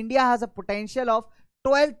that India has a potential of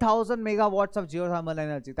 12,000 megawatts of geothermal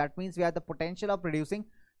energy. That means we have the potential of producing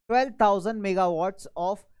 12,000 megawatts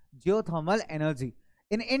of geothermal energy.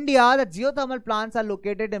 In India, the geothermal plants are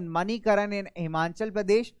located in Manikaran in Himachal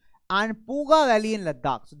Pradesh and Puga Valley in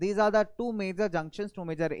Ladakh. So these are the two major junctions, two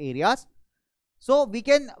major areas. So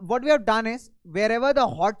what we have done is, wherever the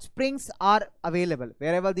hot springs are available,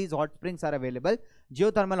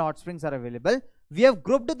 geothermal hot springs are available, we have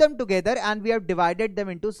grouped them together and we have divided them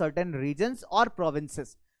into certain regions or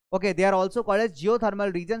provinces. Okay, they are also called as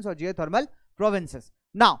geothermal regions or geothermal provinces.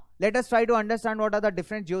 Now, let us try to understand what are the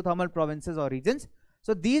different geothermal provinces or regions.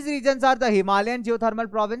 So these regions are the Himalayan geothermal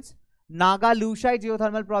province, Naga Lushai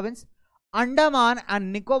geothermal province, Andaman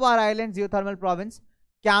and Nicobar Islands geothermal province,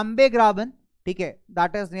 Cambe Graben, okay,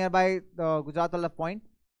 that is nearby the Gujarat Wallabh Point,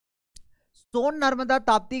 Stone Narmada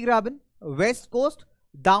Tapti Graben, West Coast,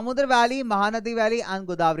 Damodar Valley, Mahanadi Valley and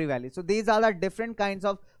Godavari Valley. So these are the different kinds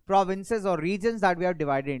of provinces or regions that we have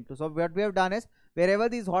divided into. So what we have done is, wherever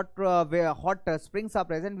these hot springs are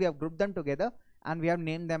present, we have grouped them together and we have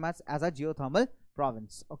named them as a geothermal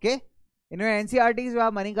province. Okay. In your NCRTs, you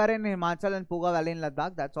have Manikaran in Himachal and Puga Valley in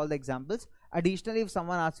Ladakh. That's all the examples. Additionally, if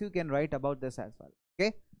someone asks you, you can write about this as well.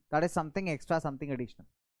 Okay. That is something extra, something additional.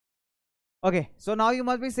 Okay. So now you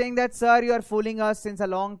must be saying that, sir, you are fooling us since a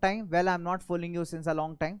long time. Well, I'm not fooling you since a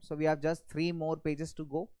long time. So we have just 3 more pages to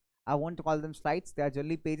go. I won't call them slides. They are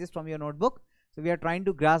generally pages from your notebook. So we are trying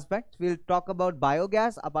to grasp that. We'll talk about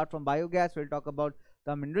biogas. Apart from biogas, we'll talk about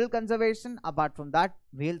the mineral conservation. Apart from that,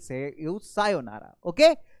 we'll say you sayonara.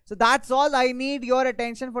 Okay. So that's all. I need your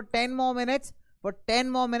attention for 10 more minutes. For 10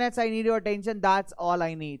 more minutes, I need your attention. That's all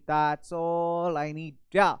I need. That's all I need.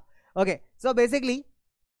 Yeah. Okay. So basically,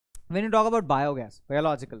 when you talk about biogas,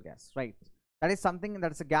 biological gas, right? That is something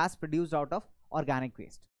that is a gas produced out of organic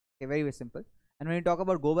waste. Okay. Very, very simple. And when you talk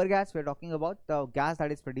about gobar gas, we're talking about the gas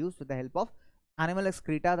that is produced with the help of animal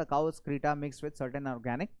excreta, the cow excreta mixed with certain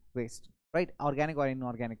organic waste, right? Organic or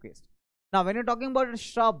inorganic waste. Now, when you're talking about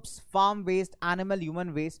shrubs, farm waste, animal,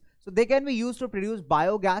 human waste, so they can be used to produce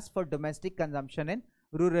biogas for domestic consumption in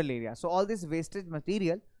rural areas. So all this wastage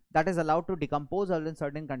material that is allowed to decompose under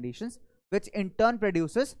certain conditions, which in turn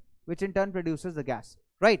produces the gas,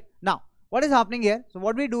 right? Now, what is happening here? So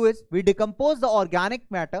what we do is we decompose the organic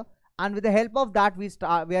matter, and with the help of that we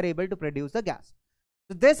are able to produce the gas.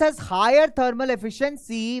 So this has higher thermal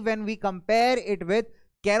efficiency when we compare it with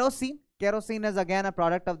kerosene. Kerosene is again a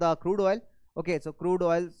product of the crude oil. Okay, so crude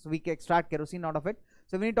oil, so we can extract kerosene out of it.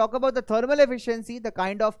 So when you talk about the thermal efficiency, the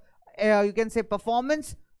kind of you can say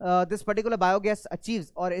performance this particular biogas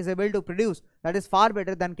achieves or is able to produce, that is far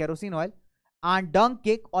better than kerosene oil and dung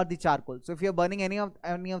cake or the charcoal. So if you are burning any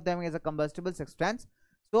of them as a combustible substance,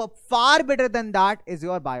 so far better than that is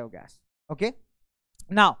your biogas. Okay.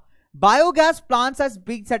 Now, biogas plants has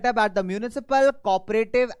been set up at the municipal,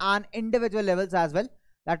 cooperative and individual levels as well.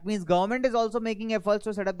 That means government is also making efforts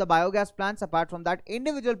to set up the biogas plants. Apart from that,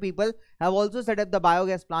 individual people have also set up the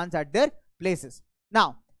biogas plants at their places.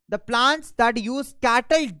 Now, the plants that use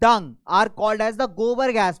cattle dung are called as the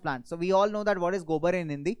gobar gas plants. So we all know that what is gobar in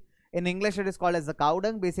Hindi. In English, it is called as the cow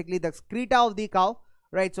dung, basically the excreta of the cow,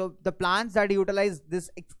 right? So the plants that utilize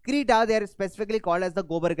this excreta, they are specifically called as the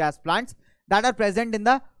gobar gas plants that are present in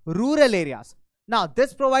the rural areas. Now,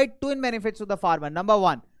 this provides twin benefits to the farmer. Number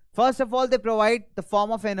one, first of all, they provide the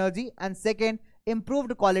form of energy, and second,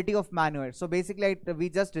 improved quality of manure. So basically, we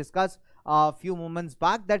just discussed a few moments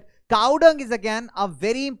back that cow dung is again a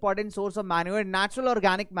very important source of manure, natural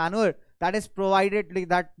organic manure that is provided,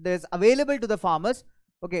 that is available to the farmers.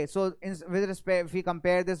 Okay, so with respect, if we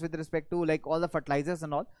compare this with respect to like all the fertilizers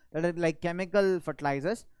and all that are like chemical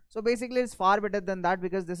fertilizers, so basically it's far better than that,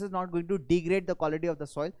 because this is not going to degrade the quality of the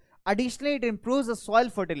soil. Additionally, it improves the soil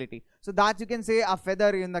fertility. So that you can say a feather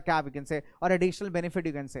in the cap, you can say, or additional benefit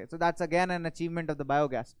you can say. So that's again an achievement of the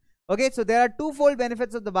biogas. Okay, so there are twofold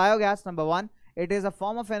benefits of the biogas. Number one, it is a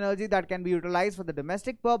form of energy that can be utilized for the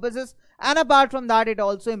domestic purposes, and apart from that, it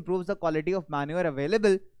also improves the quality of manure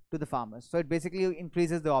available to the farmers. So it basically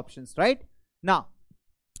increases the options, right? Now,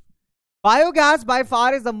 biogas by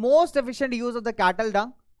far is the most efficient use of the cattle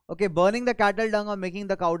dung. Okay, burning the cattle dung or making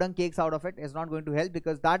the cow dung cakes out of it is not going to help,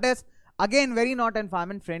 because that is again very not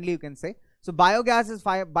environment friendly, you can say. So biogas is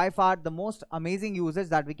by far the most amazing usage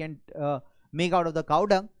that we can make out of the cow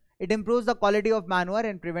dung. It improves the quality of manure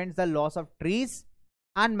and prevents the loss of trees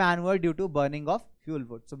and manure due to burning of fuel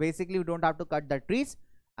wood. So basically, you don't have to cut the trees,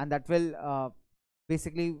 and that will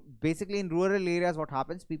basically in rural areas, what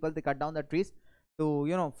happens, people, they cut down the trees to,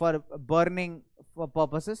 you know, for burning for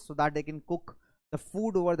purposes, so that they can cook the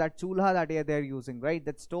food over that chulha that they are using, right,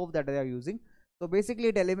 that stove that they are using. So basically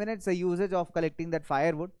it eliminates the usage of collecting that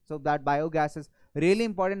firewood. So that biogas is really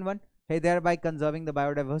important one, thereby conserving the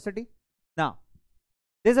biodiversity. Now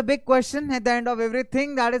there's a big question at the end of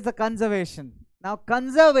everything, that is the conservation. Now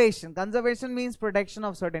conservation means protection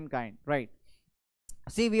of certain kind, right?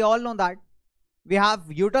 See, we all know that we have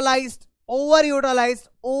utilized,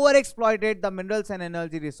 overexploited the minerals and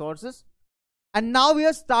energy resources, and now we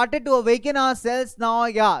have started to awaken ourselves. Now,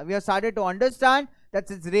 yeah, we have started to understand that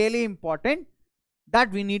it's really important that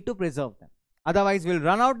we need to preserve them. Otherwise, we'll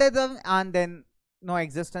run out of them, and then no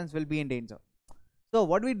existence will be in danger. So,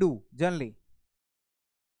 what do we do generally?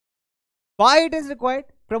 Why it is required?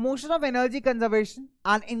 Promotion of energy conservation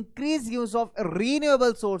and increased use of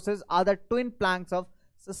renewable sources are the twin planks of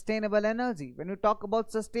sustainable energy. When we talk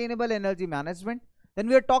about sustainable energy management, then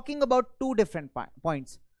we are talking about two different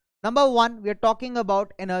points. Number one, we are talking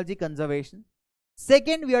about energy conservation.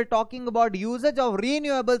 Second, we are talking about usage of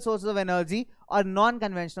renewable sources of energy or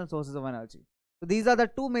non-conventional sources of energy. So these are the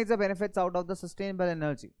two major benefits out of the sustainable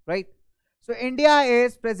energy, right? So India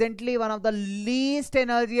is presently one of the least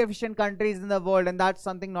energy efficient countries in the world, and that's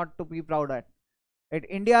something not to be proud of. Right?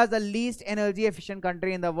 India is the least energy efficient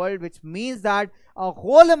country in the world, which means that a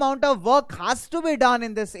whole amount of work has to be done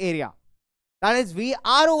in this area. That is, we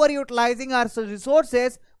are overutilizing our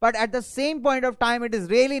resources, but at the same point of time, it is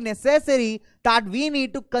really necessary that we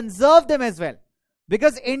need to conserve them as well.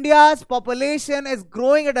 Because India's population is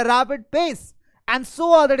growing at a rapid pace, and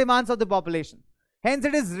so are the demands of the population. Hence,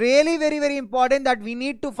 it is really very important that we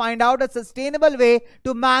need to find out a sustainable way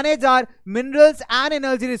to manage our minerals and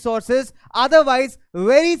energy resources. Otherwise,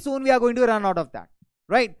 very soon we are going to run out of that,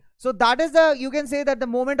 right? So that is the, you can say that the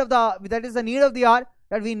moment of the, that is the need of the hour,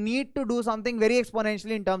 that we need to do something very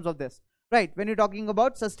exponentially in terms of this, right? When you're talking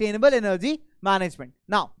about sustainable energy management.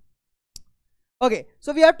 Now, okay,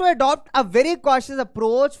 so we have to adopt a very cautious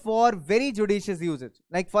approach for very judicious usage.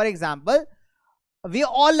 Like for example, we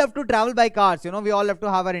all love to travel by cars, you know, we all love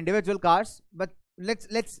to have our individual cars, but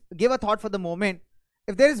let's give a thought for the moment.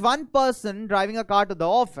 If there is one person driving a car to the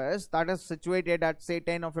office that is situated at say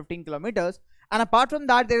 10 or 15 kilometers, and apart from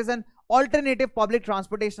that there is an alternative public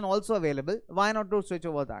transportation also available, why not to switch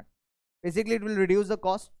over that? Basically it will reduce the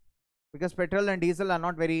cost, because petrol and diesel are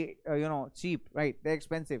not very cheap, right? They're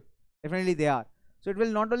expensive, definitely they are. So it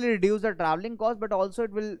will not only reduce the traveling cost, but also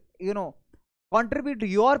it will contribute to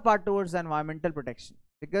your part towards environmental protection,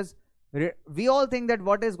 because we all think that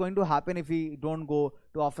what is going to happen if we don't go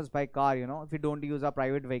to office by car, if we don't use a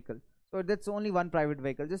private vehicle. So that's only one private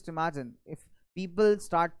vehicle. Just imagine if people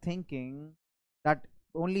start thinking that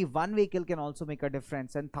only one vehicle can also make a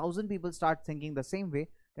difference, and 1,000 people start thinking the same way,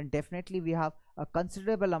 then definitely we have a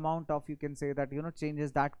considerable amount of, you can say that,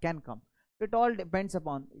 changes that can come. So it all depends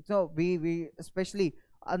upon, so we especially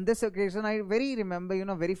on this occasion, I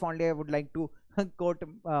remember, very fondly, I would like to quote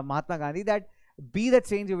Mahatma Gandhi, that be the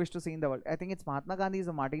change you wish to see in the world. I think it's Mahatma Gandhi's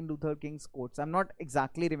or Martin Luther King's quotes. I'm not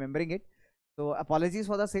exactly remembering it, so apologies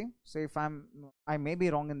for the same. So if I may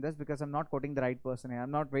be wrong in this, because I'm not quoting the right person here.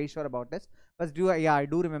 I'm not very sure about this, but I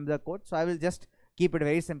do remember the quote. So I will just keep it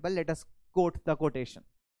very simple. Let us quote the quotation.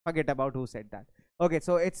 Forget about who said that. Okay,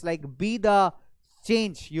 so it's like, be the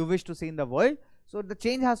change you wish to see in the world. So the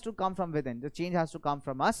change has to come from within. The change has to come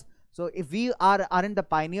from us. So if we aren't the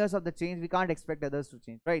pioneers of the change, we can't expect others to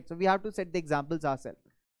change, right? So we have to set the examples ourselves.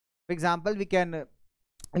 For example, we can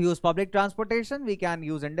use public transportation. We can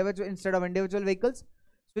use individual instead of individual vehicles.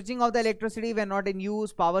 Switching off the electricity when not in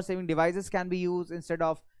use. Power saving devices can be used instead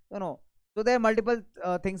of, so there are multiple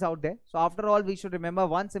things out there. So after all, we should remember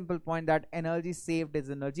one simple point, that energy saved is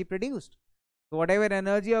energy produced. So whatever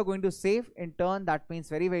energy you are going to save, in turn, that means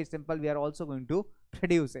very, very simple, we are also going to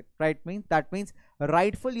produce it, right? That means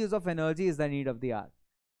rightful use of energy is the need of the hour.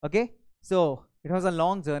 Okay, so it was a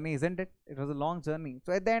long journey, isn't it? It was a long journey.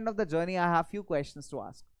 So at the end of the journey, I have few questions to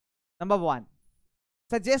ask. Number one,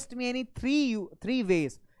 suggest me any three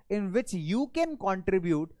ways in which you can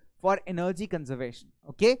contribute for energy conservation.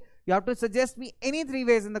 Okay, you have to suggest me any 3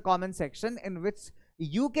 ways in the comment section in which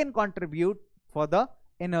you can contribute for the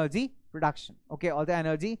energy production, okay, or the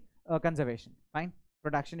energy conservation. Fine,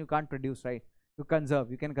 production you can't produce, right? You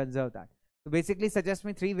can conserve that. So basically suggest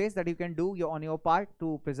me 3 ways that you can do on your part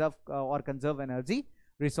to preserve or conserve energy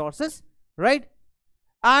resources, right?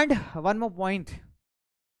 And one more point,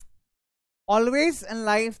 always in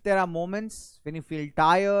life there are moments when you feel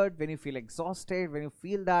tired, when you feel exhausted, when you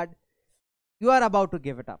feel that you are about to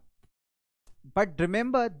give it up. But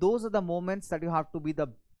remember, those are the moments that you have to be the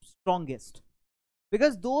strongest,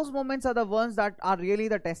 because those moments are the ones that are really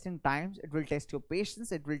the testing times. It will test your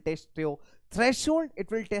patience, it will test your threshold,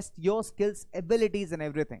 it will test your skills, abilities and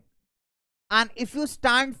everything. And if you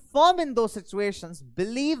stand firm in those situations,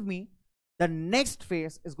 believe me, the next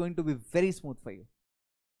phase is going to be very smooth for you.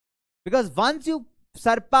 Because once you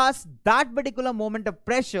surpass that particular moment of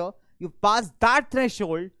pressure, you pass that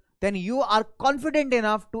threshold, then you are confident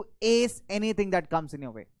enough to ace anything that comes in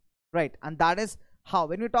your way, right? And that is how,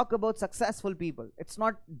 when we talk about successful people, it's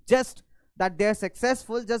not just that they are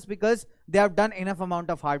successful just because they have done enough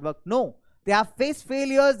amount of hard work. No, they have faced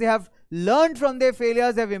failures, they have learned from their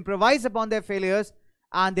failures, they have improvised upon their failures,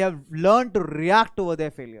 and they have learned to react over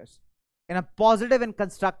their failures in a positive and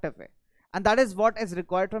constructive way. And that is what is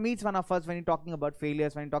required from each one of us when you're talking about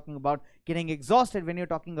failures, when you're talking about getting exhausted, when you're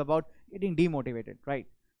talking about getting demotivated, right?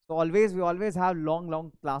 So we always have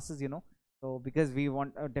long classes, so because we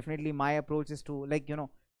want, definitely my approach is to, like,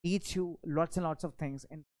 teach you lots and lots of things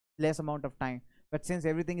in less amount of time. But since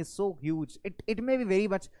everything is so huge, it may be very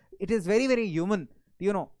much, it is very, very human,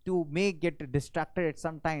 to get distracted at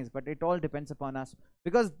some times, but it all depends upon us,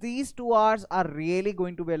 because these 2 hours are really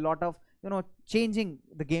going to be a lot of, changing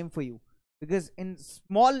the game for you. Because in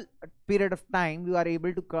small period of time, you are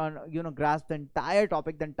able to, grasp the entire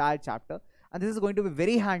topic, the entire chapter. And this is going to be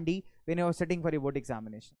very handy when you are sitting for your board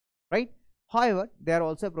examination, right? However, they are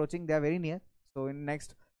also approaching, they are very near. So in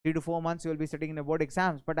next 3 to 4 months, you will be sitting in the board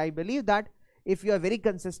exams. But I believe that if you are very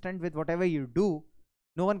consistent with whatever you do,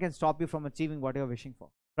 no one can stop you from achieving what you are wishing for,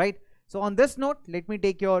 right? So on this note, let me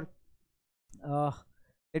take your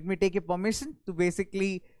permission to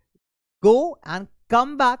basically go and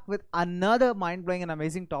come back with another mind-blowing and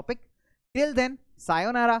amazing topic. Till then,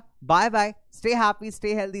 sayonara, bye-bye, stay happy,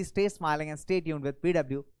 stay healthy, stay smiling, and stay tuned with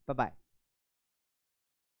PW. Bye-bye.